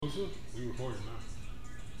Exclusive? We recording now.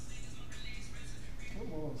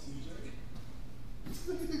 Come on, CJ. This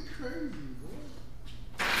nigga crazy,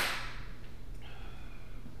 bro.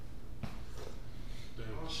 Damn.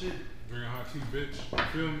 Oh shit. Drinking hot tea, bitch. You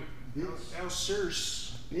feel me? Bitch.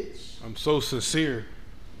 Sirs. Bitch. I'm so sincere.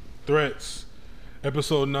 Threats.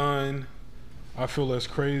 Episode 9. I feel less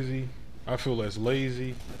crazy. I feel less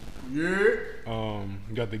lazy. Yeah.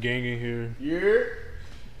 Got the gang in here. Yeah.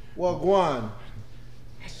 Wagwan.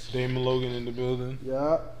 Damon Logan in the building.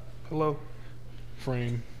 Yeah. Hello.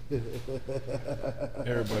 Frame.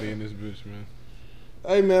 Everybody in this bitch, man.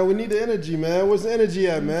 Hey man, we need the energy, man. Where's the energy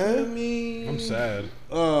at, man? I'm sad.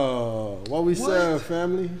 Why we sad,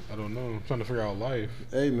 family? I don't know. I'm trying to figure out life.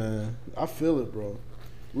 Hey man, I feel it, bro.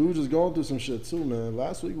 We were just going through some shit too, man.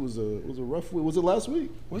 Last week was a rough week. Was it last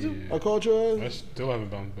week? Was it? I called your I ass. still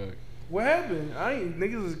haven't bounced back. What happened?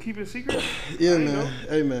 Niggas is keeping secrets. Yeah, I ain't man. know.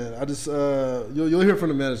 Hey man, I just you'll hear from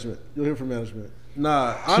the management.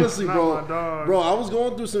 Nah, honestly, Not bro. my dog. Bro, I was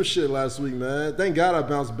going through some shit last week, man. Thank God I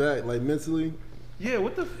bounced back, like mentally. Yeah,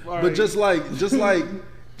 what the? But Right. just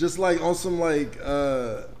like on some like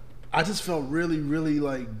I just felt really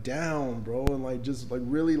like down, bro, and like just like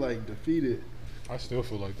really like defeated, I still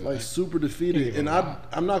feel like that. like super defeated. And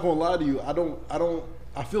I'm not gonna lie to you,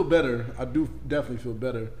 I feel better. I do definitely feel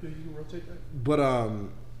better. Yeah, you can rotate that. But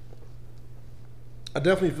I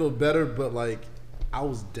definitely feel better. But like I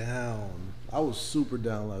was down. I was super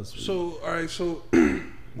down last week. So, all right. So,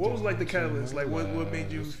 what was like the catalyst? Like, what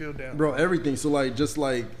made you feel down? Bro, everything. So like, just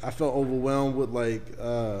like I felt overwhelmed with like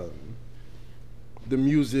the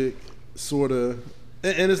music, sorta,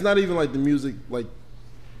 and it's not even like the music. Like,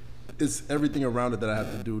 it's everything around it that I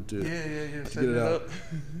have to do to Yeah. get it out.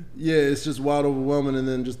 Yeah, it's just wild overwhelming, and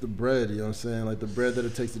then just the bread. You know what I'm saying? Like the bread that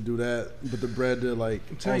it takes to do that, but the bread to like.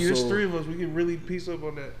 I'm telling you, there's 3 of us. We can really piece up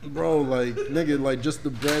on that. Bro, like nigga, like just the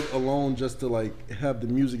bread alone, just to like have the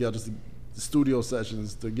music out, just the studio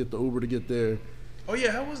sessions to get the Uber to get there. Oh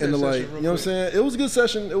yeah, how was that And the session? like, you know what I'm saying? It was a good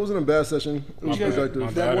session. It wasn't a bad session. It was My bad. productive. My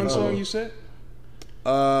That bad. one song you said?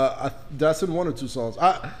 That's in 1 or 2 songs.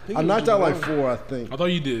 I think it knocked was out like one. 4, I think. I thought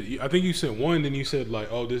you did. I think you said 1, then you said like,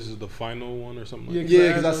 "Oh, this is the final one" or something. Like that. Yeah,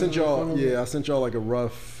 because I asked sent them y'all. to follow Yeah, I sent y'all like a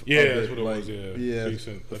rough. Yeah, of that's what it like, was. Yeah, yeah. So you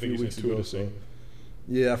sent, I a think few you weeks sent 2 ago. of the So same.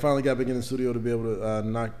 yeah, I finally got back in the studio to be able to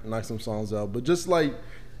knock some songs out. But just like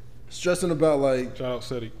stressing about like, Shout out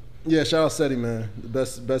Seti. yeah, shout out Seti, man, the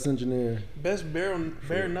best engineer Best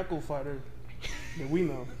bare knuckle fighter that we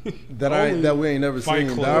know. that we ain't never Fight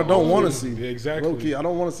seen. Club. That I don't want to Yeah, see. exactly. Low key, I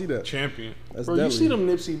don't want to see that. Champion. That's Bro, deadly. you see them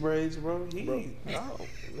Nipsey braids, bro?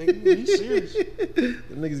 Nigga, he's serious. The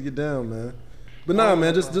niggas get down, man. But nah,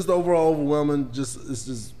 man, just the overall overwhelming.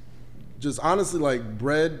 It's just honestly like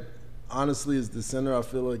bread. Honestly, is the center. I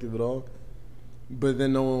feel like of it all. But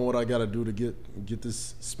then knowing what I gotta do to get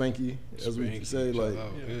this spanky, as we Spanky, say, like shout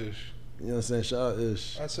out Yeah. Ish. you know what I'm saying. Shout out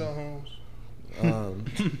Ish. I sell homes. Um,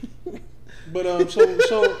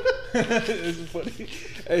 So it's funny.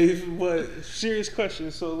 Hey, but serious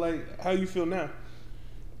question. So like, how you feel now?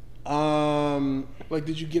 Like,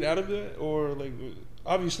 did you get out of that, or like,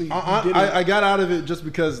 obviously you didn't. I got out of it just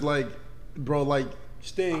because like, bro, like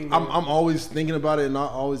Staying. I'm always thinking about it and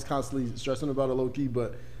not always constantly stressing about it low key,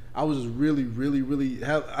 but I was just really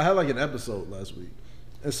I had like an episode last week.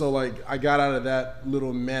 And so like I got out of that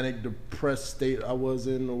little manic depressed state I was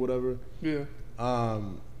in or whatever. Yeah.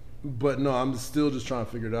 But no, I'm still just trying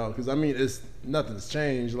to figure it out cuz I mean it's nothing's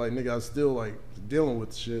changed. Like nigga, I'm still like dealing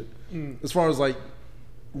with shit. As far as like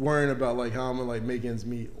worrying about like how I'm gonna like make ends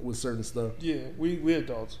meet with certain stuff. Yeah, we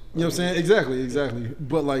adults. You know what I'm saying? Exactly.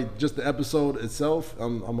 But like just the episode itself,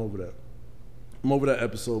 I'm over that. I'm over that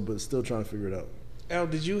episode, but still trying to figure it out. Al,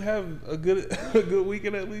 did you have a good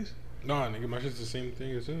weekend at least? Nah, nigga, my shit's the same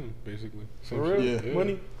thing as him, basically. Same For real? shit. Yeah.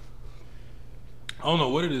 Money I don't know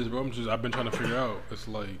what it is, bro. I've been trying to figure out. It's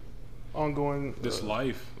like ongoing. this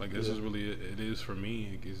life. Like this is really it is for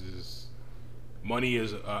me. It's just money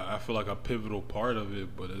is I feel like a pivotal part of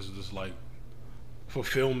it, but it's just like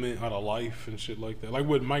fulfillment out of life and shit like that. Like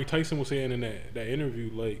what Mike Tyson was saying in that interview,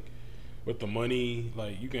 like with the money,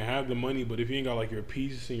 like you can have the money, but if you ain't got like your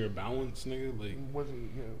peace and your balance, nigga, like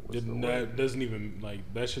wasn't. that doesn't even like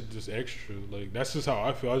that shit just extra. Like that's just how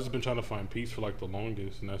I feel. I've just been trying to find peace for like the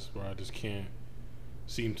longest, and that's where I just can't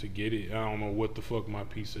seem to get it. I don't know what the fuck my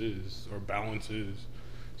peace is or balance is.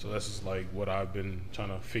 So that's just like what I've been trying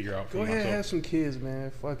to figure out for Go ahead, myself. have some kids,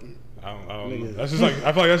 man. Fuck it. I don't know. Nigga. That's just like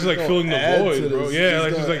I feel like that's just like filling the add void, to bro. this. Yeah, It's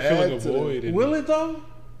like just gonna like filling a add to void. and- Will it though?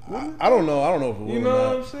 I don't know. I don't know if it will You or know not.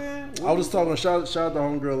 what I'm saying? I was just talking. Shout out to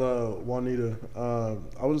homegirl Juanita.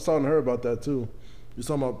 I was just talking to her about that too. You're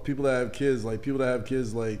talking about people that have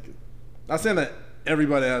kids, like not saying that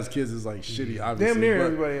everybody that has kids is like shitty, obviously. Damn near but,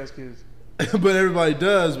 everybody has kids. but everybody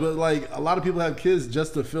does. But like a lot of people have kids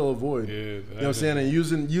just to fill a void. Yeah, you know what I'm saying? And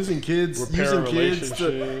using kids, repair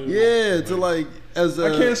to like as a,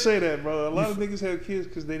 I can't say that, bro. A lot of niggas have kids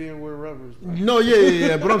because they didn't wear rubbers. Bro. No,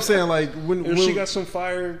 yeah. But I'm saying like when she got some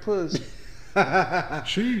fire and puss.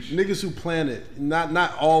 Niggas who plan it,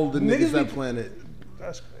 not all the niggas that plan it.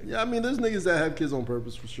 That's crazy. Yeah, I mean, there's niggas that have kids on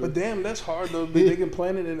purpose for sure. But damn, that's hard though. They can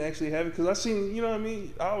plan it and actually have it. Because I seen, you know what I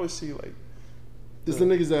mean? I always see like. It's the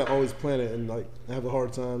niggas that always plan it and like have a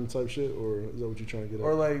hard time type shit, or is that what you're trying to get at?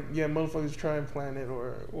 Or like, yeah, motherfuckers try and plan it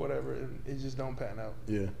or whatever, and it just don't pan out.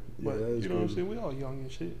 Yeah. But that is you know what I'm crazy. saying? We all young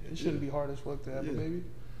and shit. It shouldn't be hard as fuck to have a baby.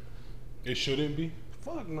 It shouldn't be.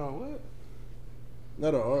 Fuck no, what?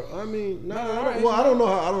 Not an art. I mean, Not an art. well, I don't know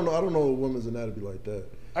how. I don't know a woman's anatomy like that.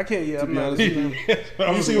 I can't. Yeah, To I'm be not.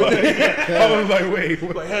 honest with you. I was like, wait.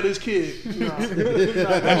 Like had this kid. Nah.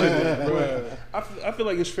 I feel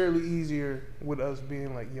like it's fairly easier with us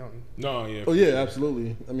being like young. No, yeah. Oh yeah,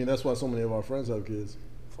 absolutely. I mean, that's why so many of our friends have kids,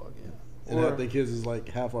 Fuck yeah. and half their kids is like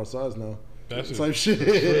half our size now. That's Type shit.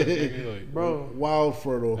 Like, bro. Wild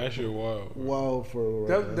fertile. that shit wild. Bro. Wild fertile.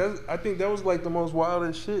 Right now. I think that was like the most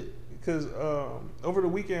wildest shit. Because over the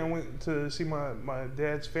weekend I went to see my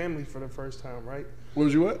dad's family for the first time. Right. Where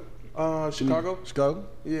was you at? Chicago. Chicago.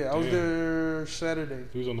 Yeah, I was Damn. there Saturday.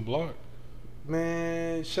 He was on the block.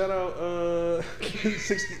 Man, shout out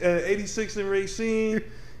 86 in Racine.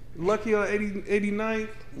 Lucky on 89th.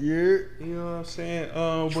 Yeah. You know what I'm saying?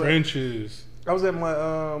 But Trenches. I was at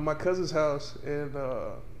my cousin's house and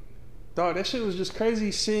dog, that shit was just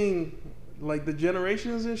crazy seeing like the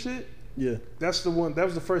generations and shit. Yeah. That was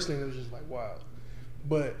the first thing that was just like wow.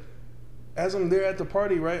 But as I'm there at the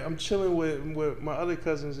party, right, I'm chilling with my other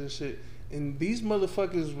cousins and shit. And these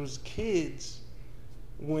motherfuckers was kids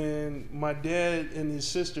when my dad and his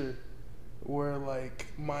sister were like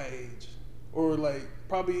my age. Or like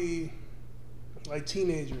probably like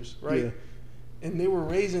teenagers, right? Yeah. And they were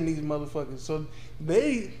raising these motherfuckers. So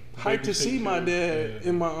they hyped to see my dad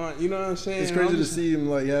and my aunt. You know what I'm saying? It's crazy to see him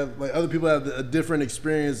like have like other people have a different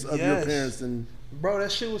experience of your parents and. Bro,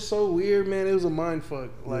 that shit was so weird, man. It was a mind fuck.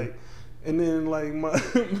 Like, and then like my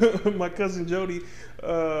my cousin Jody,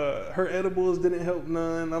 her edibles didn't help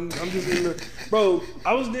none. I'm just in the bro.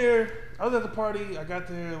 I was there. I was at the party. I got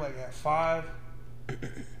there like at 5.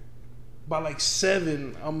 By like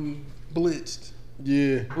 7, I'm blitzed.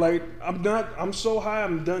 Yeah. Like I'm so high.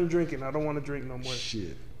 I'm done drinking. I don't want to drink no more.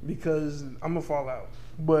 Shit. Because I'm gonna fall out.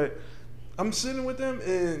 But I'm sitting with them,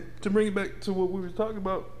 and to bring it back to what we were talking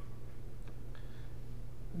about.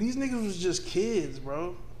 These niggas was just kids,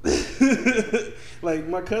 bro. Like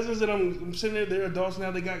my cousins that I'm sitting there, they're adults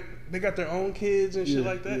now. They got their own kids and shit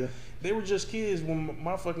like that. Yeah. They were just kids when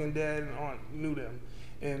my fucking dad and aunt knew them,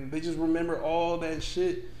 and they just remember all that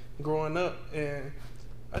shit growing up. And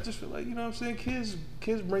I just feel like, you know what I'm saying,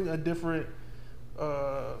 kids bring a different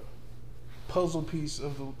puzzle piece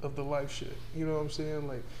of the life shit. You know what I'm saying?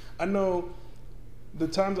 Like I know the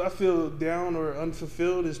times I feel down or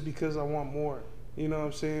unfulfilled is because I want more. You know what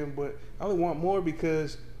I'm saying? But I only want more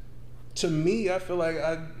because, to me, I feel like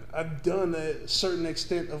I've done a certain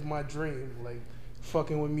extent of my dream. Like,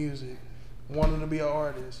 fucking with music, wanting to be an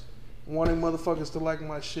artist, wanting motherfuckers to like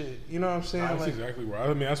my shit. You know what I'm saying? That's like, exactly right.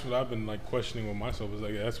 I mean, that's what I've been like questioning with myself. Is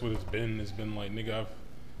like that's what it's been. It's been like, nigga,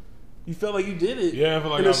 you felt like you did it. Yeah, I feel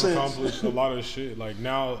like in a I've sense. accomplished a lot of shit. Like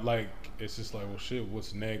now, like it's just like, well, shit,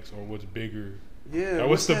 what's next or what's bigger? Yeah, like,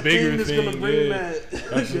 what's the that bigger that's thing? gonna bring Yeah, that,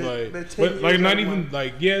 that's that, like, that 10 but like years not out of even my-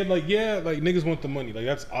 like niggas want the money. Like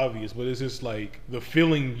that's obvious, but it's just like the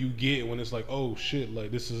feeling you get when it's like, oh shit, like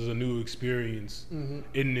this is a new experience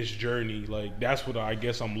in this journey. Like that's what I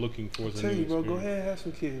guess I'm looking for. As a Tell new you, bro, go experience. ahead, have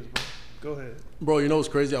some kids, bro. Go ahead. Bro, you know what's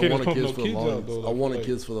crazy? I Can't wanted just kids pump for no the kids out, longest. though, I like, wanted like-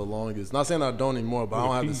 kids for the longest. Not saying I don't anymore, but I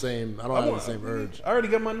don't have the same. I don't have the same urge. I already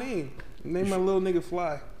got my name. Name my little nigga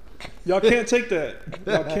Fly. Y'all can't take that.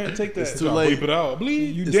 Y'all can't take that. It's too Gotta late. bleep it out.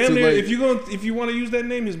 Bleep. You It's damn too near. late. If you want to use that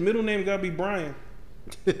name, his middle name gotta be Brian.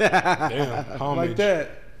 Damn, homage. Like that.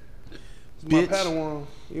 It's my Bitch. Padawan.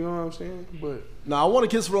 You know what I'm saying? But Nah, I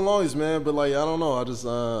wanted kids for the longest, man. But like, I don't know. I just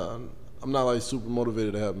I'm not like super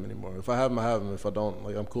motivated to have them anymore. If I have them, I have them. If I don't,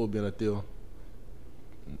 like, I'm cool being a deal.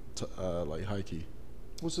 Like high key.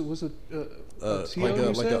 what's a Tio? like You a-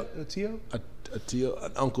 like said? A Tio? A deal,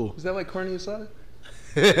 an uncle. Is that like carne asada?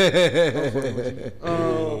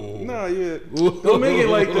 Whoa. No, yeah. Don't make it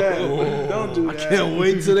like that. Don't do that. Can't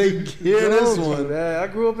wait till they hear Don't this do one. that. I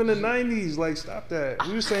grew up in the 90s. Like, stop that.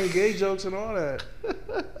 We was saying gay jokes and all that.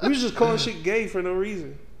 We was just calling shit gay for no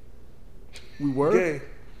reason. We were. Gay.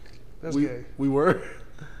 That's gay. We were.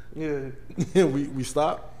 Yeah. we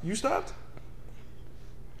stopped. You stopped?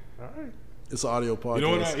 All right. It's an audio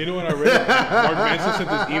podcast. You know what I read? Mark Manson sent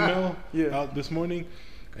this email Yeah. out this morning,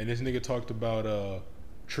 and this nigga talked about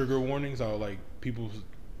trigger warnings. How like people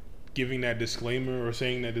giving that disclaimer or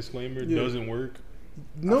saying that disclaimer doesn't work.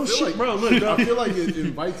 No shit, like, bro. Look, I feel like it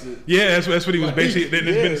invites it. Yeah, that's what he was basically. There's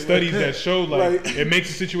been yeah, studies that show like like- it makes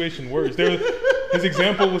the situation worse. His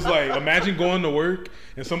example was like, imagine going to work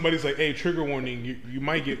and somebody's like, "Hey, trigger warning, you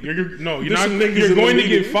might get you're There's not some niggas you're in going the to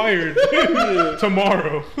get meeting." fired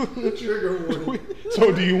tomorrow." Trigger warning.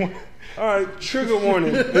 So do you want? All right, trigger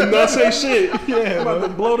warning. And not say shit. Yeah, I'm about to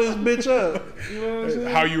blow this bitch up. You know what I'm saying?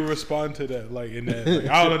 How you respond to that? Like in that, like,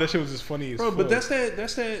 I don't know. That shit was just funny as Bro, fuck. but that's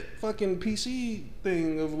that fucking PC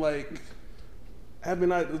thing of like having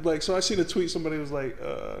like. So I seen a tweet. Somebody was like,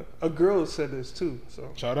 a girl said this too. So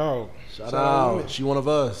Shout out. Shout Shout out women. out. She one of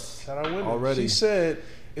us. shout out women. Already. She said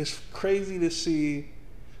it's crazy to see.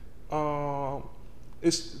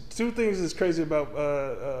 It's two things that's crazy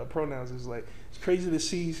about pronouns. Is like it's crazy to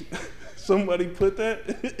see somebody put that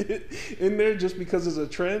in there just because it's a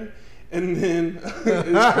trend. And then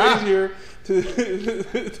it's crazier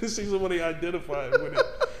to see somebody identify with it.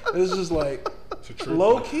 It's just like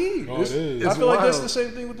low key. Oh, it is. I feel like that's wild. the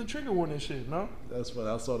same thing with the trigger warning shit. No, That's funny.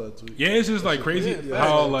 I saw that tweet. Yeah, it's just like crazy Yeah,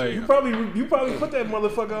 how facts. like you probably put that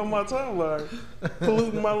motherfucker on my timeline,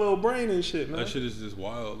 polluting my little brain and shit. Man. that shit is just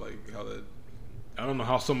wild. Like how that. I don't know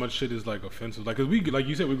how so much shit is like offensive. Like, cause we, like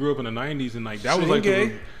you said, we grew up in the '90s, and like that was Shit like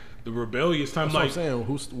gay. the rebellious time. That's what I'm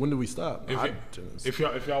Like, saying. When do we stop? if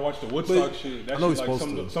y'all watch the Woodstock shit, that I know shit we're like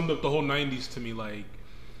supposed to. summed up the whole '90s to me. Like,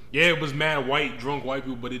 yeah, it was mad drunk white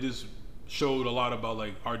people, but it just showed a lot about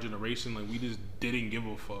like our generation. Like, we just didn't give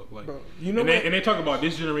a fuck. Like, Bro, you know and what? they talk about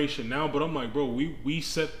this generation now, but I'm like, bro, we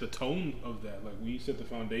set the tone of that. Like, we set the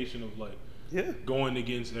foundation of like Yeah. going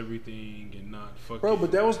against everything and not fucking. Bro,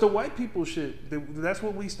 but that was the white people shit. That's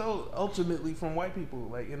what we stole ultimately from white people,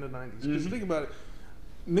 like in the 90s. Because think about it,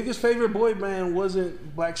 niggas' favorite boy band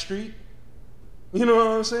wasn't Blackstreet. You know what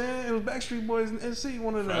I'm saying? It was Backstreet Boys and NC,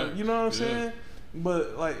 one of them. Facts. You know what I'm Yeah. saying?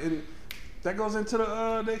 But like, and that goes into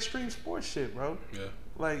the extreme sports shit, bro. Yeah.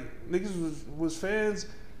 Like niggas was fans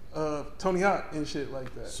of Tony Hawk and shit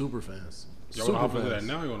like that. Super fans. Y'all Super wanna hop into that fans.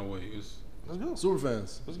 now? You wanna wait? It's, Let's go. Super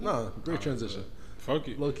fans. Let's go. Nah, great transition. fuck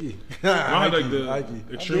it. Low key. I like Ike.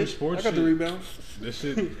 the extreme sports I got shit. the rebound. That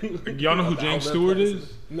shit. Y'all know who James that Stewart place.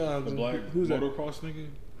 is? No, The black who's that? motocross nigga.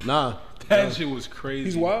 Nah. That shit was crazy.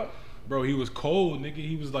 He's wild. Bro, he was cold, nigga.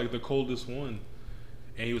 He was like the coldest one,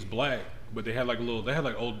 and he was black. But they had like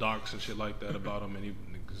old docs and shit like that about him, and he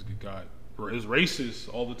niggas got is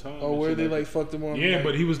racist all the time. Oh, and where shit they like like fucked him on? yeah, like,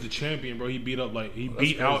 but he was the champion, bro. He beat up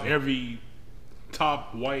beat out every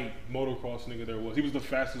top white motocross nigga there was. He was the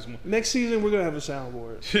fastest one. next season we're gonna have a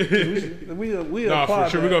soundboard. we Nah, apply for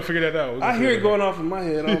sure, that. we gonna figure that out. I hear it going off in my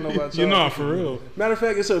head. I don't know about y'all. You know, for real. Matter of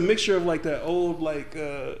fact, it's a mixture of like that old like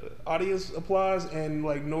audience applause and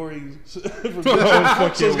like Nori.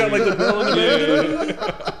 fuck So it's got like the bell in the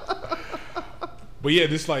Yeah. But yeah,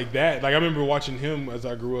 just like that. Like I remember watching him as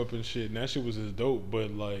I grew up and shit, and that shit was just dope.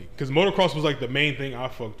 But like, cause motocross was like the main thing I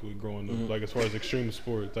fucked with growing up. Like as far as extreme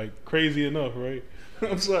sports, like crazy enough, right?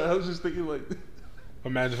 I'm sorry, I was just thinking like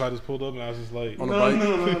Imagine if I just pulled up and I was just like On a no, bike?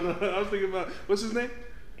 no. I was thinking about what's his name?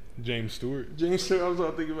 James Stewart. James Stewart. I was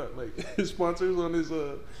all thinking about like his sponsors on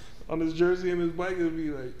his jersey and his bike. It'd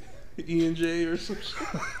be like E&J or some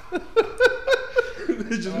shit.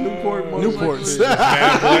 It's just Newport. Newports.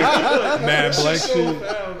 Mad black So shit.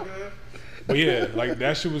 foul, man. But yeah, like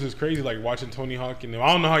that shit was just crazy. Like watching Tony Hawk and them. I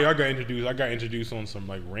don't know how y'all got introduced. I got introduced on some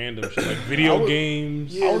like random shit, like video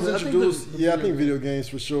games. Yeah, I was I think introduced. the I think video games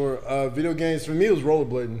for sure. Video games for me was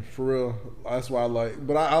rollerblading for real. That's why I like.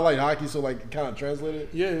 But I like hockey, so like kind of translated.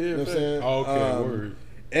 Yeah, You know what I'm fact. saying? Okay, word.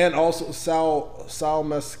 And also Sal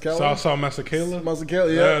Masakela. Sal Masakela.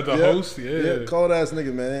 Masakela, yeah, The host, yeah. cold ass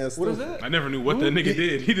nigga, man. What is that? I never knew what that nigga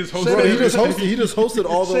did. He just hosted. Bro, he just hosted. He just hosted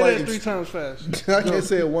all the Say like. that 3 times fast. I can't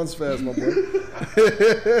say it once fast, my boy.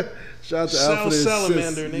 Shout out to Sal Al for the Salamander,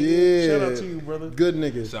 assist. nigga. Yeah, Shout out to you, brother. Good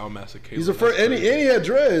nigga. Sal Masakela. He's a first, and he had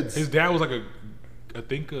dreads. His dad was like I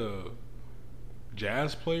think a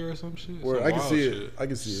jazz player or some shit. Where Some I can wild see shit. it. I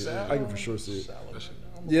can see it. Sal- I can for sure see it. That shit.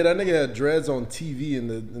 Yeah, that nigga had dreads on TV in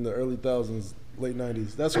the early thousands, late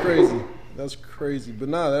 90s. That's crazy. That's crazy. But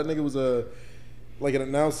nah, that nigga was like an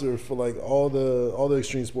announcer for like all the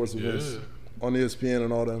extreme sports events on ESPN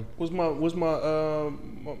and all them. Was my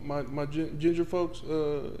ginger folks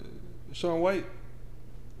Sean White?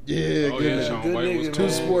 Yeah, Oh, good yeah, nigga. Shaun Good White nigga, was man. Two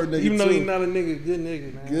sport nigga Even though too. he's not a nigga, good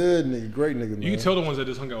nigga, man. Good nigga, great nigga, man. You can tell the ones that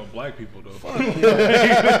just hung out with black people though. Fuck It was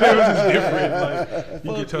just different. Like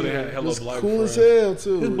you could tell they had hella It's black cool friends. as hell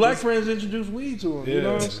too. His black friends introduced weed to him. You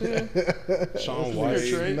know what I'm saying? Shaun Fair White.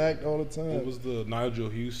 trade. Smacked all the time. What was the Nigel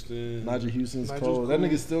Houston? Nigel Houston's Nigel's cold. cool. That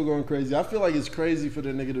nigga's still going crazy. I feel like it's crazy for the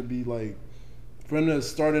nigga to be like, for him to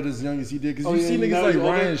start it as young as he did. Because Oh, you yeah, see niggas now like he's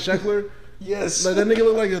older. Ryan Sheckler. Yes. Like that nigga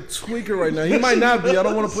look like a tweaker right now. He might not be. I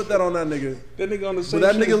don't want to put that on that nigga. That nigga on the same But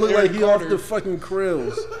that shit nigga as look Aaron like he Carter. off the fucking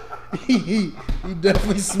krills. he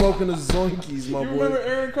definitely smoking the zoinkies, my You boy. remember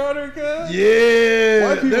Aaron Carter, cuz? Yeah.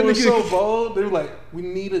 White people that were nigga- so bold. They were like, we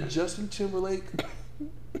need a Justin Timberlake,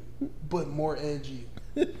 but more edgy.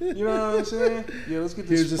 You know what I'm saying? Yeah, let's get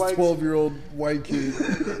Here's this this spiked. 12-year-old white kid.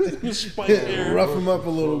 Spiked Aaron. Rough him up a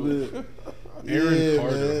little bit. Aaron Yeah,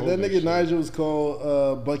 Carter, man. holy That nigga shit. Nigel was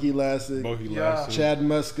called Bucky Lassick. Bogey Yeah. Lassie. Chad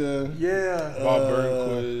Muska. Yeah. Bob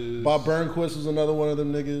Burnquist. Bob Burnquist was another one of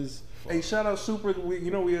them niggas. Hey, shout out Super. We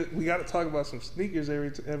got to talk about some sneakers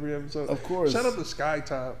every episode. Of course. Shout out to Sky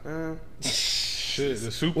Top, man. Shit,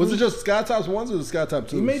 the super. Was it just Sky Tops ones or the Sky Top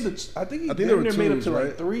 2s? He made the. I think I think damn there were near made up twos, to right?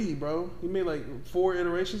 like 3, bro. He made like 4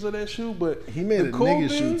 iterations of that shoe, but He made the a cool nigga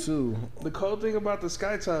thing- shoe too. The cool thing about the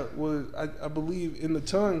Sky Top was, I believe, in the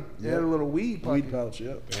tongue, it had a Yep. little weed pocket. Weed pouch,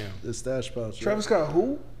 yep. Damn. The stash pouch. Travis Scott,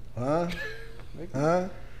 who? Yep. Huh?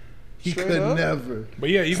 He Straight could up? never. But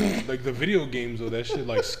yeah, even like the video games though, that shit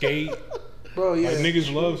like Skate. Bro, yeah. Like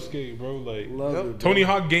niggas love Skate, bro. Like Love Yep. it. bro. Tony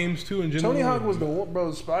Hawk games too in general. Tony Hawk was the one,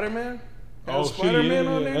 bro. Spider Man. Oh shit, Spider-Man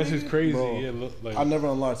yeah, on there. that's nigga? just crazy. Bro, Yeah, look like I never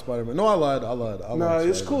unlocked Spider-Man. No, I lied. Nah,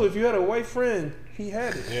 it's cool. If you had a white friend, he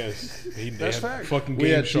had it. yes, they That's had fact. fucking We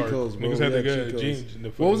Game had cheat Shark. codes, bro. Niggas We had the had good cheat codes. jeans. in the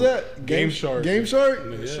What was fucking- that? Game Shark. Game Shark?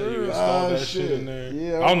 Yeah, Sure. you installed Oh, that shit shit. in there.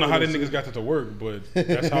 Yeah, I don't know how remember them that niggas got that to work, but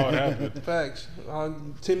that's how it happened. Facts.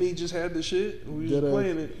 Timmy just had the shit. We was Did, just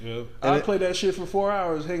playing it. Yep. I played that shit for 4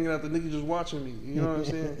 hours, hanging out. The nigga just watching me. You know what I'm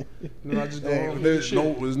saying? And then I just go Hey, home. and there's do no,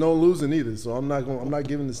 shit. there's no losing either, so I'm not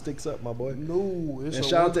giving the sticks up, my boy. No, it's And a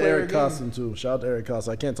shout out to one-player Eric game. Costin too. Shout out to Eric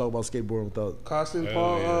Costin. I can't talk about skateboarding without Costin, Hell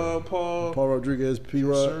Paul, yeah. Paul Rodriguez, P. Yes,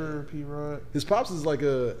 Rod. sir, P. Rod. His pops is like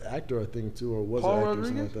a actor, I think, too, or was Paul an actor, or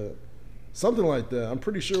something Rodriguez? like that. Something like that. I'm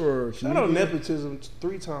pretty sure. Shout out comedian. nepotism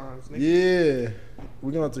 3 times. Nigga. Yeah,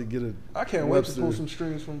 we're gonna have to get it. I can't wait to pull Webster some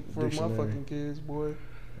strings for my dictionary. fucking kids, boy.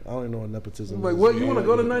 I don't even know what nepotism Like, is. what? You want to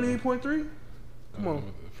go to Yeah. 98.3? Come on.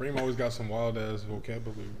 Frame always got some wild ass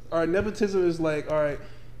vocabulary. All right, nepotism is like, all right,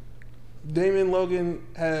 Damon Logan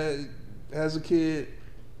has a kid,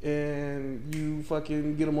 and you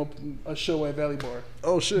fucking get him a show at Valley Bar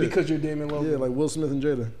Oh shit! because you're Damon Logan. Yeah, like Will Smith and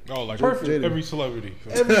Jada. Oh, like Perfect. every celebrity.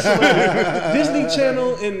 Every celebrity, Disney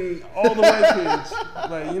Channel, and all the white kids.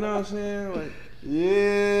 Like, you know what I'm saying? Like,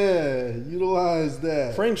 Yeah, utilize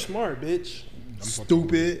that. frame smart, bitch.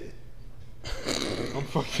 Stupid. I'm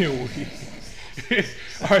fucking weak.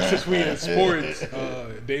 All right, since we in sports,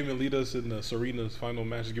 Damon lead us in Serena's final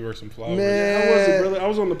match. Give her some flowers. Man. How was it, brother? I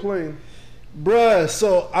was on the plane. Bruh,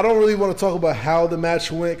 so I don't really want to talk about how the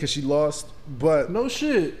match went because she lost, but No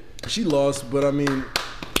shit. she lost. But I mean,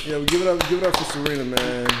 yeah, we give it up for Serena,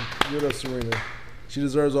 man. Give it up, Serena. She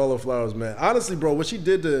deserves all the flowers, man. Honestly, bro, what she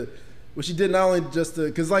did not only just to,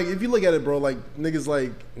 because like if you look at it, bro, like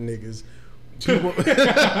niggas. People, Shout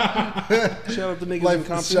out to niggas like in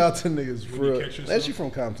Compton. shout out to niggas for When you real. catch yourself. And she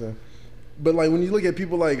from Compton, but like when you look at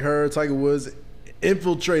people like her, Tiger Woods,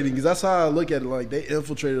 infiltrating, because that's how I look at it. Like they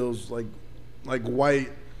infiltrated those like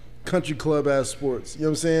white country club ass sports. You know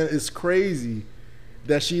what I'm saying? It's crazy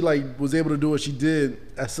that she like was able to do what she did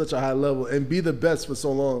at such a high level and be the best for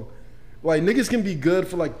so long. Like niggas can be good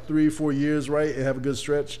for like 3-4 years, right, and have a good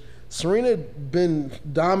stretch. Serena been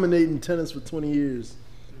dominating tennis for 20 years.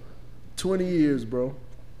 20 years, bro.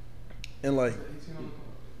 And like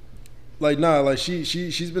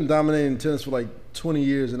she's been dominating tennis for like 20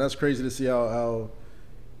 years, and that's crazy to see how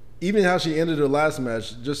even how she ended her last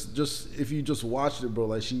match. Just if you just watched it, bro,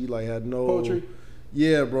 like she like had no Poetry.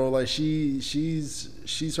 Yeah, bro, like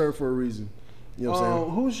she's her for a reason. You know what I'm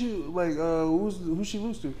saying? Who's she like? Who's she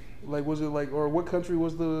lose to? Like, was it like, or what country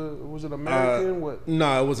was it American? What?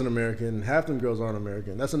 Nah, it wasn't American. Half them girls aren't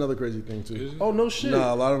American. That's another crazy thing too. Is it? Oh no shit.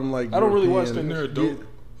 Nah, a lot of them like I don't really watch European. Isn't there a tennis. dope?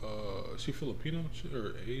 She Filipino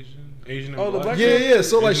or Asian? Asian and Oh, the black? black Yeah.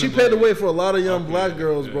 So like Asian she and paved the black. way for a lot of young Okay, black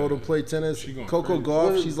girls, bro, yeah. to play tennis. She going Coco crazy.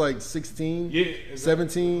 Gauff, What- she's like 16, Yeah, exactly.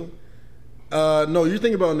 17. No, you're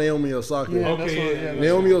thinking about Naomi Osaka. Yeah, Okay, that's what, yeah, that's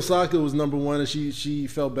Naomi Osaka was number 1, and she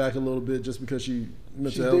fell back a little bit just because she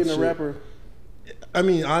mental She's health dating a shit. rapper. I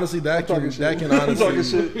mean, honestly, that I'm can talking shit. honestly. I'm talking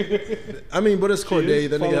shit. I mean, but it's Corday.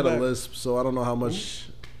 That nigga Follow had a back. lisp, so I don't know how much.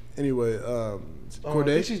 Anyway, I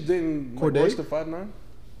Corday. think she's dating Corday? Royce the 5'9".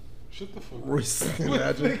 Shut the fuck up. Royce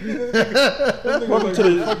Magic. Welcome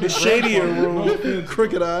to the shadier room.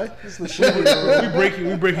 Crooked Eye. It's the shadier room.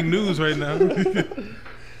 We breaking news right now.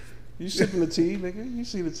 You sipping the tea, nigga? You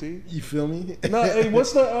see the tea? You feel me? No, hey,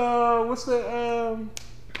 what's the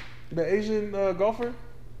Asian golfer?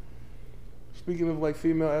 Speaking of like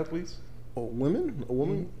female athletes, Women? A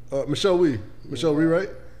woman? Michelle Wee. Michelle Wee, right?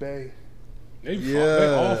 Bay.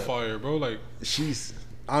 They all fire, bro. Like She's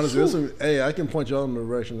honestly, there's some, hey, I can point y'all in the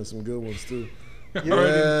direction of some good ones too.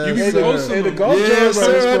 Yeah, you be sir. posting Hey, the them. golf Yeah, Jones are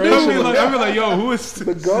sir, I do. inspirational. I be like, yo, who is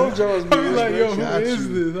The this? golf Jones be I be like, yo, who Got is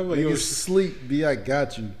you. this? I'm like, yo, Niggas sleep, B, I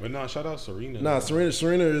got you. but nah, shout out Serena. Nah,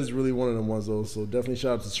 Serena is really one of them ones though. So definitely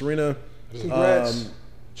shout out to Serena. Congrats.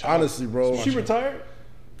 Honestly, bro, She retired?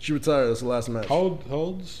 she retired. That's the last match. How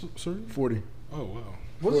old's Serena? 40. Oh wow.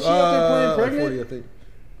 Wasn't she out there playing pregnant? 40, I think.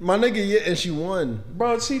 My nigga, yeah, and she won.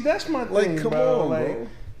 Bro, see, that's my Like, thing, come bro. on, Like, bro.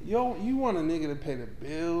 yo, you want a nigga to pay the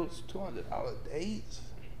bills, $200 dates?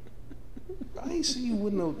 I ain't see you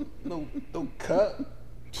with no cup,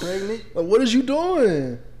 pregnant. Like, what is you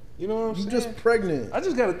doing? You know what I'm You saying? just pregnant. I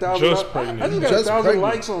just got 1,000. Just I pregnant. just got Just 1,000 pregnant.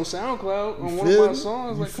 likes on SoundCloud on You one of feel my me?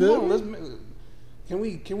 songs. You Like, feel come on,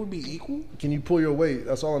 me? can we be equal? Can you pull your weight?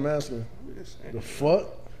 That's all I'm asking. The fuck,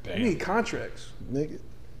 I need contracts. nigga.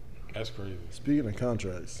 That's crazy. Speaking of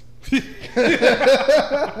contracts,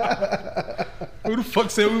 Who the fuck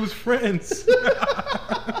said we was friends?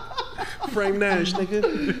 Frank Nash,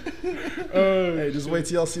 nigga. hey, just wait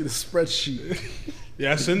till y'all see the spreadsheet.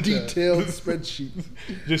 Yeah, I sent that. Detailed spreadsheet.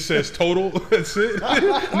 Just says total. That's it.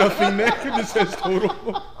 Nothing there. Just says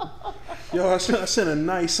total. Yo, I sent a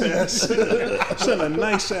nice ass,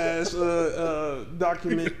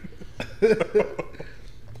 document.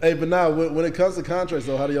 Hey, but now when it comes to contracts,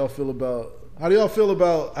 though, how do y'all feel about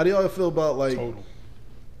like Total.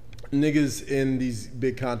 niggas in these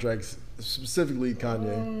big contracts, specifically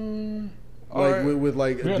Kanye, like alright. with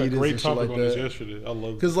like We had a Adidas great and shit topic like on this that. yesterday. I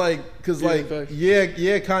love it. Cause like facts.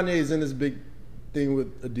 Kanye is in this big thing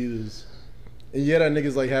with Adidas, and yeah, that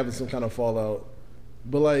nigga's like having some kind of fallout.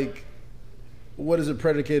 But like, what is it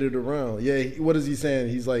predicated around? Yeah, what is he saying?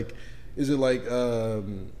 He's like, is it like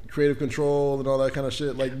creative control and all that kind of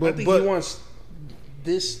shit? Like, I think he wants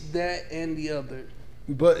this, that, and the other.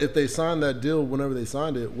 But if they signed that deal, whenever they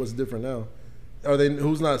signed it, what's different now? Are they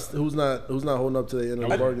who's not holding up to the end of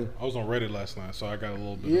the bargain? I was on Reddit last night, so I got a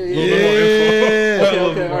little bit. Yeah, a yeah. little bit more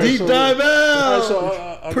info. Okay, all right, Deep so- dive out, All right, so,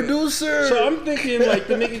 okay. producer. So I'm thinking like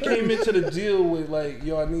the nigga came into the deal with like,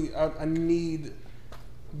 yo, I need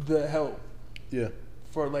the help Yeah,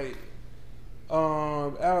 for like,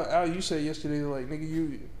 Al, you said yesterday like,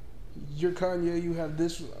 nigga, you're Kanye, you have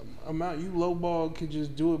this amount, you lowball can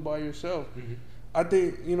just do it by yourself. Mhm. I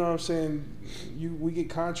think, you know what I'm saying, we get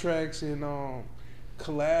contracts and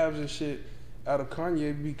collabs and shit out of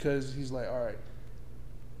Kanye because he's like, all right,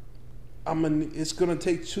 it's gonna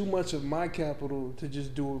take too much of my capital to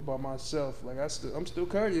just do it by myself. Like I'm still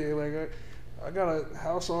Kanye. Like I got a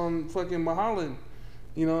house on fucking Mulholland.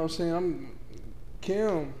 You know what I'm saying? I'm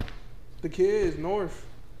Kim, the kids, North,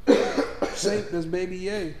 Saint, that's Baby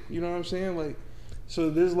Ye. You know what I'm saying? Like, so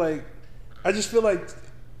there's like, I just feel like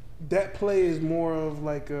that play is more of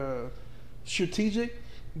like a strategic,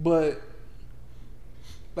 but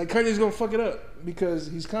like Kanye's gonna fuck it up because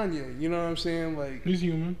he's Kanye. You know what I'm saying? Like He's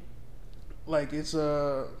human. like it's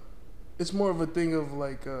more of a thing of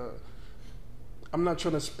like I'm not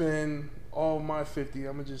trying to spend all my 50.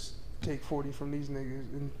 I'm gonna just take 40 from these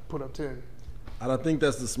niggas and put up 10. and I think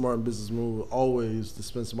that's the smart business move, always to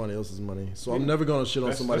spend somebody else's money. So I'm never gonna shit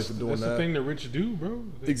on somebody for doing that's that. the thing the rich do, bro.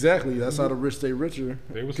 Exactly, that's how the rich stay richer.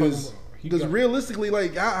 They was talking about- he Because got- realistically,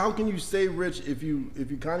 like, how can you stay rich if you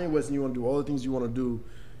Kanye West and you want to do all the things you want to do?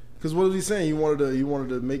 Because what was he saying? He wanted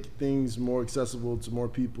to make things more accessible to more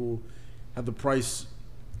people, have the price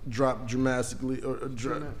drop dramatically or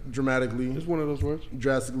dramatically. It's one of those words.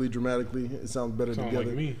 Dramatically. It sounds better Sound together.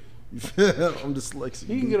 like me. I'm dyslexic.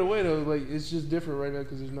 He can get away though. Like it's just different right now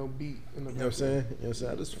because there's no beat in the. You know what I'm saying? You know what I'm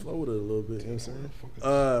saying? I just flow with it a little bit. You know what I'm saying? Fucking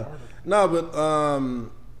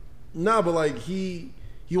But like he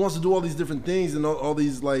wants to do all these different things and all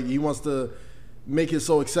these, like, he wants to make it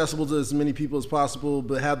so accessible to as many people as possible,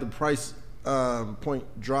 but have the price point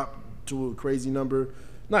drop to a crazy number.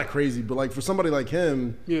 Not crazy, but like for somebody like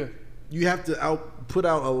him, Yeah. you have to put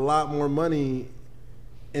out a lot more money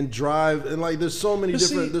and drive, and like there's so many But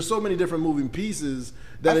different see- there's so many different moving pieces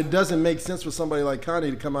that it doesn't make sense for somebody like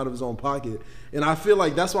Kanye to come out of his own pocket. And I feel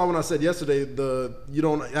like that's why when I said yesterday, you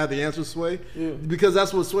don't have the answer, Sway, because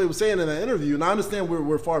that's what Sway was saying in that interview. And I understand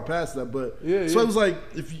we're far past that, but Sway was like,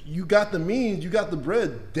 if you got the means, you got the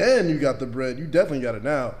bread, then you got the bread. You definitely got it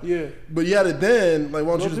now. Yeah. But you had it then, like,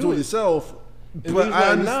 why don't you just do it yourself? And but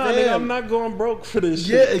I understand. Nah, nigga, I'm not going broke for this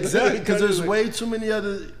shit. Yeah, exactly, because there's way too many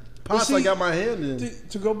other pots I got my hand in.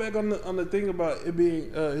 To go back on the thing about it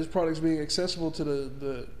being his products being accessible to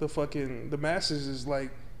the masses is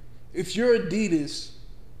like, if you're Adidas,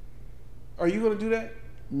 are you gonna do that?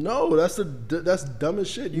 No, that's dumb as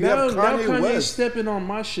shit. You now, have Kanye West stepping on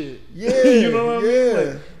my shit. Yeah, you know what I mean?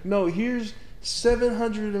 Like, no, here's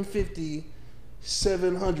 750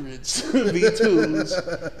 700s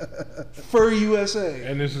V2s for USA,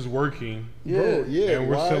 and this is working. Yeah, bro, yeah, and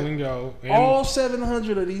we're selling out. And all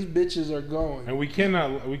 700 of these bitches are going, and we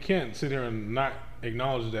can't sit here and not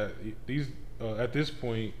acknowledge that these at this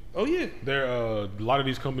point. Oh yeah, they're a lot of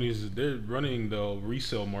these companies, they're running the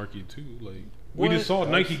resale market too. Like we just saw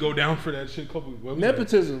Nike go down for that shit.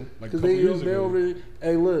 Nepotism, because they over.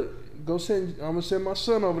 Hey, look, I'm gonna send my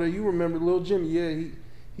son over there. You remember Lil Jimmy? Yeah,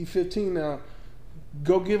 he 15 now.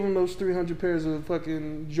 Go give him those 300 pairs of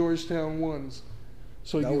fucking Georgetown ones,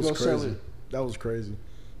 so you can go sell it. That was crazy.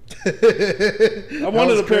 I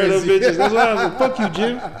wanted a pair of those bitches. That's why I was like, "Fuck you,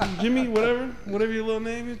 Jimmy, whatever your little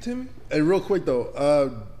name is, Timmy." Hey, real quick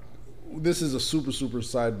though, this is a super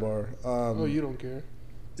sidebar. Oh, you don't care?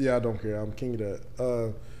 Yeah, I don't care. I'm king of that.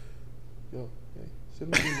 Yo, hey,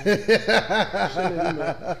 send me an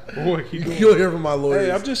email. Boy, you'll hear from my lawyers.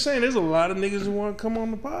 Hey, I'm just saying, there's a lot of niggas who want to come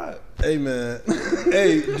on the pod. Hey man,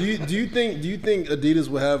 hey, do you think Adidas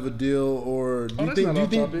will have a deal, or do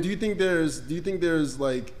you think there's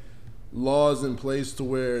like laws in place to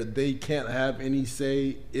where they can't have any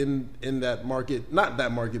say in that market? Not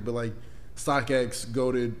that market, but like StockX,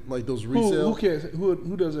 Goated, like those resale. Who cares?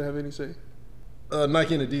 Who doesn't have any say?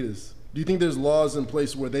 Nike and Adidas. Do you think there's laws in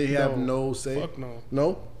place where they have no say? Fuck no.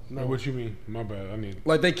 No? No. What you mean? My bad. I mean,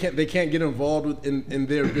 like they can't get involved in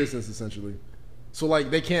their business essentially. So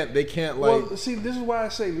like they can't like. Well, see, this is why I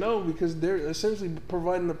say no, because they're essentially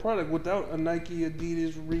providing the product without a Nike,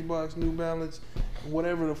 Adidas, Reeboks, New Balance,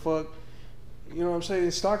 whatever the fuck. You know what I'm saying?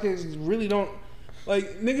 StockX really don't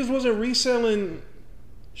like niggas wasn't reselling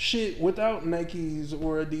shit without Nikes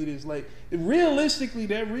or Adidas. Like realistically,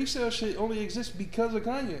 that resale shit only exists because of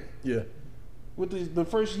Kanye. Yeah. With the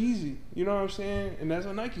first Yeezy, you know what I'm saying? And that's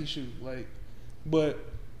a Nike shoe. Like, but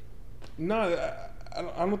no.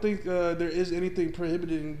 I don't think there is anything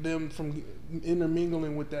prohibiting them from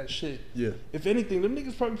intermingling with that shit. Yeah. If anything, them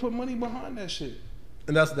niggas probably put money behind that shit.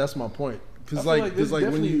 And that's my point. Because like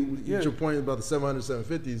when you get your point about the 700,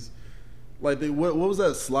 750s, like what was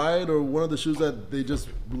that Slide or one of the shoes that they just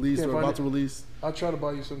released or about to release? I'll try to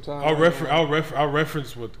buy you some time. I'll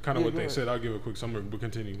reference what kind of what they said. I'll give a quick summary, but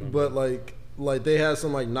continue. But like they had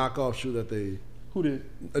some like knockoff shoe that they. Who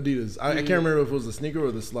did? Adidas. I can't remember if it was the sneaker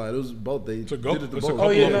or the Slide. It was both. They did it the both. Oh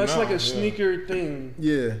yeah, no, it's like a sneaker thing.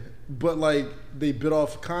 Yeah, but like they bit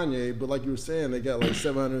off Kanye. But like you were saying, they got like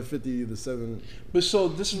 750 to 7. But so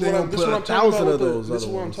this is what I'm talking about. This is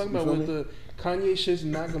what I'm talking about with the Kanye shit's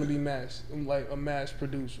not going to be mass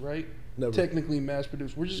produced, right? Never. Technically mass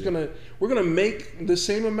produced. We're just gonna make the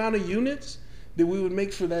same amount of units that we would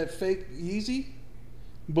make for that fake Yeezy,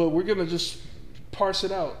 but we're gonna just parse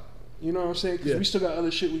it out. You know what I'm saying? Because we still got other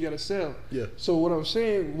shit we got to sell. Yeah. So what I'm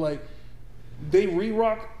saying, like, they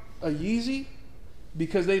re-rock a Yeezy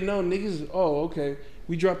because they know niggas, oh, okay,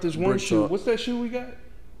 we dropped this one shoe. What's that shoe we got?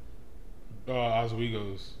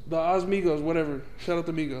 Osmigos. The Osmigos, whatever. Shout out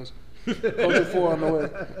to Migos. Culture 4 on the way.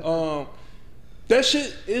 That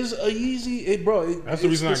shit is a Yeezy, bro. That's the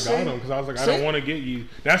reason I got them, because I was like, I don't want to get Yeezy.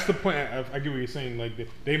 That's the point. I get what you're saying. Like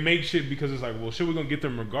they make shit because it's like, well, shit, we're gonna get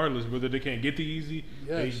them regardless. Whether they can't get the Yeezy,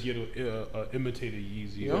 they get a imitated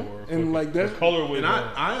Yeezy or and like that colorway. And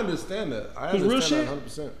I understand that. I understand that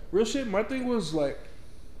 100%. Real shit. My thing was like,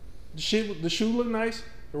 the shoe looked nice. It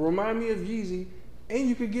reminded me of Yeezy, and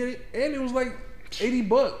you could get it, and it was like $80.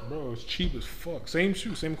 Bro, it's cheap as fuck. Same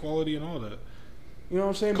shoe, same quality, and all that. You know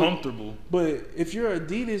what I'm saying? Comfortable. But if you're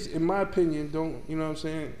Adidas, in my opinion, you know what I'm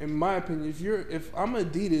saying? In my opinion, if I'm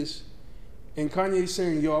Adidas and Kanye's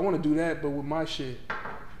saying, yo, I want to do that, but with my shit.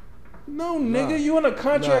 No, nigga, you in a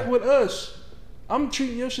contract with us. I'm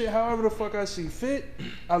treating your shit however the fuck I see fit.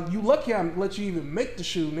 You lucky I let you even make the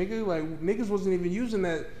shoe, nigga. Like, niggas wasn't even using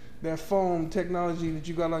that foam technology that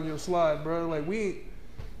you got on your slide, bro. Like,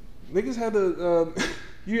 niggas had the...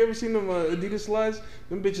 You ever seen them Adidas slides?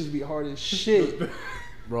 Them bitches be hard as shit.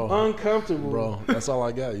 bro. Uncomfortable. Bro, that's all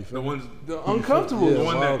I got. You feel The me? ones, The uncomfortable. Yeah, the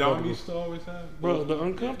one wild that Dom uncomfortable. used to always have. Bro, the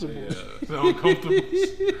uncomfortable. Yeah, the uncomfortable.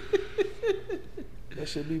 That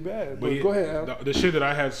should be bad. But But yeah, go ahead, Al. the shit that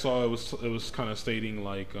I had saw, it was kind of stating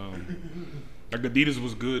like Adidas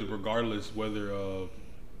was good regardless whether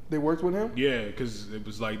They worked with him? yeah, because it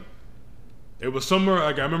was like it was somewhere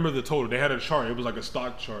like I remember the total. They had a chart. It was like a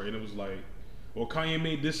stock chart, and it was like, well, Kanye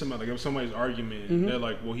made this amount. Like it was somebody's argument. They're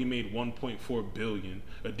like, well, he made 1.4 billion.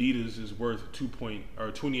 Adidas is worth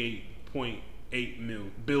 28.8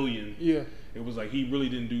 billion. Yeah. It was like he really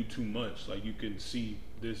didn't do too much. Like you can see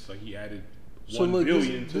this. Like he added So 1 look,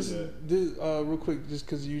 billion this, to that. this real quick, just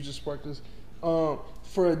because you just sparked this. For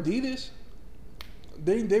Adidas,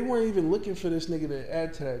 they weren't even looking for this nigga to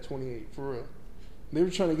add to that 28 for real. They were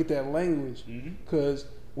trying to get that language because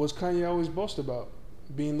what's Kanye always boast about?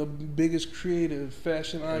 Being the biggest creative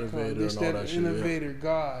fashion icon, Innovator this, and all that, that shit, innovator,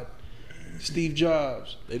 God, Steve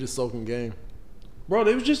Jobs. They just soaking game Bro,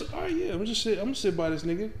 they was just, all right, yeah, I'm gonna sit by this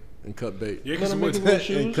nigga. and cut bait. Yeah, Let because him make him wear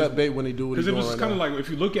shoes. And cut bait when he do what he's it doing was right kind of now. like if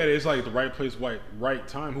you look at it, it's like the right place, right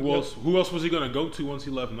time. Who else was he gonna go to once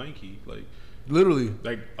he left Nike? Literally.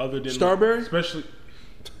 Like other than Starberry? especially.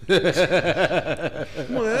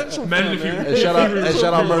 Come on, that's some Imagine fun, if you- man. And shout out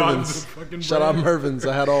Provides Mervin's. the fucking Shout out brand. Mervin's.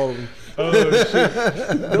 I had all of them. Oh shit!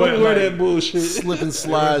 Don't But, wear like, that bullshit. Slip and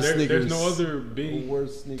slide sneakers. There's no other big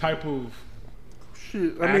Worst sneakers. type of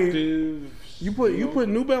Shit, I mean, active. you put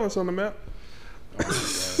New Balance on the map. I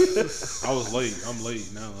was late. I'm late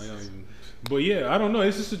now. Like, I don't even, but yeah, I don't know.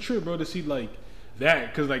 It's just a trip, bro, to see like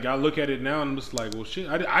that because like I look at it now and I'm just like, well, shit.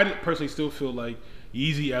 I personally still feel like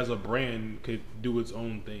Yeezy as a brand could do its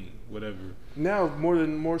own thing, whatever. Now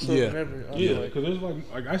more so than ever. I feel like. Because there's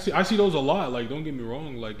like I see those a lot. Like, don't get me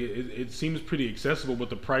wrong. Like it seems pretty accessible, but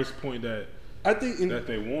the price point that I think that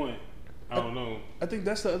they want, I don't know. I think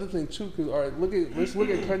that's the other thing too. Because all right, let's look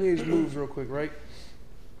at Kanye's moves real quick, right?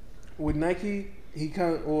 With Nike, he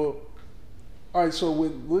kind of all right. So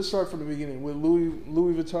let's start from the beginning with Louis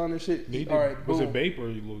Vuitton and shit. All right, was boom. it Bape or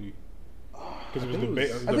Louis? Because it was the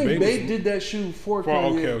Bape. I think Bape did that shoe for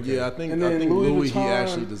Kanye. Okay. Yeah, I think And then Louis he Vuitton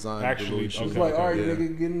actually designed the Louis He shoes. was Okay, like, all right, yeah.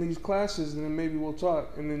 nigga, get in these classes, and then maybe we'll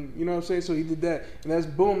talk. And then, you know what I'm saying? So he did that. And that's,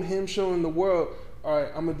 boom, him showing the world, all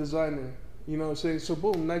right, I'm a designer. You know what I'm saying? So,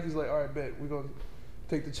 boom, Nike's like, all right, bet, we're going to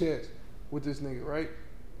take the chance with this nigga, right?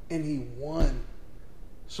 And he won.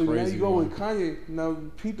 So now Crazy you go one. with Kanye. Now,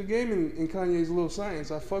 peep the game in Kanye's little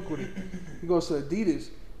science. I fuck with it. He goes to Adidas.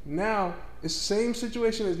 Now, it's the same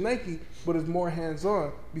situation as Nike, but it's more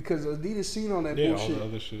hands-on because Adidas seen on that Yeah, all bullshit. the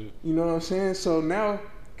other shit. You know what I'm saying? So now,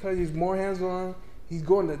 Kanye's more hands-on. He's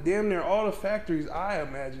going to damn near all the factories, I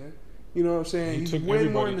imagine. You know what I'm saying? He He's took way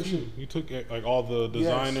more everybody in the too. shit. He took like all the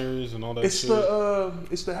designers and all that It's shit.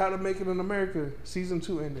 it's the How to Make It in America season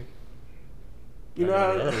 2 ending. You know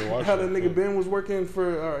I already how watched the that, nigga but- Ben was working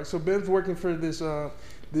for. All right, so Ben's working for this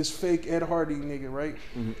fake Ed Hardy nigga, right?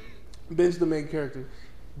 Mm-hmm. Ben's the main character.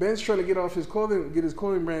 Ben's trying to get off his clothing, get his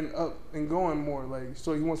clothing brand up and going more. Like,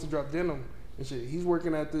 so he wants to drop denim and shit. He's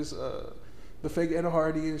working at this the fake Ed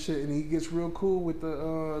Hardy and shit, and he gets real cool with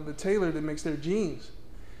the tailor that makes their jeans.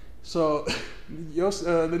 So,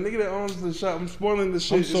 the nigga that owns the shop, I'm spoiling the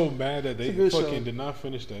shit. I'm so mad that they it's a good fucking show. did not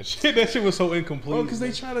finish that shit. That shit was so incomplete. Oh, because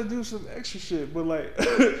they try to do some extra shit. But, like,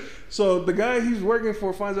 so the guy he's working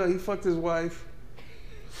for finds out he fucked his wife,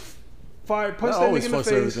 punched that always nigga in the fucks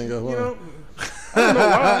face. everything up, You huh? know? I don't know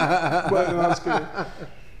why, but no, I'm just kidding.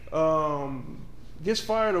 Gets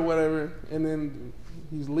fired or whatever, and then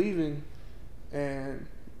he's leaving. And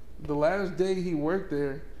the last day he worked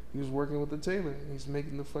there, he was working with the tailor. And he's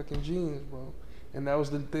making the fucking jeans, bro. And that was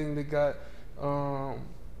the thing that got.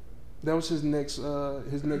 That was his next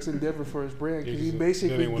endeavor for his brand, because he Then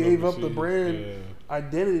basically they went gave up the overseas. brand Yeah.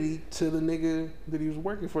 identity to the nigga that he was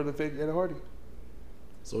working for, the fake Ed Hardy.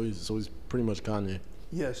 So he's pretty much Kanye.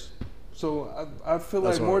 Yes. So I feel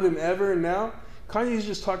That's like more right. than ever now, Kanye's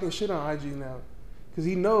just talking shit on IG now. Because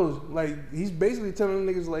he knows, like, he's basically telling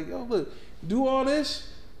niggas, like, yo, look, do all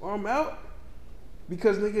this or I'm out.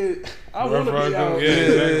 Because, nigga, I want to Wherever be I go, out. yeah,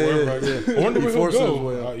 exactly. Wherever I go. I wonder He where he'll forced his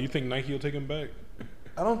way go. out. You think Nike will take him back?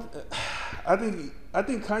 I think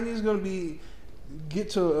Kanye's going to get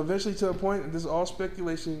to eventually to a point, and this is all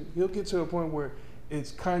speculation, he'll get to a point where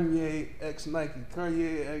it's Kanye x Nike,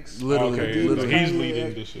 Kanye x Literally, Okay, literally. he's Kanye leading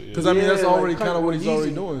X. this shit. Because Yeah. I mean, that's Yeah, already like kind of what he's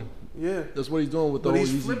already Yeezy. doing. Yeah. That's what he's doing with the But whole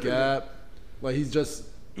he's Yeezy flipping Gap. Like he's just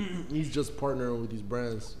partnering with these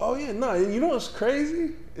brands. Oh yeah, no, and you know what's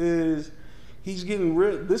crazy is he's getting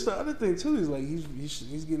rid. This the other thing too is like he's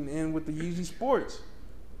getting in with the Yeezy Sports.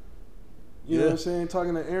 You know what I'm saying?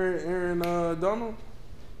 Talking to Aaron Donald.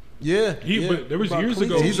 Yeah, But there was About years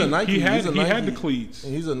cleats? ago. He's a Nike. He had he's a he Nike, had the cleats.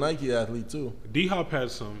 And he's a Nike athlete too. D Hop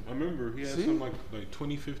had some. I remember he had See? some like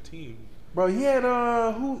 2015. Bro, he had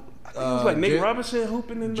who? I think it was like Nate Jay- Robinson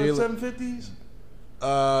hooping in the Jalen-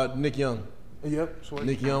 750s. Nick Young. Yep. Sweet.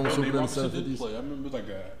 Nick Young was Nate hooping in the Robinson did 750s. play. I remember it was like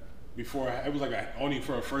it was like only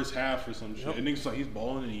for a first half or some shit. Yep. And niggas like he's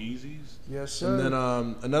balling in Yeezys. Yes, sir. And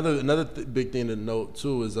then another big thing to note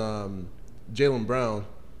too is Jaylen Brown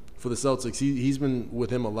for the Celtics. He's been with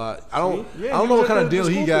him a lot. I don't See? Yeah, know he what was kind at of the deal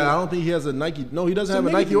he school got. field. I don't think he has a Nike. No, he doesn't It's have a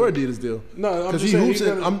a Nike Nike or deal. Adidas deal. No, I'm because just he saying hoops he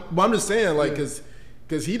it. got I'm just saying like Yeah.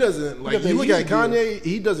 because he doesn't like got you that look at Yeezy deal. Kanye.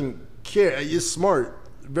 He doesn't care. It's smart,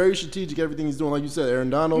 very strategic. Everything he's doing, like you said, Aaron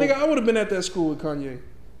Donald. Nigga, I would have been at that school with Kanye.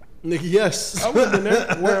 Nigga, yes. I would have been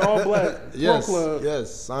there wearing all black. Yes, Pro Club.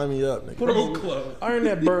 yes. Sign me up, nigga. Put a Club. iron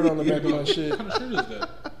that bird on the back of my shit. What kind of shirt is that?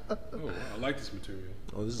 Oh, I like this material.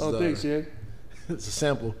 Oh, this is Oh, thanks, yeah. it's a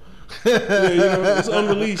sample. Yeah, you know, it's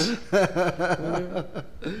unreleased.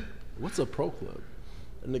 What's a pro club?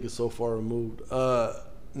 That nigga's so far removed.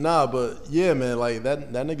 Nah, but yeah, man, like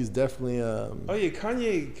that nigga's definitely Oh yeah,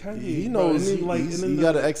 Kanye. he bro, knows and then, he, and then he the-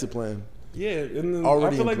 got an exit plan. Yeah, and then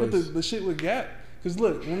already I feel in like place. with the shit with Gap, because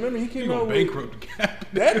look, remember he You came gonna out with bankrupt Gap?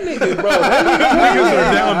 that nigga, bro. That Niggas nigga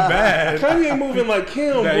are down bad. Kanye moving like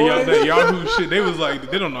Kim, That, boy. that Yahoo shit, they was like,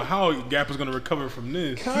 they don't know how Gap is gonna recover from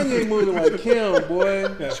this. Kanye moving like Kim, boy.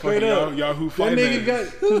 That Straight fucking up. Yahoo That nigga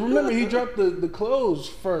Finance. got. Cause remember he dropped the clothes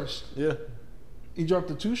first. Yeah. He dropped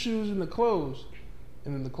the 2 shoes and the clothes,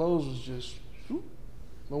 and then the clothes was just. whoop.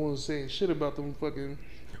 No one was saying shit about them fucking.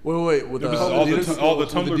 Wait. With It was Adidas? all the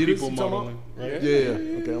With Tumblr Adidas people you talking about? modeling, right? Yeah.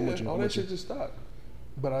 Okay, I'm with you. All I'm that with you. shit just stopped.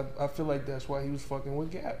 But I feel like that's why he was fucking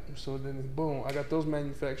with Gap. So then boom, I got those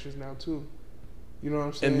manufacturers now too. You know what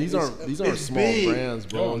I'm saying? And these aren't it's small big. brands,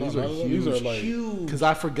 bro. Oh, no, these no, are no, huge. these are like- Huge. Because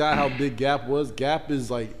I forgot how big Gap was. Gap is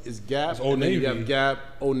Gap. It's Old and then you Navy. have Gap,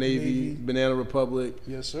 Old Navy, Navy. Banana Republic.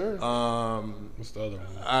 Yes, sir. What's the other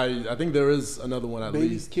one? I think there is another one at Baby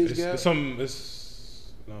least. Kids Gap. It's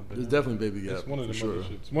not There's definitely Baby Gap. It's one of for them sure. other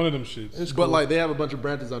shits. One of them shits. It's But cool. like they have a bunch of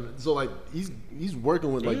branches on it. So like he's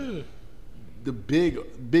working with like Yeah. the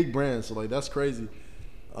big brands. So like that's crazy.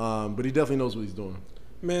 But he definitely knows what he's doing.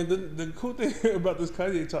 Man, the cool thing about this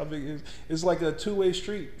Kanye topic is it's like a 2-way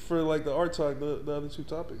street for like the art talk, the other 2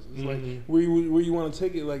 topics. It's like where you want to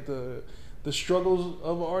take it, like the struggles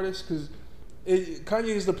of an artist, because Kanye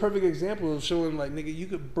is the perfect example of showing like, nigga, you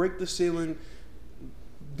could break the ceiling,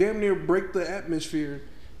 damn near break the atmosphere,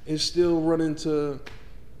 and still run into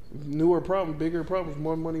newer problems, bigger problems,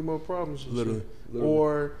 more money, more problems. and Literally. shit.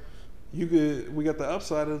 Or we got the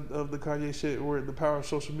upside of the Kanye shit, where the power of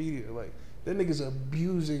social media, like. That nigga's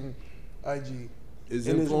abusing IG. His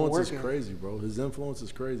And it's influence is working. crazy, bro. His influence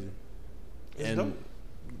is crazy. It's And dope.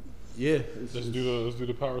 yeah, Let's do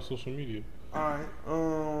the power of social media. All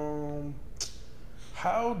right.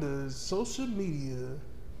 How does social media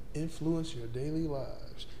influence your daily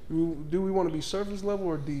lives? Do we want to be surface level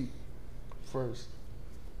or deep first?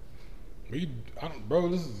 Bro,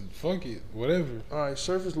 this is fuck it, whatever. All right,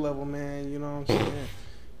 surface level, man. You know what I'm saying?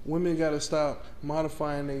 Women gotta stop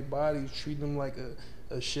modifying their bodies, treat them like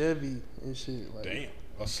a Chevy and shit. Like, Damn,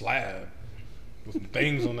 a slab with some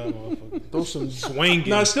things on that motherfucker. throw some Swinging.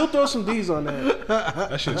 Nah, still throw some D's on that.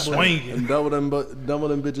 That shit and swinging. double them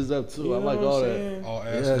bitches up too. You I know like what all I'm that. saying? All ass,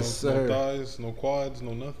 Yes, no sir. thighs, no quads,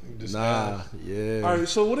 no nothing. Just Nah, ass. yeah. All right,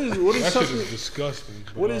 so what is That shit something? is disgusting.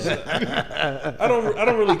 What but, is I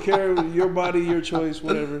don't really care. Your body, your choice,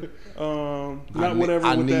 whatever. Not whatever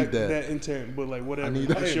I with need that intent, but like whatever. I need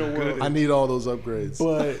That's that. your world. I need all those upgrades.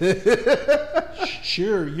 But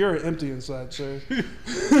sure, you're empty inside, sir.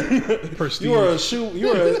 Prestige. You are a shoe.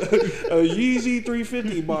 You're a Yeezy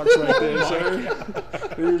 350 box right there,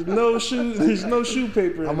 sir. There's no shoe. There's no shoe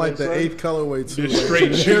paper. I'm in like there, the son. 8th colorway too. Just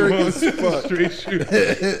straight shoe. Generic huh? as fuck. Straight shoe.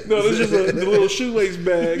 No, this is just the little shoelace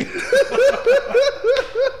bag.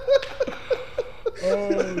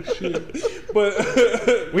 Oh shit. But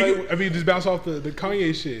I mean, just bounce off the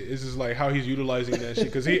Kanye shit. It's just like how he's utilizing that shit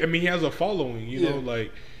because he has a following. You know, Yeah.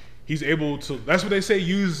 like he's able to. That's what they say.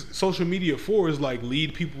 Use social media for is like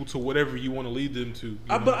lead people to whatever you want to lead them to. you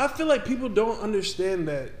know? But I feel like people don't understand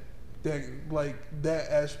that like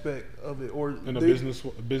that aspect of it, or in a they-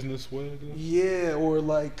 business way. I guess. Yeah, or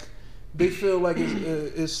like they feel like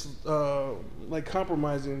it's like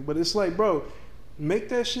compromising, but it's like, bro, make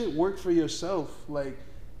that shit work for yourself. Like,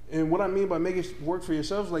 and what I mean by make it work for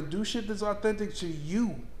yourself is like do shit that's authentic to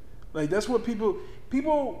you. Like that's what people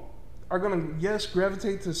are gonna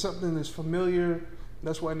gravitate to something that's familiar.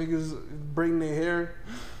 That's why niggas braiding their hair.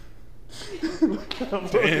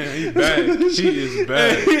 Damn, he's bad. He is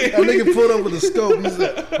bad. That nigga pulled up with a scope. He's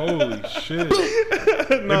like, Holy shit.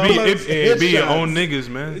 It be your Headshots. own niggas,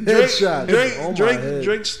 man. Headshots. Oh my head.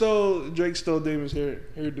 Drake stole Damon's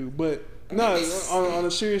hairdo. But no, on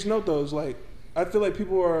a serious note though, it's like I feel like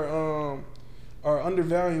people are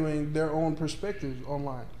undervaluing their own perspectives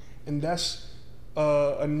online, and that's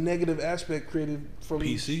a negative aspect created from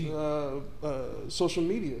PC. Social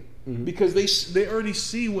media, because they already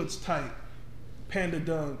see what's tight, panda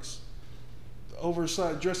dunks,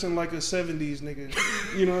 oversized, dressing like a 70s nigga,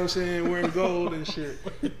 you know what I'm saying, wearing gold and shit.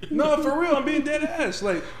 No, for real, I'm being dead ass.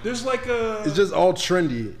 Like, there's like a... It's just all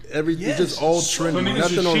trendy. It's just all trendy.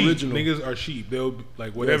 Nothing original. Niggas are sheep. They'll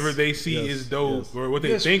like whatever they see is dope, or what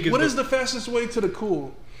they think is. What is the fastest way to the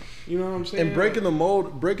cool? You know what I'm saying? And breaking the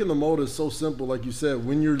mold is so simple, like you said,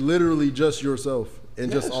 when you're literally just yourself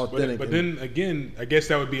and just authentic. But then again, I guess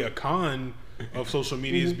that would be a con of social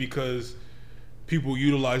media, is because people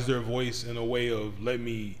utilize their voice in a way of,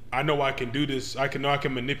 I know I can do this. I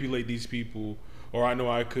can manipulate these people, or I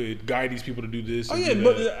know I could guide these people to do this. Oh yeah,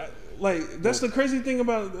 but like that's the crazy thing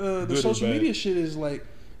about the social media shit is like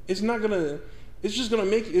it's just gonna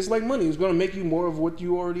make it's like money. It's gonna make you more of what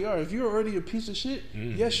you already are. If you're already a piece of shit,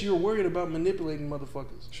 yes, you're worried about manipulating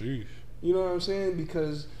motherfuckers. Sheesh. You know what I'm saying?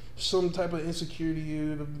 Because some type of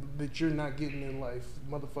insecurity that you're not getting in life,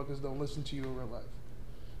 motherfuckers don't listen to you in real life.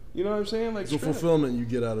 You know what I'm saying? Like the fulfillment you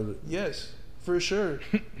get out of it. Yes, for sure.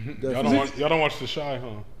 Y'all don't watch The Shy,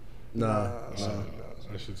 huh? Nah.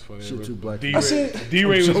 That shit's funny. Shit too black. D-Ray was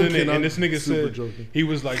in it, and this nigga said joking. he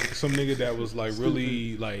was like some nigga that was like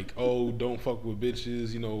really like, oh, don't fuck with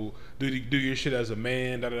bitches, you know, do your shit as a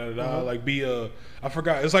man, da da da da. Like be I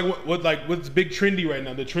forgot. It's like what's big trendy right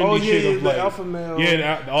now? The trendy shit of like alpha male,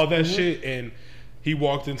 all that shit. And he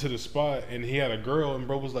walked into the spot and he had a girl, and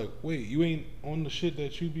bro was like, wait, you ain't on the shit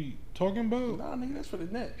that you be talking about? Nah, nigga, that's for the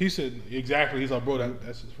net. He said exactly. He's like, bro,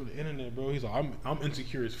 that's just for the internet, bro. He's like, I'm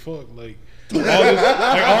insecure as fuck, like all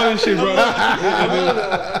this shit, bro.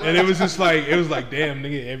 And it was just like, damn,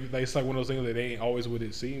 nigga. It's like one of those things that they ain't always what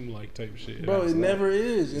it seemed like type shit. Bro, it never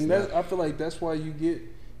is, and I feel like that's why you get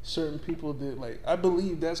certain people that like. I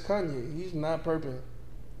believe that's Kanye. He's not perping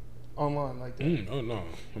online like that. Oh no,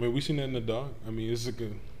 I mean we seen that in the doc. I mean it's a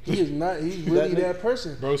good. He is not. He's really that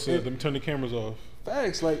person. Bro said, "Let me turn the cameras off."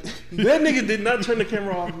 Facts, like that nigga did not turn the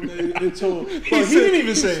camera off until he didn't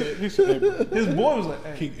even say it. He said, hey, bro. His boy was like,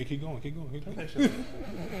 "Hey, keep going." The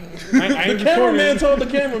cameraman told the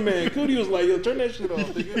cameraman. Cootie was like, "Yo, turn that shit off,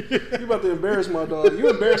 nigga. You about to embarrass my dog. You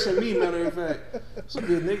embarrassing me, matter of fact." It's a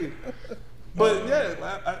good nigga. But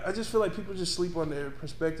yeah, I just feel like people just sleep on their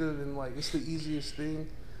perspective, and like it's the easiest thing.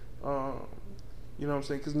 You know what I'm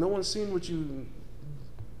saying? Because no one's seen what you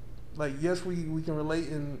like. Yes, we can relate,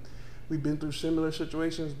 and we've been through similar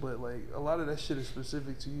situations, but like a lot of that shit is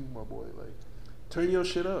specific to you, my boy. Like, turn your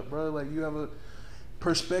shit up, bro. Like, you have a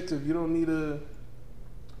perspective. You don't need to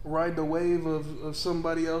ride the wave of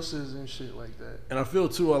somebody else's and shit like that. And I feel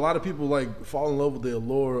too, a lot of people like fall in love with the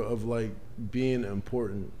allure of like being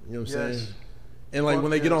important. You know what I'm saying? And like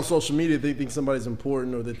when they get on social media, they think somebody's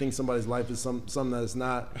important, or they think somebody's life is something that it's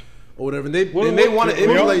not, or whatever. And they want to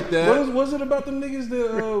emulate that. Was it about them niggas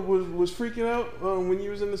that was freaking out when you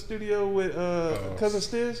was in the studio with Cousin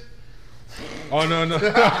Stiz? Oh no! I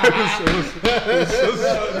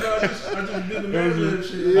just did the manager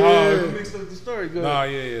shit. Mixed up the story. Go nah,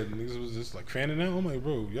 yeah. Niggas was just like fanning out. I'm like,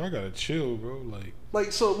 bro, y'all gotta chill, bro.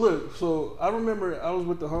 Like so. Look, so I remember I was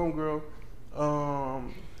with the homegirl.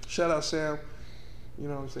 Shout out Sam. You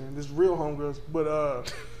know what I'm saying? This real homegirls. But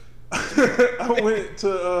I went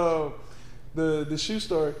to the shoe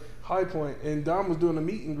store, High Point, and Dom was doing a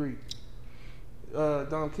meet and greet.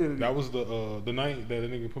 Dom Kennedy. That was the night that the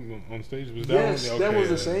nigga put me on stage. Was that yes, one? Okay, that was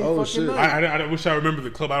the same fucking night. I wish I remember the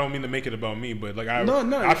club. I don't mean to make it about me, but like I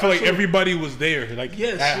I feel like everybody was there, like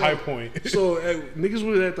at High Point. So niggas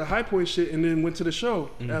were at the High Point shit, and then went to the show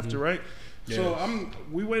after, right? Yeah. So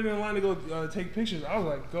we waited in line to go take pictures. I was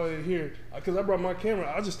like, go ahead here, because I brought my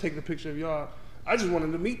camera. I'll just take the picture of y'all. I just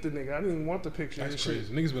wanted to meet the nigga. I didn't even want the picture. That's crazy.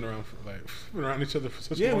 Shit. Niggas been around each other for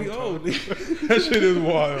such a long time. Yeah, we old. That shit is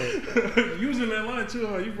wild. You was in that line too,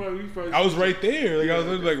 huh? You probably. I was right there. Like I was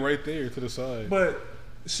literally like right there to the side. But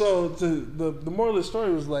so the moral of the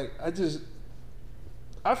story was like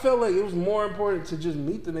I felt like it was more important to just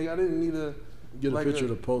meet the nigga. I didn't need to get a picture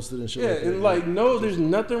to post it and shit. Yeah, like that. and like no, there's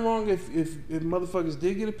nothing wrong if motherfuckers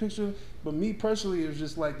did get a picture. But me personally, it was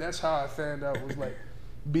just like that's how I found out was like.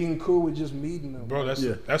 Being cool with just meeting them, bro.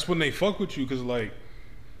 That's when they fuck with you, cause like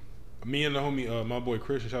me and the homie, my boy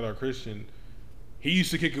Christian, shout out Christian. He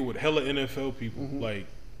used to kick it with hella NFL people, like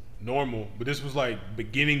normal. But this was like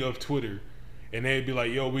beginning of Twitter, and they'd be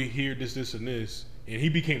like, "Yo, we hear this, and this," and he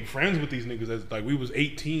became friends with these niggas as like we was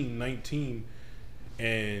 18, 19,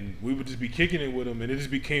 and we would just be kicking it with him, and it just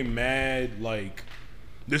became mad like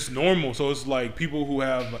this normal. So it's like people who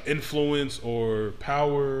have influence or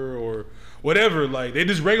power or whatever, like they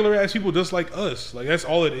just regular ass people just like us. Like that's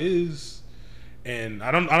all it is. And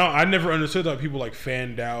I never understood how people like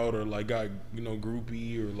fanned out or like got, you know,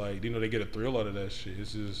 groupie or like, you know, they get a thrill out of that shit.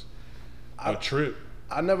 It's just a trip.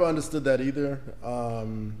 I never understood that either.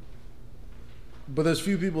 But there's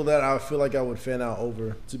few people that I feel like I would fan out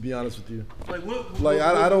over, to be honest with you. Like what? Like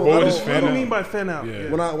I don't. What I is don't, fan What do you out? mean by fan out? Yeah.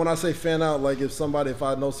 when I say fan out, like if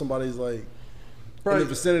I know somebody's like in the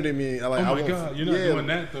vicinity of me, like Oh I my won't, god, you're not doing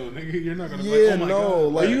that though, nigga. You're not gonna. Yeah, be like, oh my no,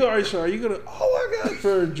 god. like Are you alright, sure? Are you gonna? Oh my god,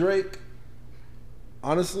 for Drake.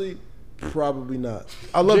 honestly, probably not.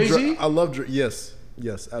 I love Jay-Z? Drake. I love Drake. Yes,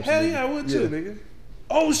 absolutely. Hell yeah, I would too, nigga.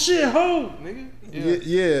 Oh shit, ho, nigga.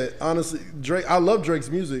 Yeah, honestly, Drake. I love Drake's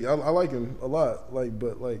music. I like him a lot. Like,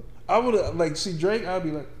 but like, I would like see Drake. I'd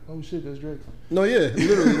be like, oh shit, that's Drake. no, yeah,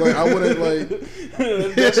 literally. Like, I wouldn't like.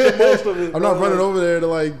 That's the most of it. I'm not bro. running over there to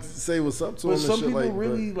like say what's up to him But and some shit. people Like,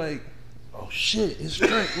 really like, oh shit, it's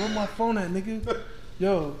Drake. Where my phone at, nigga?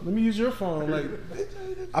 Yo, let me use your phone. Like,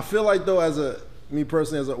 I feel like though, as a me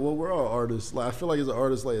personally, as a we're all artists. Like, I feel like as an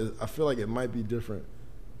artist, like I feel like it might be different.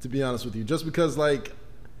 To be honest with you, just because like,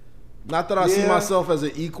 not that I see Yeah. myself as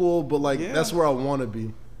an equal, but like Yeah. that's where I want to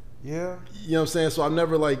be. yeah, You know what I'm saying? So I've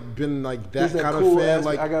never like been like there's that kind cool of fan. aspect.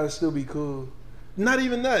 Like, I gotta still be cool. not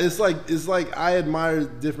even that. It's like I admire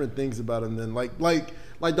different things about him. Then like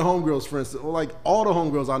the homegirls, for instance, or like all the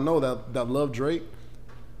homegirls I know that love Drake.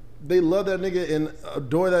 They love that nigga and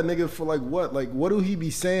adore that nigga for like what? Like what do he be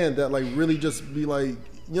saying that like really just be like, you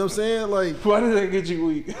know what I'm saying? Like Why did that get you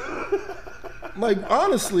weak? like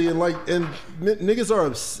honestly, and like and niggas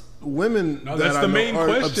are women. No, that that's I the know main are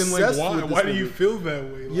question. Like, obsessed why? with this Why do you nigga. feel that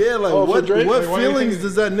way? Like, Yeah, like Oh, for what Drake? what Like, why do you feelings think-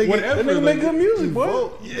 does that nigga? whatever. That nigga make good music, boy.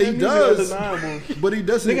 Vote. That Yeah, he music does, undeniable. but he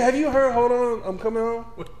doesn't. Nigga, have you heard? Hold on, I'm coming on.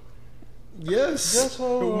 Yes. Just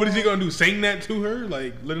hold on. What is he gonna do? Sing that to her?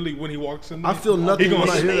 Like literally when he walks in there? I feel nothing He gonna when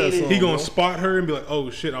I hear that say- song. He gonna bro. spot her and be like, "Oh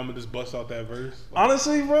shit, I'm gonna just bust out that verse." Like,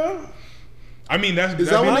 Honestly, bro. I mean, that's Is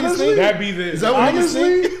that what niggas think? That'd be the. Is that what niggas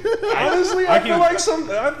Honestly, think? honestly, I I feel can- like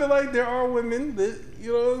I feel like there are women that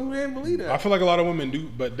you know who didn't believe I that feel like a lot of women do,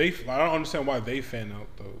 but I don't understand why they fan out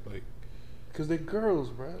though. Like, because they're girls,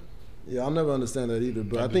 bro. Yeah, I'll never understand that either.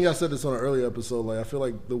 But I think I said this on an earlier episode. Like, I feel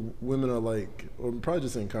like the women are like, or probably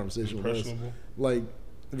just in conversation with us, Impressionable. like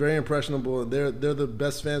very impressionable. They're the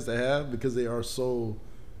best fans to have because they are so.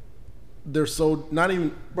 They're so not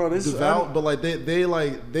even Bro, this devout, but like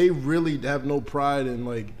they really have no pride in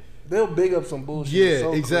like. They'll big up some bullshit. Yeah,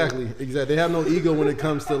 So exactly. They have no ego when it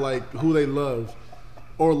comes to like who they love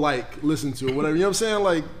or like listen to or whatever. You know what I'm saying?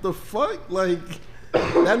 Like the fuck, like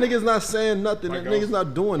that nigga's not saying nothing. Like, That nigga's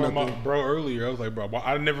not doing talking nothing. about bro earlier, I was like, bro,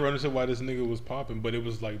 I never understood why this nigga was popping, but it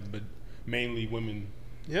was like, but mainly women.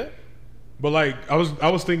 Yeah. But like, I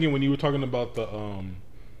was thinking when you were talking about the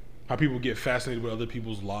how people get fascinated with other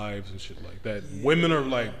people's lives and shit like that. Women are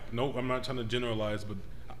like, nope, I'm not trying to generalize, but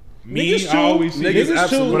me, Niggas I too. always see, Niggas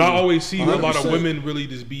absolutely. but I always see a lot of 100%. women really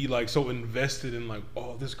just be like so invested in like,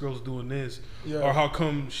 oh, this girl's doing this, Yeah. or how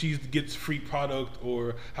come she gets free product,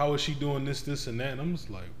 or how is she doing this, and that. And I'm just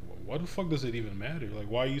like, well, why the fuck does it even matter? Like,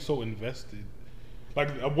 why are you so invested? Like,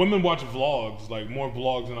 women watch vlogs, like more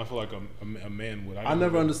vlogs than I feel like a man would. I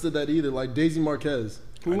never understood that either. Like Daisy Marquez.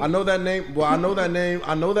 I know that name. Well, I know that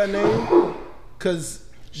name because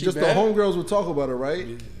just bad? the homegirls would talk about her, right?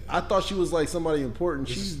 Yeah. I thought she was like somebody important.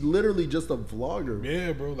 She's literally just a vlogger.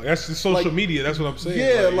 Yeah, bro. Like, that's just social Like, media. That's what I'm saying.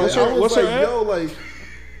 Yeah, like I was what's like, her yo, like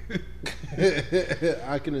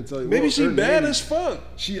I couldn't tell you. Maybe Well, she her bad name- as fuck.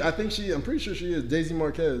 I'm pretty sure she is Daisy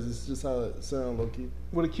Marquez. It's just how it sounds, low key.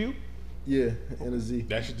 With a Q? Yeah, and a Z.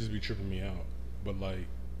 that should just be tripping me out. But like,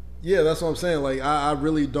 Yeah, that's what I'm saying. Like I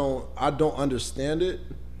really don't understand it.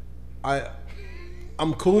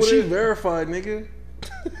 I'm cool Well, with she it. verified, nigga.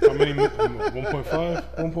 how many? 1.5.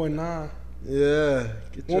 1.9. Yeah.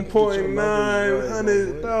 Get your- 1.9 get your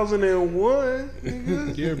numbers right, 100,001.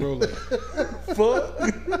 Nigga. Yeah, bro. Like, Fuck.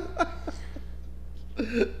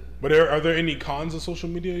 but are there any cons of social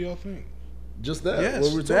media? Y'all think? Just that. Yes,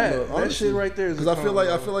 what we're talking that. about. That Honestly. shit right there is a Because I feel con,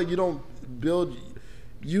 like bro. you don't build.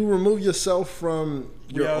 You remove yourself from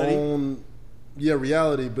your Reality. own. Yeah,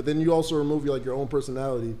 reality. But then you also remove your own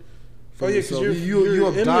personality. From Oh, yeah, 'cause yourself. you're you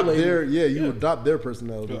adopt emulating. their you Yeah. adopt their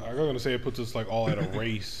personality. I'm gonna say it puts us like all at a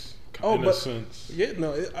race. Oh, in a but sense. yeah,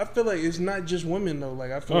 no, I feel like it's not just women though.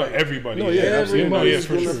 Like I feel No, like everybody. No, yeah, absolutely. No, everybody's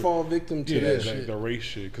for gonna sure. fall victim to Yeah, that like shit. the race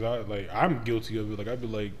shit. Cause I'm guilty of it. Like I'd be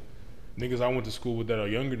like, niggas I went to school with that are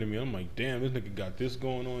younger than me. I'm like, damn, this nigga got this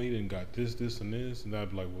going on. He didn't got this, and this, and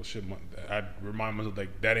I'd be like, well, shit. I'd remind myself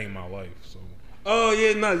like that ain't my life. So Oh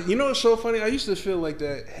yeah, nah. You know what's so funny? I used to feel like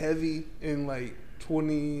that heavy in like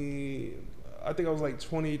 20. I think I was like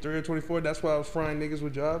 23 or 24. That's why I was frying niggas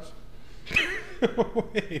with jobs.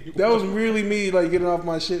 Wait, That was really me, like getting off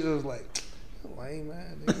my shit. It was like, lame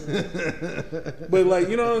man. Nigga. But like,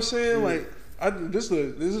 you know what I'm saying? Like, this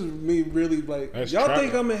is me really like. That's y'all trap-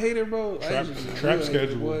 think I'm a hater, bro? Trap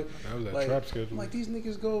schedule. That was that like, trap schedule. Like these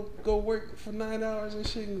niggas go work for 9 hours and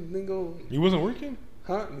shit, and then go. You wasn't working?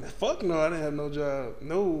 Huh? Fuck no, I didn't have no job.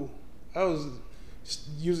 No, I was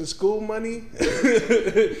using school money.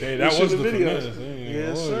 Hey, that was the videos. finesse.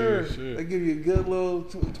 Yes, sir. They give you a good little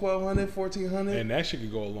 1,200, 1,400. And that shit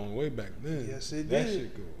could go a long way back then. Yes, it that did.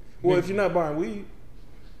 Shit go. Well, if you're not buying weed,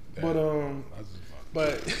 but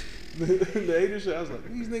the hater shit, I was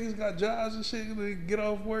like, these niggas got jobs and shit. They get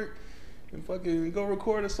off work and fucking go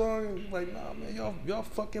record a song. And like, nah, man, y'all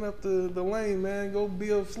fucking up the lane, man. Go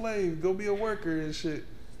be a slave. Go be a worker and shit.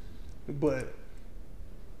 But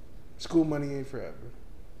school money ain't forever.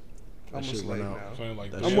 I'm a slave now.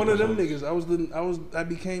 I'm one of them niggas. I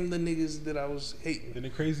became the niggas that I was hating. And the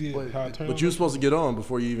crazy how it turned. But you were supposed to get on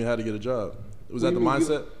before you even had to get a job. Was that the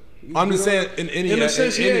mindset? I'm just saying in any. In a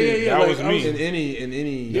sense, yeah. That like, was me. In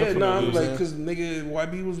any. Yeah, no, I'm like, cause nigga,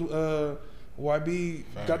 YB was YB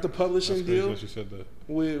got the publishing deal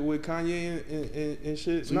with Kanye and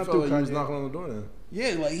shit. So not through Kanye. He was knocking on the door then.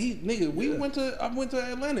 Yeah, like I went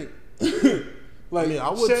to Atlantic. Like, I mean, I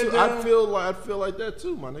would too. I feel like that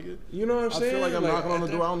too, my nigga. You know what I'm saying? I feel like I'm knocking on the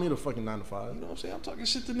door. I don't need a fucking 9 to 5. You know what I'm saying? I'm talking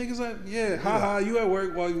shit to niggas like, haha, you at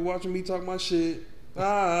work while you watching me talk my shit.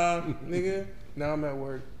 Nigga. Now I'm at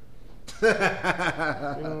work. You know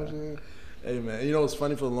what I'm saying? Hey man, you know what's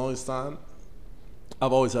funny? For the longest time,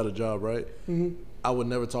 I've always had a job, right? Mm-hmm. I would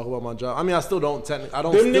never talk about my job. I mean, I still don't technically. I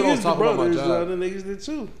don't talk about my job. The niggas did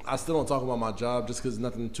too. I still don't talk about my job just because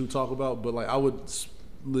nothing to talk about. But like, I would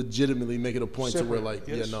legitimately make it a point to where like,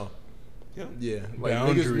 like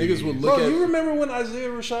niggas would look at. You remember when Isaiah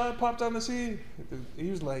Rashad popped on the scene?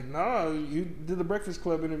 He was like, "Nah." You did the Breakfast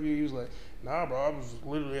Club interview. He was like, "Nah, bro. I was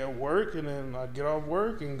literally at work, and then I get off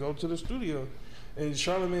work and go to the studio." And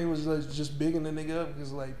Charlamagne was like just bigging the nigga up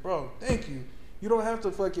because like, bro, thank you. You don't have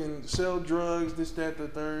to fucking sell drugs, this, that, the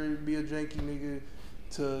third, be a janky nigga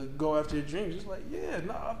to go after your dreams. It's like,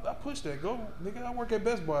 I push that. Go, nigga, I work at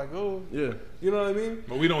Best Buy. Go. Yeah. You know what I mean?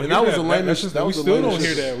 But we don't hear that. We still don't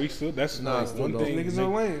hear that. We still, that's one thing. Niggas are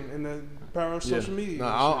lame in the power of social media.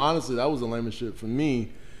 Honestly, that was the lamest shit for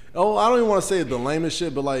me. Oh, I don't even want to say the lamest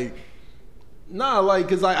shit, but like,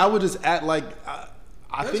 because I would just act like...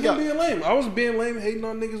 I think being lame. I was being lame, hating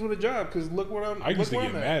on niggas with a job. Because look what I'm. I used to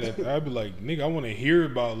get mad at that. I'd be like, nigga, I want to hear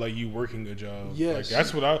about like you working a job. Yes, like,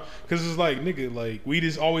 that's what because it's like, nigga, like we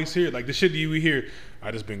just always hear like the shit that we hear. I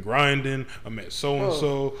just been grinding. I met so and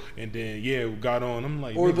so, and then we got on. I'm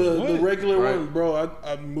like, or the regular one, bro.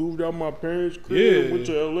 I moved out my parents' crib, went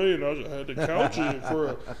to LA, and I had the couch in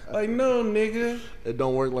for like, no, nigga, it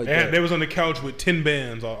don't work like that. They was on the couch with 10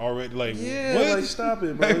 bands already. Like, what? Like stop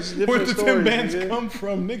it, bro. It's where did the 10 bands come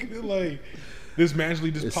from, nigga? Like, this magically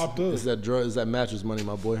just popped up. It's that drug. It's that mattress money,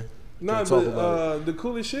 my boy. Nah, but the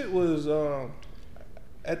coolest shit was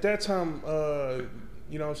at that time.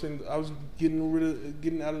 You know what I'm saying? I was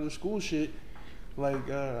getting out of the school shit. Like,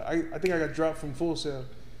 I think I got dropped from Full Sail.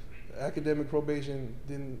 Academic probation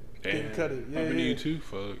didn't cut it. Yeah, you too?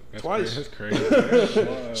 Fuck. Twice. That's crazy.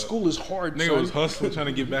 School is hard, nigga was hustling, trying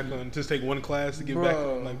to get back on, just take one class to get back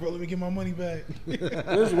on. Like, bro, let me get my money back. It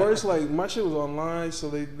was worse. Like, my shit was online, so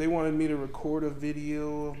they wanted me to record a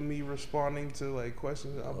video of me responding to, like,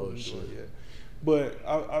 questions. I wasn't doing it yet. But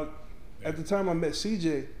I at the time I met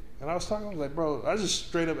CJ, and I was talking, I was like, bro, I just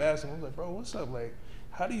straight up asked him, I was like, bro, what's up? Like,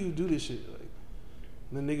 how do you do this shit? Like,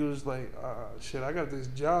 and the nigga was like, shit, I got this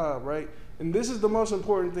job, right? And this is the most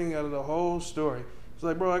important thing out of the whole story. It's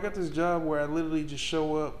like, bro, I got this job where I literally just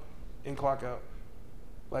show up and clock out.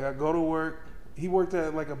 Like, I go to work. He worked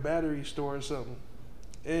at, like, a battery store or something.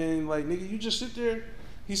 And, like, nigga, you just sit there.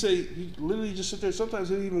 He said he literally just sit there. Sometimes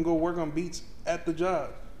he'll even go work on beats at the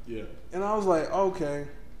job. Yeah. And I was like, okay.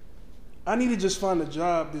 I need to just find a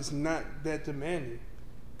job that's not that demanding.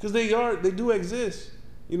 Because they do exist.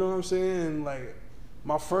 You know what I'm saying? Like,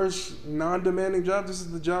 my first non-demanding job, this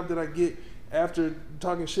is the job that I get after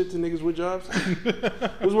talking shit to niggas with jobs.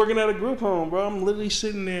 I was working at a group home, bro. I'm literally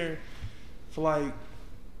sitting there for like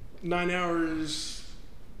 9 hours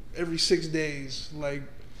every 6 days, like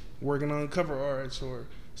working on cover arts, or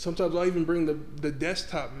sometimes I'll even bring the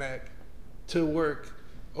desktop Mac to work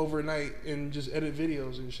overnight and just edit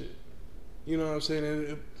videos and shit. You know what I'm saying?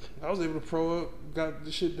 And I was able to pro up, got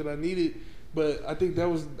the shit that I needed. But I think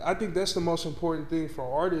that's the most important thing for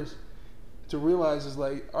artists to realize is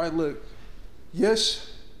like, all right, look,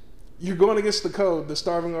 yes, you're going against the code, the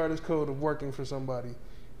starving artist code of working for somebody.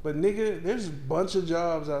 But nigga, there's a bunch of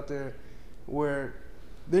jobs out there where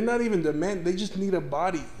they're not even demand. They just need a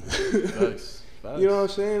body. Facts. You know what I'm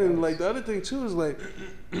saying? And like the other thing too is like,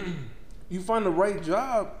 you find the right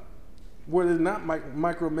job where they're not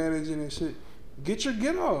micromanaging and shit. Get your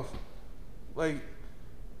get off. Like,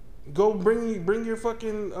 go bring your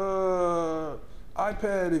fucking iPad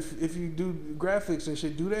if you do graphics and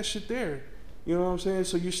shit. Do that shit there. You know what I'm saying?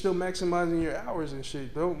 So you're still maximizing your hours and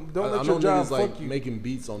shit. Don't let your job fuck like you. Making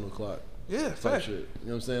beats on the clock. Yeah, fact. Shit. You know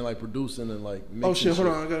what I'm saying? Like producing and like mixing. Oh shit, hold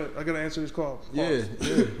on. I gotta answer this call. Yeah.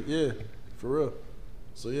 For real.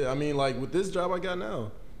 So yeah, I mean, like with this job I got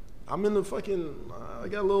now, I'm in the fucking. I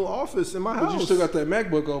got a little office in my house. But you still got that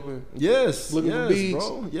MacBook open. Yes, looking for beats,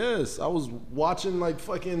 bro. Yes, I was watching like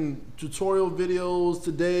fucking tutorial videos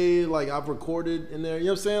today. Like I've recorded in there. You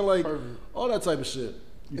know what I'm saying? Like perfect. All that type of shit.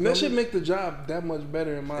 And that should make the job that much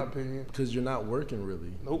better, in my opinion. Because you're not working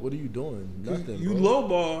really. Nope. What are you doing? Nothing. You bro.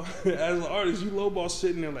 lowball as an artist. You lowball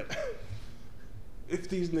sitting there like, if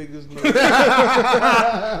these niggas know.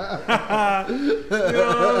 You know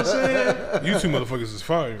what I'm saying? You two motherfuckers is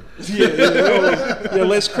fired. Yeah,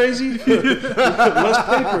 less crazy, less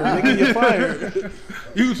paper, making you fired.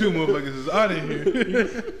 You two motherfuckers is out of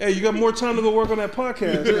here. Hey, you got more time to go work on that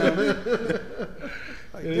podcast now.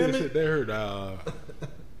 Like, Yeah, damn it. they heard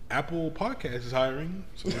Apple Podcast is hiring,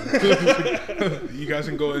 so you guys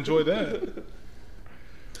can go enjoy that.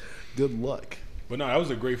 Good luck. But no, that was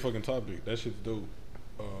a great fucking topic. That shit's dope.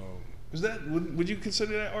 Is that would you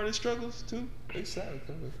consider that artist struggles too? They sound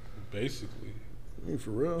kind of. Basically, I mean,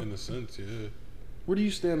 for real. in a sense, yeah. Where do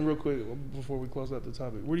you stand, real quick, before we close out the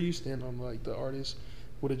topic? Where do you stand on like the artist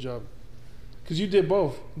with a job? Because you did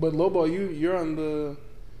both, but lowball,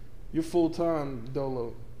 you're full time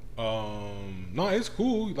dolo. No, it's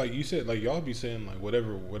cool. Like you said, like y'all be saying like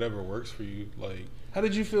whatever works for you. Like, How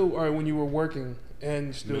did you feel? All right, when you were working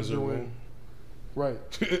and still miserable. doing right,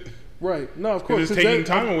 right? No, of course, Because it's taking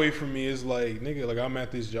time away from me. It's like, nigga, like I'm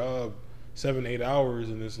at this job 7-8 hours,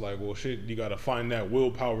 and it's like, well, shit, you gotta find that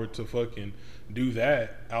willpower to fucking do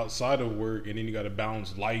that outside of work, and then you gotta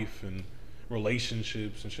balance life and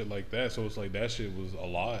relationships and shit like that. So it's like that shit was a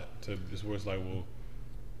lot. It's where it's like, well,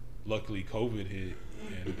 luckily COVID hit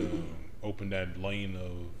and opened that lane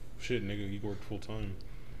of shit, nigga, you work full time.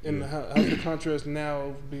 And how's the contrast now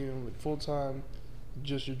of being like full time,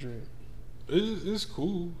 just your dream? It's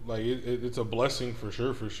cool. Like it's a blessing for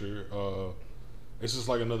sure. It's just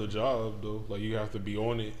like another job though. Like you have to be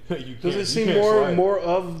on it. Does it seem more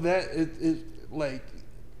of that? It like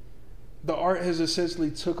the art has essentially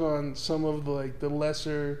took on some of the like the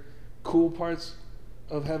lesser cool parts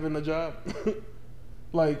of having a job.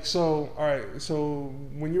 Like, so all right, so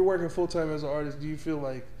when you're working full time as an artist, do you feel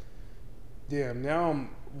like, damn, now I'm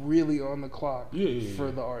really on the clock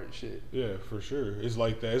for the art shit? Yeah, for sure. It's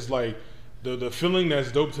like that. It's like the feeling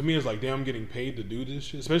that's dope to me is like, damn, I'm getting paid to do this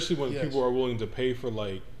shit. Especially when people are willing to pay for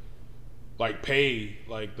like pay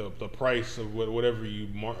like the price of whatever you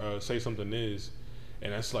say something is,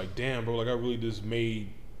 and that's like, damn, bro, like I really just made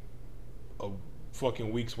a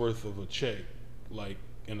fucking week's worth of a check, like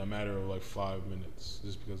in a matter of like 5 minutes,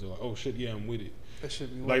 just because they're like, oh shit, yeah, I'm with it. That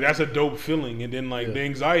should be like that's a dope feeling. And then like the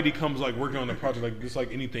anxiety comes like working on the project, like just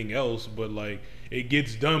like anything else, but like it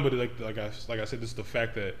gets done. But like I said, this is the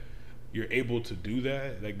fact that you're able to do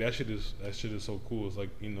that. Like that shit is so cool. It's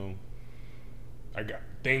like, you know, I got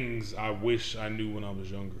things I wish I knew when I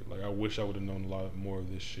was younger. Like I wish I would have known a lot more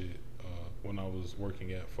of this shit when I was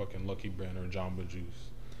working at fucking Lucky Brand or Jamba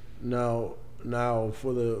Juice. Now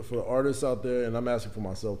for the artists out there, and I'm asking for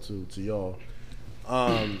myself too, to y'all,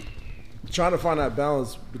 trying to find that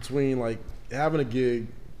balance between like having a gig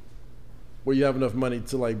where you have enough money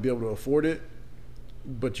to like be able to afford it,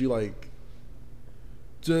 but you like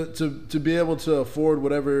to be able to afford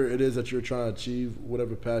whatever it is that you're trying to achieve,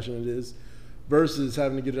 whatever passion it is, versus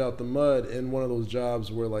having to get it out the mud in one of those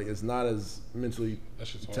jobs where like it's not as mentally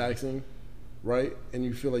taxing, right? And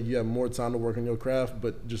you feel like you have more time to work on your craft,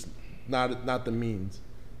 but just not the means.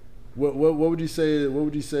 What would you say? What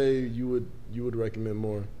would you say you would recommend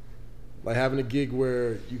more? Like having a gig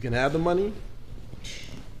where you can have the money,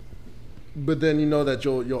 but then you know that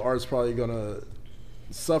your art's probably gonna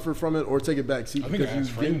suffer from it or take a back seat because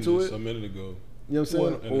you get into it a minute ago. You know what I'm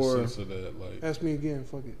saying? In the sense of that, like, ask me again.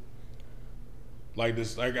 Fuck it. Like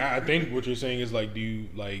this, like I think what you're saying is like, do you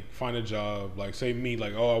like find a job? Like, say me,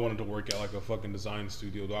 like, oh, I wanted to work at like a fucking design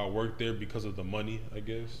studio. Do I work there because of the money? I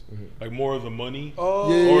guess, like more of the money.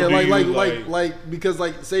 Oh, yeah, like because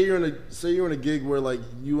like say you're in a gig where like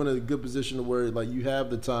you in a good position to where like you have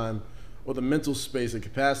the time, or the mental space and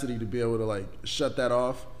capacity to be able to like shut that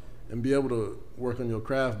off and be able to work on your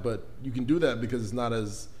craft. But you can do that because it's not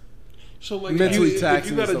as So like mentally if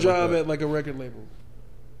taxing you got a and stuff like job that. at like a record label.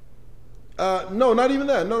 No, not even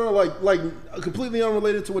that. No, like completely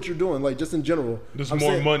unrelated to what you're doing. Like just in general. There's I'm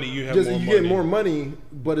more saying money. You have just, more you money. get more money,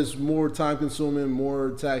 but it's more time consuming,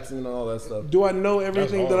 more taxing, and all that stuff. Do I know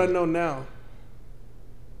everything that I hard. know now?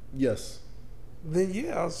 Yes. Then